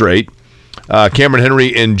 3 straight. Cameron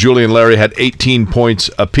Henry and Julian Larry had 18 points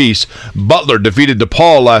apiece. Butler defeated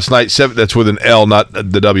DePaul last night. That's with an L, not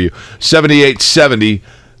the W. 78-70.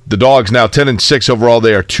 The Dogs now 10-6 overall.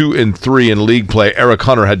 They are 2-3 in league play. Eric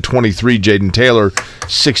Hunter had 23. Jaden Taylor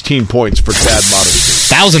 16 points for Tad Modesty.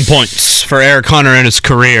 1,000 points for Eric Hunter in his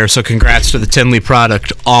career. So congrats to the Tinley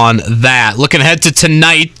product on that. Looking ahead to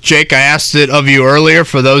tonight, Jake, I asked it of you earlier.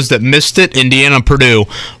 For those that missed it, Indiana, Purdue,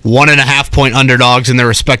 1.5-point underdogs in their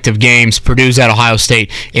respective games. Purdue's at Ohio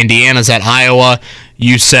State. Indiana's at Iowa.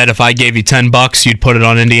 You said if I gave you $10, you'd put it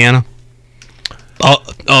on Indiana?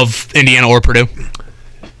 Of Indiana or Purdue?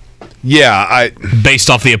 Yeah, based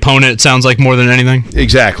off the opponent, it sounds like more than anything.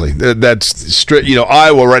 Exactly. That's straight.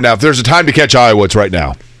 Iowa right now. If there's a time to catch Iowa, it's right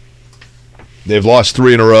now. They've lost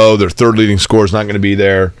 3 in a row. Their third leading scorer is not going to be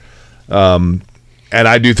there. And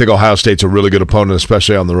I do think Ohio State's a really good opponent,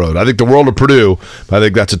 especially on the road. I think the world of Purdue, but I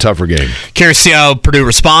think that's a tougher game. Curious to see how Purdue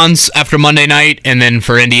responds after Monday night, and then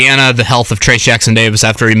for Indiana, the health of Trace Jackson-Davis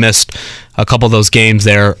after he missed a couple of those games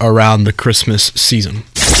there around the Christmas season.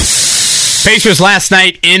 Pacers last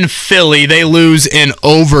night in Philly, they lose in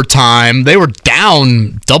overtime. They were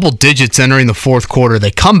down double digits entering the fourth quarter. They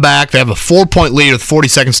come back. They have a 4-point lead with 40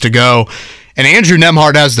 seconds to go. And Andrew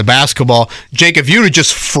Nembhard has the basketball. Jake, if you would have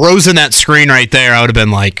just frozen that screen right there, I would have been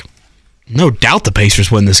like, no doubt the Pacers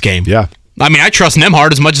win this game. Yeah. I mean, I trust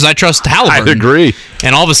Nembhard as much as I trust Halliburton. I agree.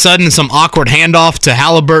 And all of a sudden, some awkward handoff to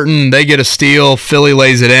Halliburton. They get a steal. Philly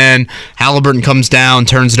lays it in. Halliburton comes down,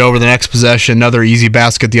 turns it over the next possession. Another easy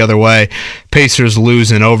basket the other way. Pacers lose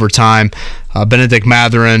in overtime. Benedict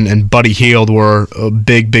Mathurin and Buddy Hield were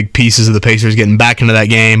big pieces of the Pacers getting back into that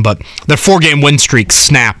game. But their 4-game win streak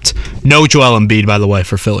snapped. No Joel Embiid, by the way,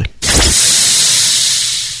 for Philly.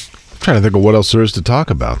 I'm trying to think of what else there is to talk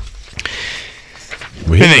about.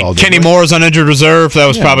 Kenny Moore's on injured reserve. That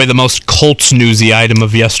was probably the most Colts newsy item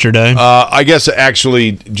of yesterday. I guess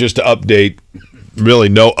actually just to update, really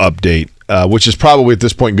no update, which is probably at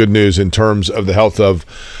this point good news in terms of the health of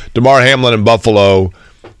DeMar Hamlin in Buffalo.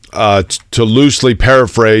 To loosely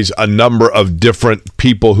paraphrase a number of different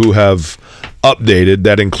people who have updated,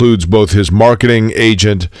 that includes both his marketing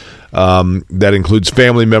agent, that includes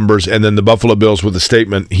family members, and then the Buffalo Bills with a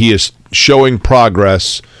statement. He is showing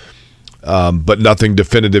progress, but nothing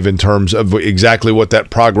definitive in terms of exactly what that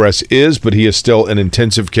progress is, but he is still in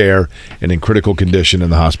intensive care and in critical condition in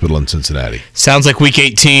the hospital in Cincinnati. Sounds like Week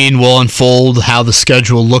 18 will unfold how the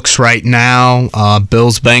schedule looks right now.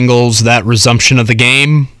 Bills-Bengals, that resumption of the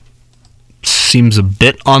game seems a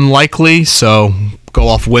bit unlikely, so go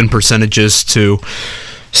off win percentages to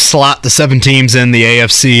slot the 7 teams in the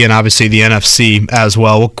AFC and obviously the NFC as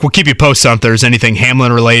well. We'll keep you posted if there's anything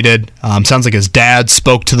Hamlin related. Sounds like his dad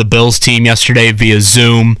spoke to the Bills team yesterday via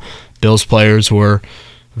Zoom. Bills players were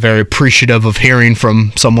very appreciative of hearing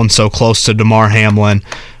from someone so close to Damar Hamlin.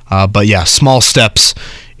 But yeah, small steps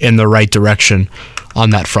in the right direction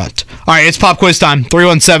on that front. All right, it's pop quiz time.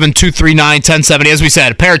 317-239-1070. As we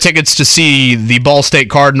said, a pair of tickets to see the Ball State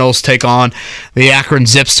Cardinals take on the Akron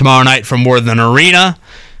Zips tomorrow night from Worthen Arena,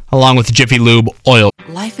 along with Jiffy Lube Oil.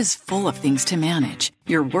 Life is full of things to manage.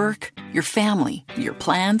 Your work, your family, your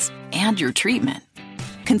plans, and your treatment.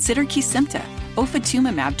 Consider Kesimpta,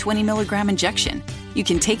 ofatumumab 20 milligram injection. You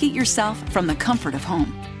can take it yourself from the comfort of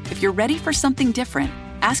home. If you're ready for something different,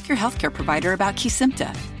 ask your healthcare provider about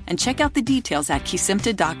Kesimpta and check out the details at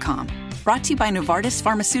Kesimpta.com. Brought to you by Novartis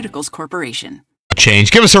Pharmaceuticals Corporation.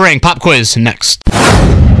 Change. Give us a ring. Pop quiz next.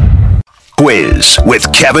 Quiz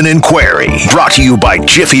with Kevin and Query. Brought to you by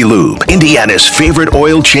Jiffy Lube, Indiana's favorite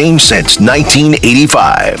oil change since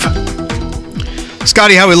 1985.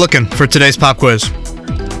 Scotty, how are we looking for today's pop quiz?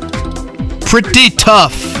 Pretty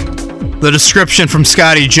tough. The description from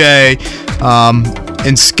Scotty J.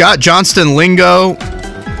 In Scott Johnston lingo,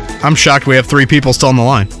 I'm shocked we have 3 people still on the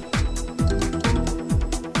line.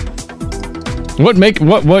 What makes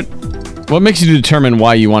you determine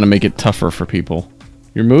why you want to make it tougher for people?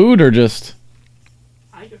 Your mood or just?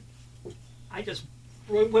 I just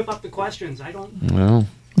whip up the questions. I don't. Well,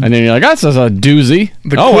 and then you're like, that's a doozy.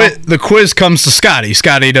 The quiz comes to Scotty.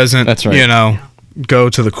 Scotty doesn't. That's right. Go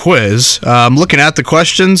to the quiz. Looking at the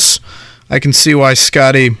questions, I can see why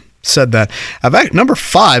Scotty said that. Number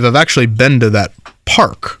 5. I've actually been to that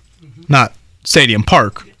park, not Stadium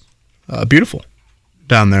Park. Beautiful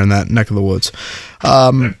down there in that neck of the woods.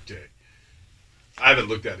 I haven't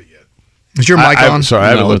looked at it yet. Is your mic on? I'm sorry, I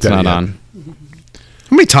haven't looked at it yet. On.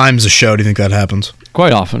 How many times a show do you think that happens?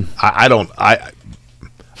 Quite often. I know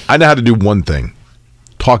how to do one thing: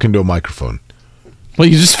 talking to a microphone. Well,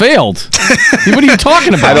 you just failed. What are you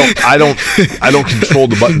talking about? I don't control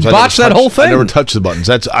the buttons. Botch that whole thing. I never touch the buttons.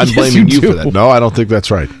 I'm blaming you for that. No, I don't think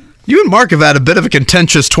that's right. You and Mark have had a bit of a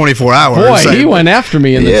contentious 24 hours. Boy, he went after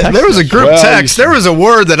me in the text. There was a group text. There was a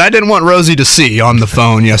word that I didn't want Rosie to see on the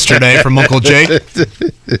phone yesterday from Uncle Jake.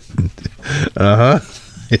 And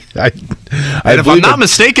if I'm not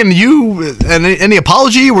mistaken, you and any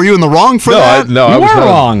apology? Were you in the wrong for that? I was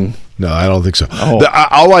wrong. No, I don't think so. Oh.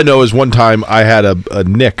 All I know is one time I had a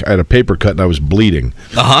nick, I had a paper cut, and I was bleeding.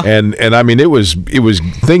 And I mean, it was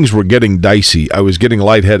things were getting dicey. I was getting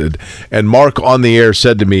lightheaded, and Mark on the air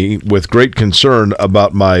said to me with great concern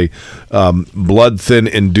about my blood thin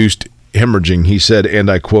induced hemorrhaging. He said, and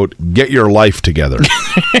I quote, "Get your life together."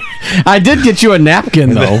 I did get you a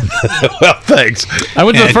napkin, though. Well, thanks. I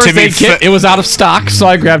went to the first aid kit. It was out of stock, so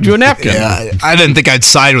I grabbed you a napkin. Yeah, I didn't think I'd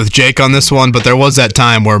side with Jake on this one, but there was that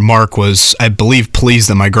time where Mark was, I believe, pleased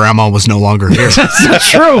that my grandma was no longer here. That's not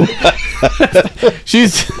true.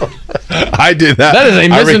 I did that. That is a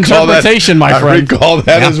misinterpretation, my friend. I recall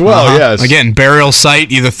that as well, yes. Again, burial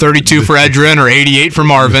site, either 32 for Edrin or 88 for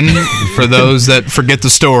Marvin, for those that forget the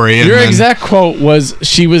story. Your exact quote was,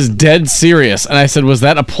 she was dead serious. And I said, was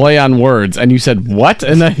that a play on words? And you said, what?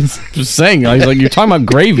 And I was saying, I was like, you're talking about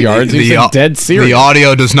graveyards. You said dead serious. The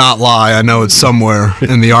audio does not lie. I know it's somewhere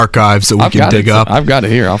in the archives that we can dig up. I've got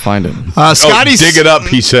it here. I'll find it. Scotty's dig it up,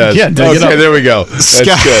 he says. Yeah, dig it up. There we go. That's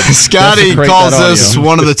good. Scotty calls this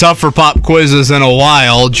one of the tougher pop quizzes in a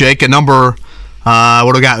while. Jake, a number,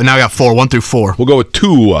 what do we got? Now we got 4, 1 through 4. We'll go with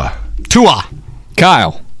Tua.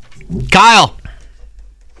 Kyle.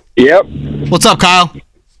 Yep. What's up, Kyle?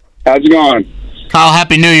 How's it going? Kyle,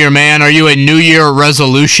 Happy New Year, man. Are you a New Year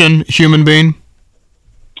resolution human being?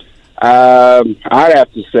 I'd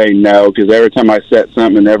have to say no, because every time I set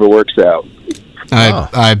something, it never works out.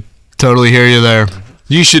 I totally hear you there.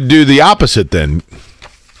 You should do the opposite then.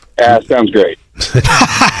 Sounds great.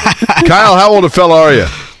 Kyle, how old a fella are you?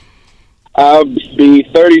 I'll be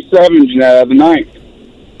 37 the 9th.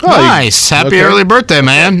 Oh, nice. Happy early birthday,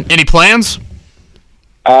 man. Any plans?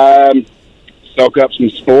 Soak up some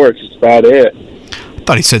sports. That's about it. I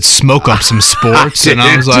thought he said smoke up some sports, and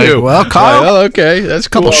I was like, too. well, Kyle, well, okay, that's a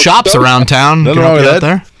couple shops around town. Nothing wrong with that.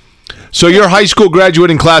 There. So your high school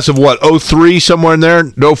graduating class of what, 03, somewhere in there?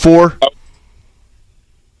 04?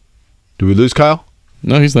 Did we lose Kyle?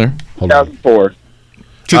 No, he's there. 2004.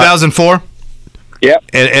 2004? Yep.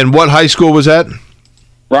 And what high school was that?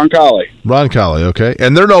 Roncalli, okay.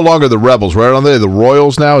 And they're no longer the Rebels, right? Aren't they the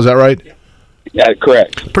Royals now? Is that right? Yeah,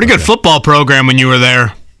 correct. Pretty good football program when you were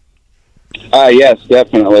there. Yes,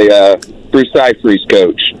 definitely. Bruce Seifried's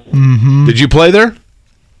coach. Mm-hmm. Did you play there?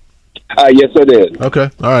 Yes, I did. Okay.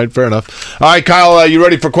 All right. Fair enough. All right, Kyle, you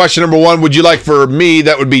ready for question number one? Would you like for me,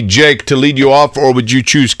 that would be Jake, to lead you off, or would you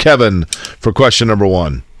choose Kevin for question number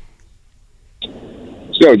one?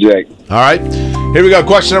 Let's go, Jake. All right. Here we go.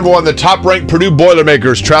 Question number one. The top-ranked Purdue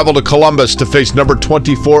Boilermakers travel to Columbus to face number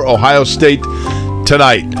 24 Ohio State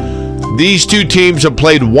tonight. These two teams have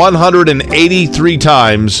played 183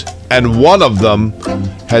 times, and one of them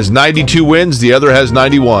has 92 wins. The other has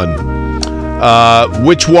 91.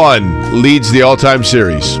 Which one leads the all-time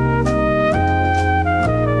series?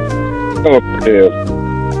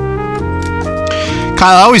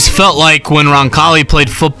 Kyle, I always felt like when Roncalli played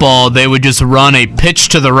football, they would just run a pitch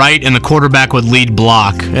to the right and the quarterback would lead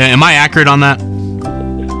block. Am I accurate on that?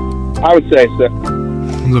 I would say so.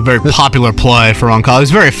 It was a very popular play for Roncalli. It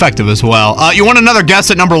was very effective as well. You want another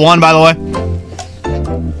guess at number one, by the way?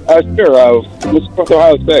 Sure. Let's go with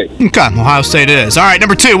Ohio State. Okay, Ohio State it is. All right,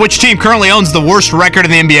 number two. Which team currently owns the worst record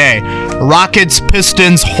in the NBA? Rockets,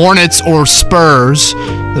 Pistons, Hornets, or Spurs?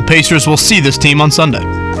 The Pacers will see this team on Sunday.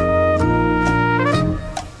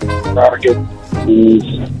 Rockets.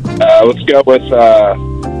 Let's go with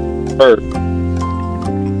Spurs.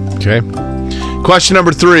 Okay. Question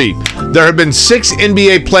number three. There have been 6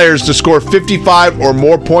 NBA players to score 55 or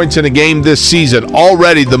more points in a game this season,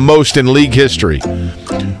 already the most in league history.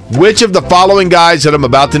 Which of the following guys that I'm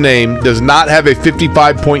about to name does not have a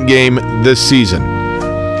 55-point game this season?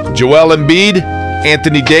 Joel Embiid,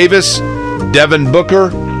 Anthony Davis, Devin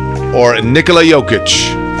Booker, or Nikola Jokic?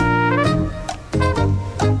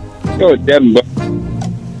 Go with Devin Booker.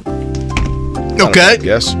 Okay.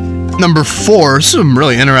 Yes. Number 4, some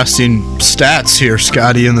really interesting stats here,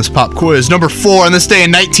 Scotty, in this pop quiz. Number 4, on this day in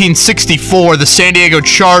 1964, the San Diego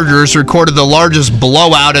Chargers recorded the largest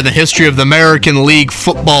blowout in the history of the American League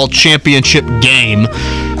Football Championship game.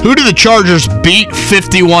 Who did the Chargers beat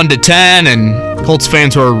 51-10? And Colts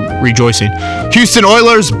fans were rejoicing. Houston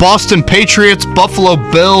Oilers, Boston Patriots, Buffalo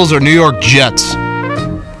Bills, or New York Jets?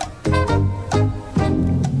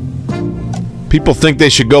 People think they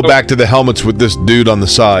should go back to the helmets with this dude on the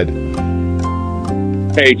side.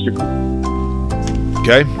 Patriots.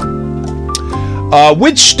 Okay.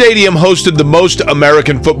 Which stadium hosted the most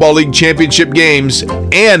American Football League championship games,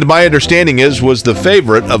 and my understanding is was the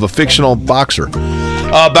favorite of a fictional boxer?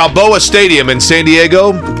 Balboa Stadium in San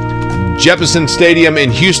Diego, Jefferson Stadium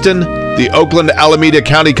in Houston, the Oakland Alameda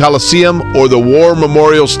County Coliseum, or the War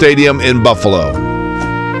Memorial Stadium in Buffalo?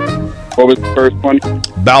 What was the first one?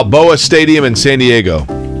 Balboa Stadium in San Diego.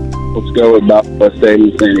 Let's go with Balboa Stadium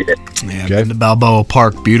in San Diego. Yeah, okay. The Balboa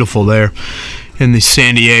Park, beautiful there in the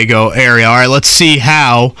San Diego area. All right, let's see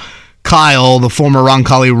how Kyle, the former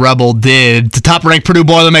Roncalli Rebel, did. The top-ranked Purdue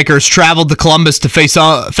Boilermakers traveled to Columbus to face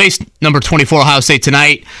number 24 Ohio State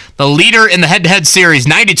tonight. The leader in the head-to-head series,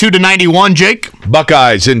 92-91. Jake?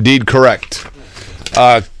 Buckeyes, indeed correct.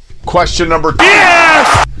 Question number 2.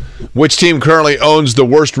 Yes! Which team currently owns the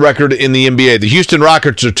worst record in the NBA? The Houston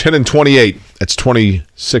Rockets are 10-28. That's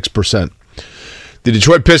 26%. The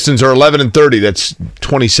Detroit Pistons are 11-30. That's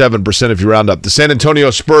 27% if you round up. The San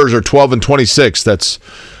Antonio Spurs are 12-26. That's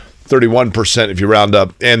 31% if you round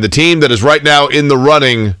up. And the team that is right now in the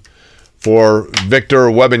running for Victor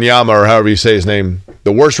Wembanyama, or however you say his name,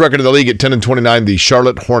 the worst record in the league at 10-29, the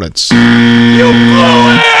Charlotte Hornets. You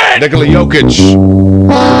blew it! Nikola Jokic for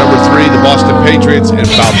number 3, the Boston Patriots, and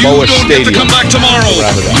Balboa Stadium. Come back tomorrow.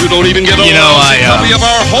 You don't even get a copy of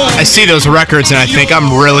our home. I see those records, and I think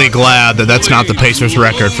I'm really glad that that's not the Pacers'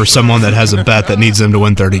 record for someone that has a bet that needs them to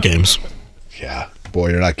win 30 games. Yeah, boy,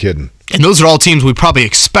 you're not kidding. And those are all teams we probably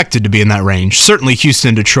expected to be in that range. Certainly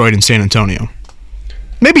Houston, Detroit, and San Antonio.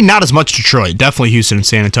 Maybe not as much Detroit. Definitely Houston and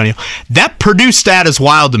San Antonio. That Purdue stat is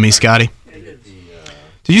wild to me, Scotty.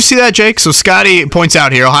 Did you see that, Jake? So Scotty points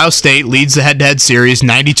out here, Ohio State leads the head-to-head series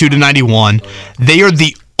 92-91. They are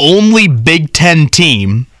the only Big Ten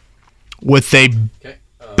team with a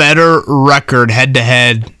better record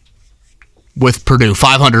head-to-head with Purdue,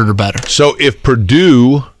 500 or better. So if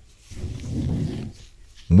Purdue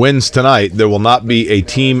wins tonight, there will not be a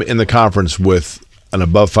team in the conference with an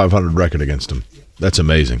above 500 record against them. That's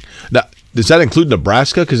amazing. Now, does that include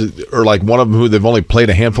Nebraska? Or like one of them who they've only played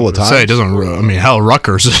a handful of times? Say it doesn't. I mean, hell,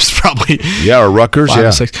 Rutgers is probably or Rutgers, 5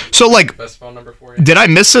 or 6. So like, did I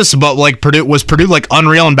miss this? But like, Purdue was like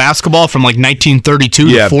unreal in basketball from like 1932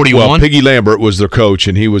 to 41. Well, Piggy Lambert was their coach,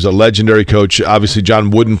 and he was a legendary coach. Obviously,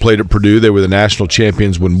 John Wooden played at Purdue. They were the national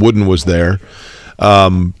champions when Wooden was there. I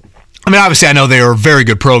mean, obviously, I know they were a very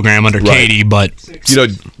good program under Katie, but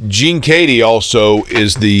Gene Katie also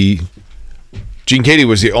is the. Gene Katie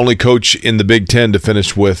was the only coach in the Big Ten to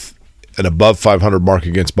finish with an above 500 mark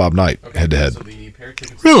against Bob Knight head-to-head.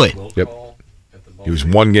 Really? Yep. He was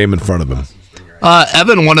one game in front of him.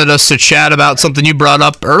 Evan wanted us to chat about something you brought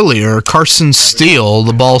up earlier. Carson Steele,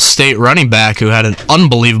 the Ball State running back who had an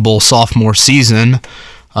unbelievable sophomore season,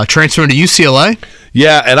 transferring to UCLA.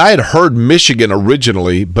 Yeah, and I had heard Michigan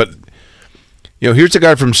originally, but here's a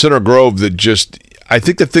guy from Center Grove that just, I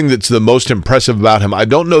think the thing that's the most impressive about him, I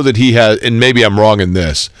don't know that he has, and maybe I'm wrong in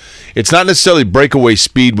this, it's not necessarily breakaway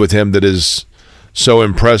speed with him that is so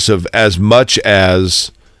impressive as much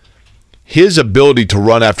as his ability to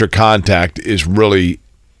run after contact is really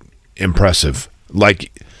impressive.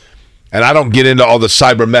 And I don't get into all the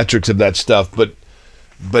cybermetrics of that stuff,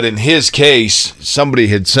 but in his case, somebody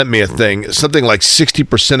had sent me a thing, something like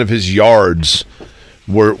 60% of his yards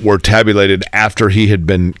were tabulated after he had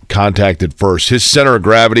been contacted first. His center of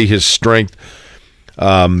gravity, his strength.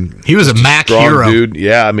 He was a MAC hero. Dude.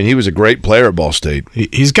 Yeah, I mean, he was a great player at Ball State.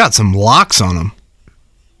 He's got some locks on him.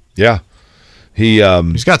 Yeah.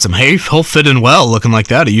 He's got some hay. He'll fit in well looking like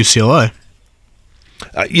that at UCLA.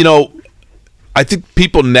 I think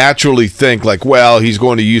people naturally think he's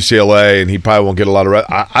going to UCLA and he probably won't get a lot of rest.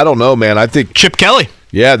 I don't know, man. I think Chip Kelly.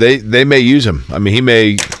 Yeah, they may use him. I mean, he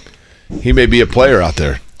may be a player out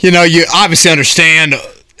there. You obviously understand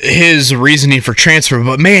his reasoning for transfer,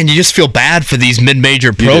 but man, you just feel bad for these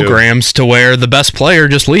mid-major programs to where the best player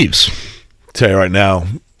just leaves. I'll tell you right now,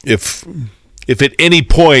 if at any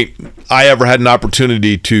point I ever had an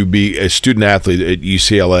opportunity to be a student athlete at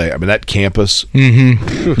UCLA, I mean, that campus.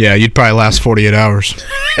 Mm-hmm. Yeah, you'd probably last 48 hours.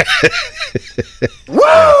 Woo!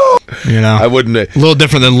 I wouldn't. A little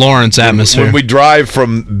different than Lawrence atmosphere. When we drive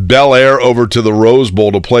from Bel Air over to the Rose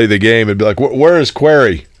Bowl to play the game, it'd be like, where is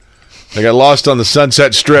Query? I got lost on the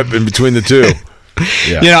Sunset Strip in between the two.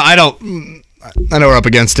 Yeah. I know we're up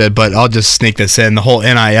against it, but I'll just sneak this in. The whole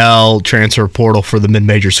NIL transfer portal for the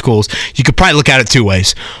mid-major schools, you could probably look at it two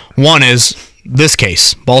ways. One is this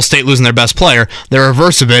case, Ball State losing their best player. The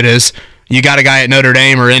reverse of it is you got a guy at Notre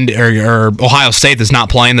Dame or Ohio State that's not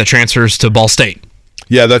playing that transfers to Ball State.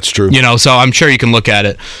 Yeah, that's true. So I'm sure you can look at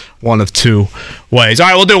it one of two ways. All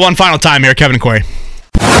right, we'll do it one final time here. Kevin and Query.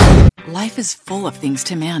 Life is full of things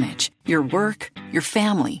to manage. Your work, your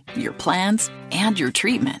family, your plans, and your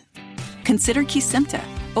treatment. Consider Kesimpta,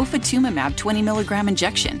 ofatumumab 20 milligram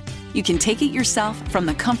injection. You can take it yourself from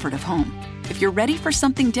the comfort of home. If you're ready for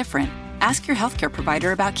something different, ask your healthcare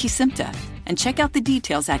provider about Kesimpta and check out the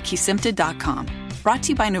details at kesimpta.com. Brought to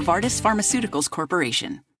you by Novartis Pharmaceuticals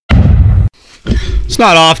Corporation. It's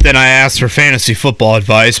not often I ask for fantasy football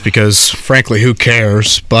advice because, frankly, who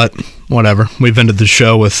cares? But whatever. We've ended the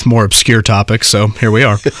show with more obscure topics, so here we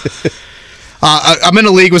are. I'm in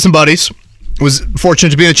a league with some buddies. Was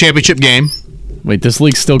fortunate to be in the championship game. Wait, this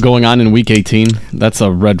league's still going on in Week 18? That's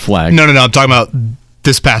a red flag. No. I'm talking about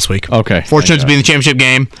this past week. Okay. Fortunate to be in the championship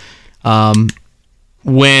game.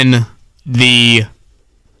 When the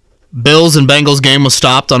Bills and Bengals game was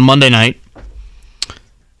stopped on Monday night,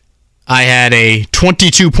 I had a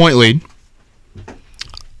 22-point lead.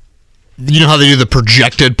 You know how they do the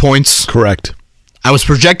projected points? Correct. I was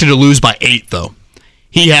projected to lose by 8, though.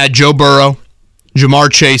 He had Joe Burrow,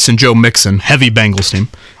 Jamar Chase, and Joe Mixon, heavy Bengals team.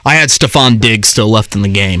 I had Stephon Diggs still left in the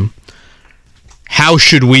game. How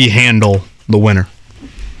should we handle the winner?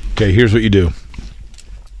 Okay, here's what you do.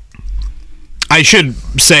 I should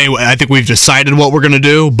say I think we've decided what we're going to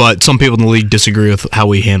do, but some people in the league disagree with how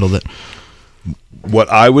we handled it. What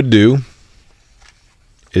I would do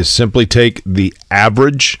is simply take the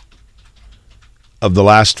average of the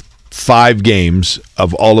last 5 games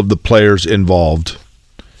of all of the players involved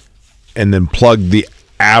and then plug the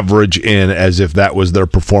average in as if that was their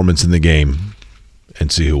performance in the game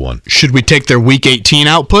and see who won. Should we take their Week 18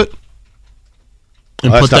 output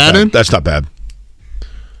and put that in? That's not bad.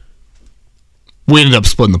 We ended up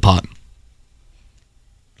splitting the pot.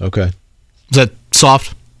 Okay. Is that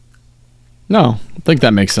soft? No, I think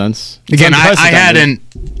that makes sense. Again, I had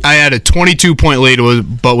a 22-point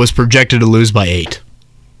lead, but was projected to lose by 8.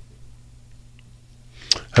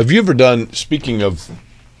 Have you ever done, speaking of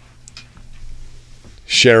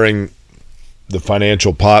sharing the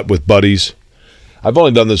financial pot with buddies, I've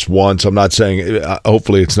only done this once. I'm not saying,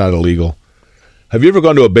 hopefully it's not illegal. Have you ever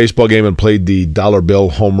gone to a baseball game and played the dollar bill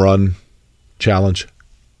home run challenge?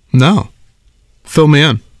 No. Fill me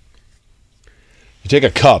in. You take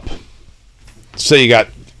a cup. Say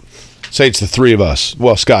it's the 3 of us.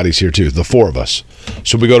 Well, Scotty's here too. The 4 of us.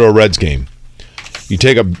 So we go to a Reds game. You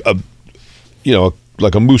take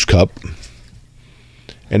like a moose cup,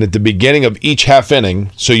 and at the beginning of each half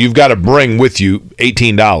inning, so you've got to bring with you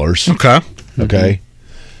 $18. Okay.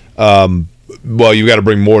 Well, you've got to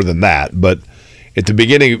bring more than that, but at the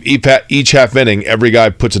beginning of each half inning, every guy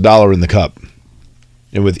puts $1 in the cup.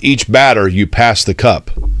 And with each batter, you pass the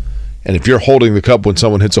cup. And if you're holding the cup when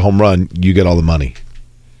someone hits a home run, you get all the money.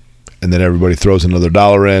 And then everybody throws another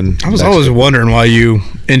 $1 in. I was always wondering why you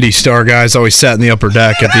Indy Star guys always sat in the upper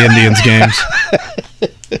deck at the Indians games.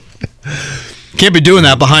 Can't be doing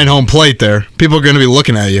that behind home plate there. People are going to be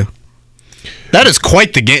looking at you. That is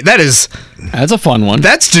quite the game. That's a fun one.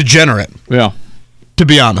 That's degenerate. Yeah. To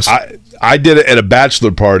be honest. I did it at a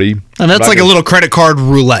bachelor party. And that's like a little credit card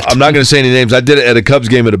roulette. I'm not going to say any names. I did it at a Cubs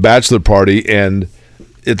game at a bachelor party, and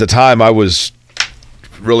at the time I was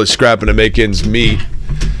really scrapping to make ends meet.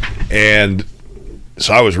 And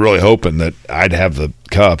so I was really hoping that I'd have the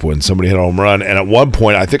cup when somebody hit a home run. And at one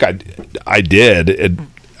point, I think I did.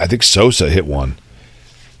 I think Sosa hit one.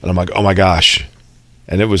 And I'm like, oh, my gosh.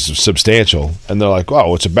 And it was substantial. And they're like,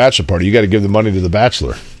 wow, it's a bachelor party. You got to give the money to the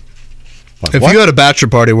bachelor. Like, if you had a bachelor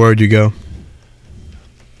party, where would you go?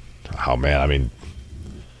 Oh, man, I mean,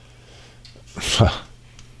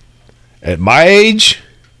 at my age,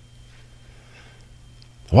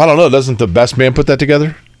 well, I don't know. Doesn't the best man put that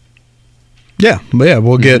together? Yeah, but yeah,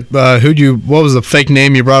 we'll get what was the fake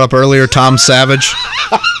name you brought up earlier? Tom Savage.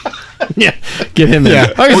 Yeah, get him in.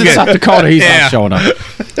 Yeah, we'll South Dakota. He's not showing up.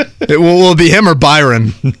 It will be him or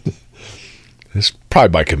Byron. It's probably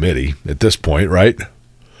by committee at this point, right?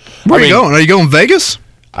 Where are you going? Are you going Vegas?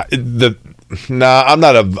 I'm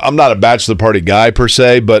not a bachelor party guy per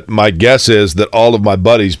se, but my guess is that all of my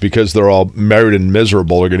buddies, because they're all married and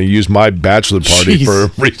miserable, are going to use my bachelor party for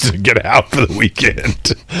a reason to get out for the weekend.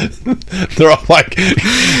 They're all like,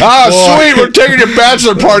 sweet, we're taking your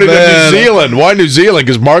bachelor party to New Zealand. Why New Zealand?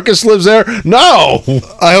 Because Marcus lives there? No.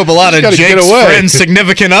 I hope a lot of Jake's friends,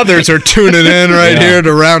 significant others are tuning in here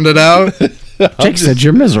to round it out. Jake said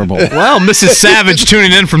you're miserable. Well, Mrs. Savage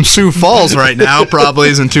tuning in from Sioux Falls right now probably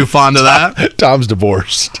isn't too fond of that. Tom's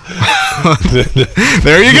divorced.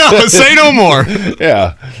 There you go. Say no more.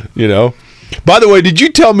 Yeah, By the way, did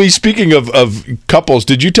you tell me, speaking of couples,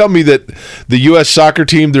 did you tell me that the U.S. soccer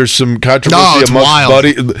team, there's some controversy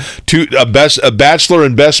amongst a bachelor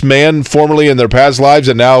and best man formerly in their past lives,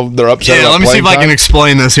 and now they're upset about let me see if time? I can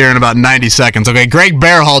explain this here in about 90 seconds. Okay, Greg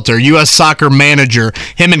Berhalter, U.S. soccer manager,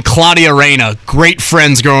 him and Claudia Reyna, great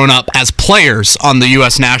friends growing up as players on the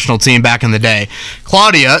U.S. national team back in the day.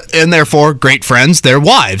 Claudia, and therefore great friends, their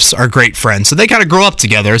wives are great friends, so they kind of grow up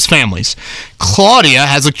together as families. Claudia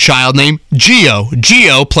has a child named Gio.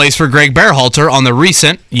 Gio plays for Greg Berhalter on the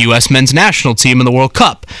recent U.S. men's national team in the World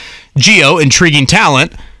Cup. Gio, intriguing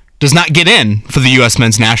talent, does not get in for the U.S.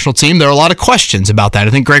 men's national team. There are a lot of questions about that.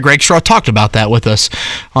 I think Greg Rakestraw talked about that with us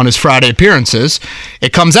on his Friday appearances.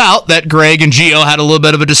 It comes out that Greg and Gio had a little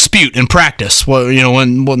bit of a dispute in practice. Well,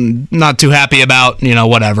 when not too happy about,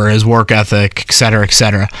 whatever, his work ethic, et cetera, et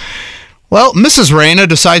cetera. Well, Mrs. Reyna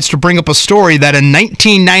decides to bring up a story that in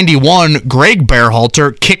 1991, Greg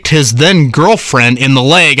Berhalter kicked his then-girlfriend in the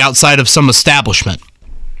leg outside of some establishment.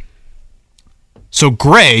 So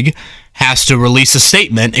Greg has to release a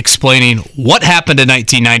statement explaining what happened in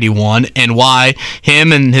 1991 and why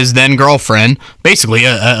him and his then-girlfriend, basically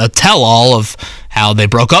a tell-all of how they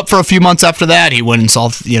broke up for a few months after that. He went and saw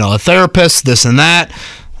a therapist, this and that.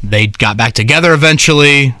 They got back together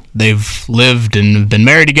eventually. They've lived and been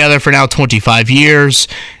married together for now 25 years,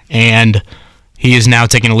 and he is now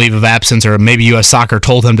taking a leave of absence, or maybe U.S. Soccer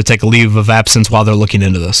told him to take a leave of absence while they're looking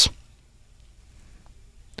into this.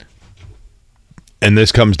 And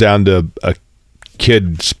this comes down to a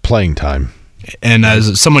kid's playing time. And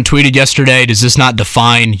as someone tweeted yesterday, does this not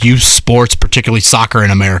define youth sports, particularly soccer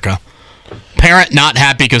in America? Parent not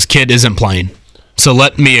happy because kid isn't playing. So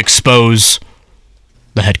let me expose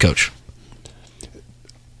the head coach.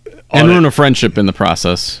 And ruin a friendship in the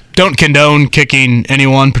process. Don't condone kicking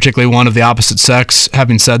anyone, particularly one of the opposite sex.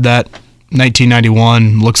 Having said that,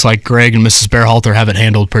 1991 looks like Greg and Mrs. Berhalter have it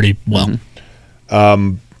handled pretty well.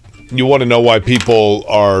 You want to know why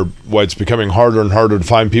it's becoming harder and harder to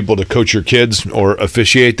find people to coach your kids or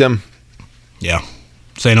officiate them? Yeah.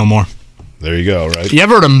 Say no more. There you go, right? You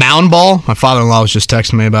ever heard of mound ball? My father-in-law was just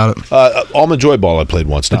texting me about it. Almond Joy ball I played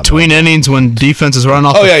once. Between innings, when defenses run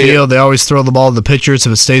off the field, they always throw the ball to the pitchers.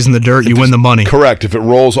 If it stays in the dirt, you win the money. Correct. If it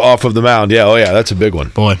rolls off of the mound. Yeah, that's a big one.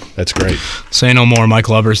 Boy. That's great. Say no more, Mike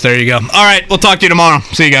Lovers. There you go. All right, we'll talk to you tomorrow.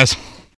 See you guys.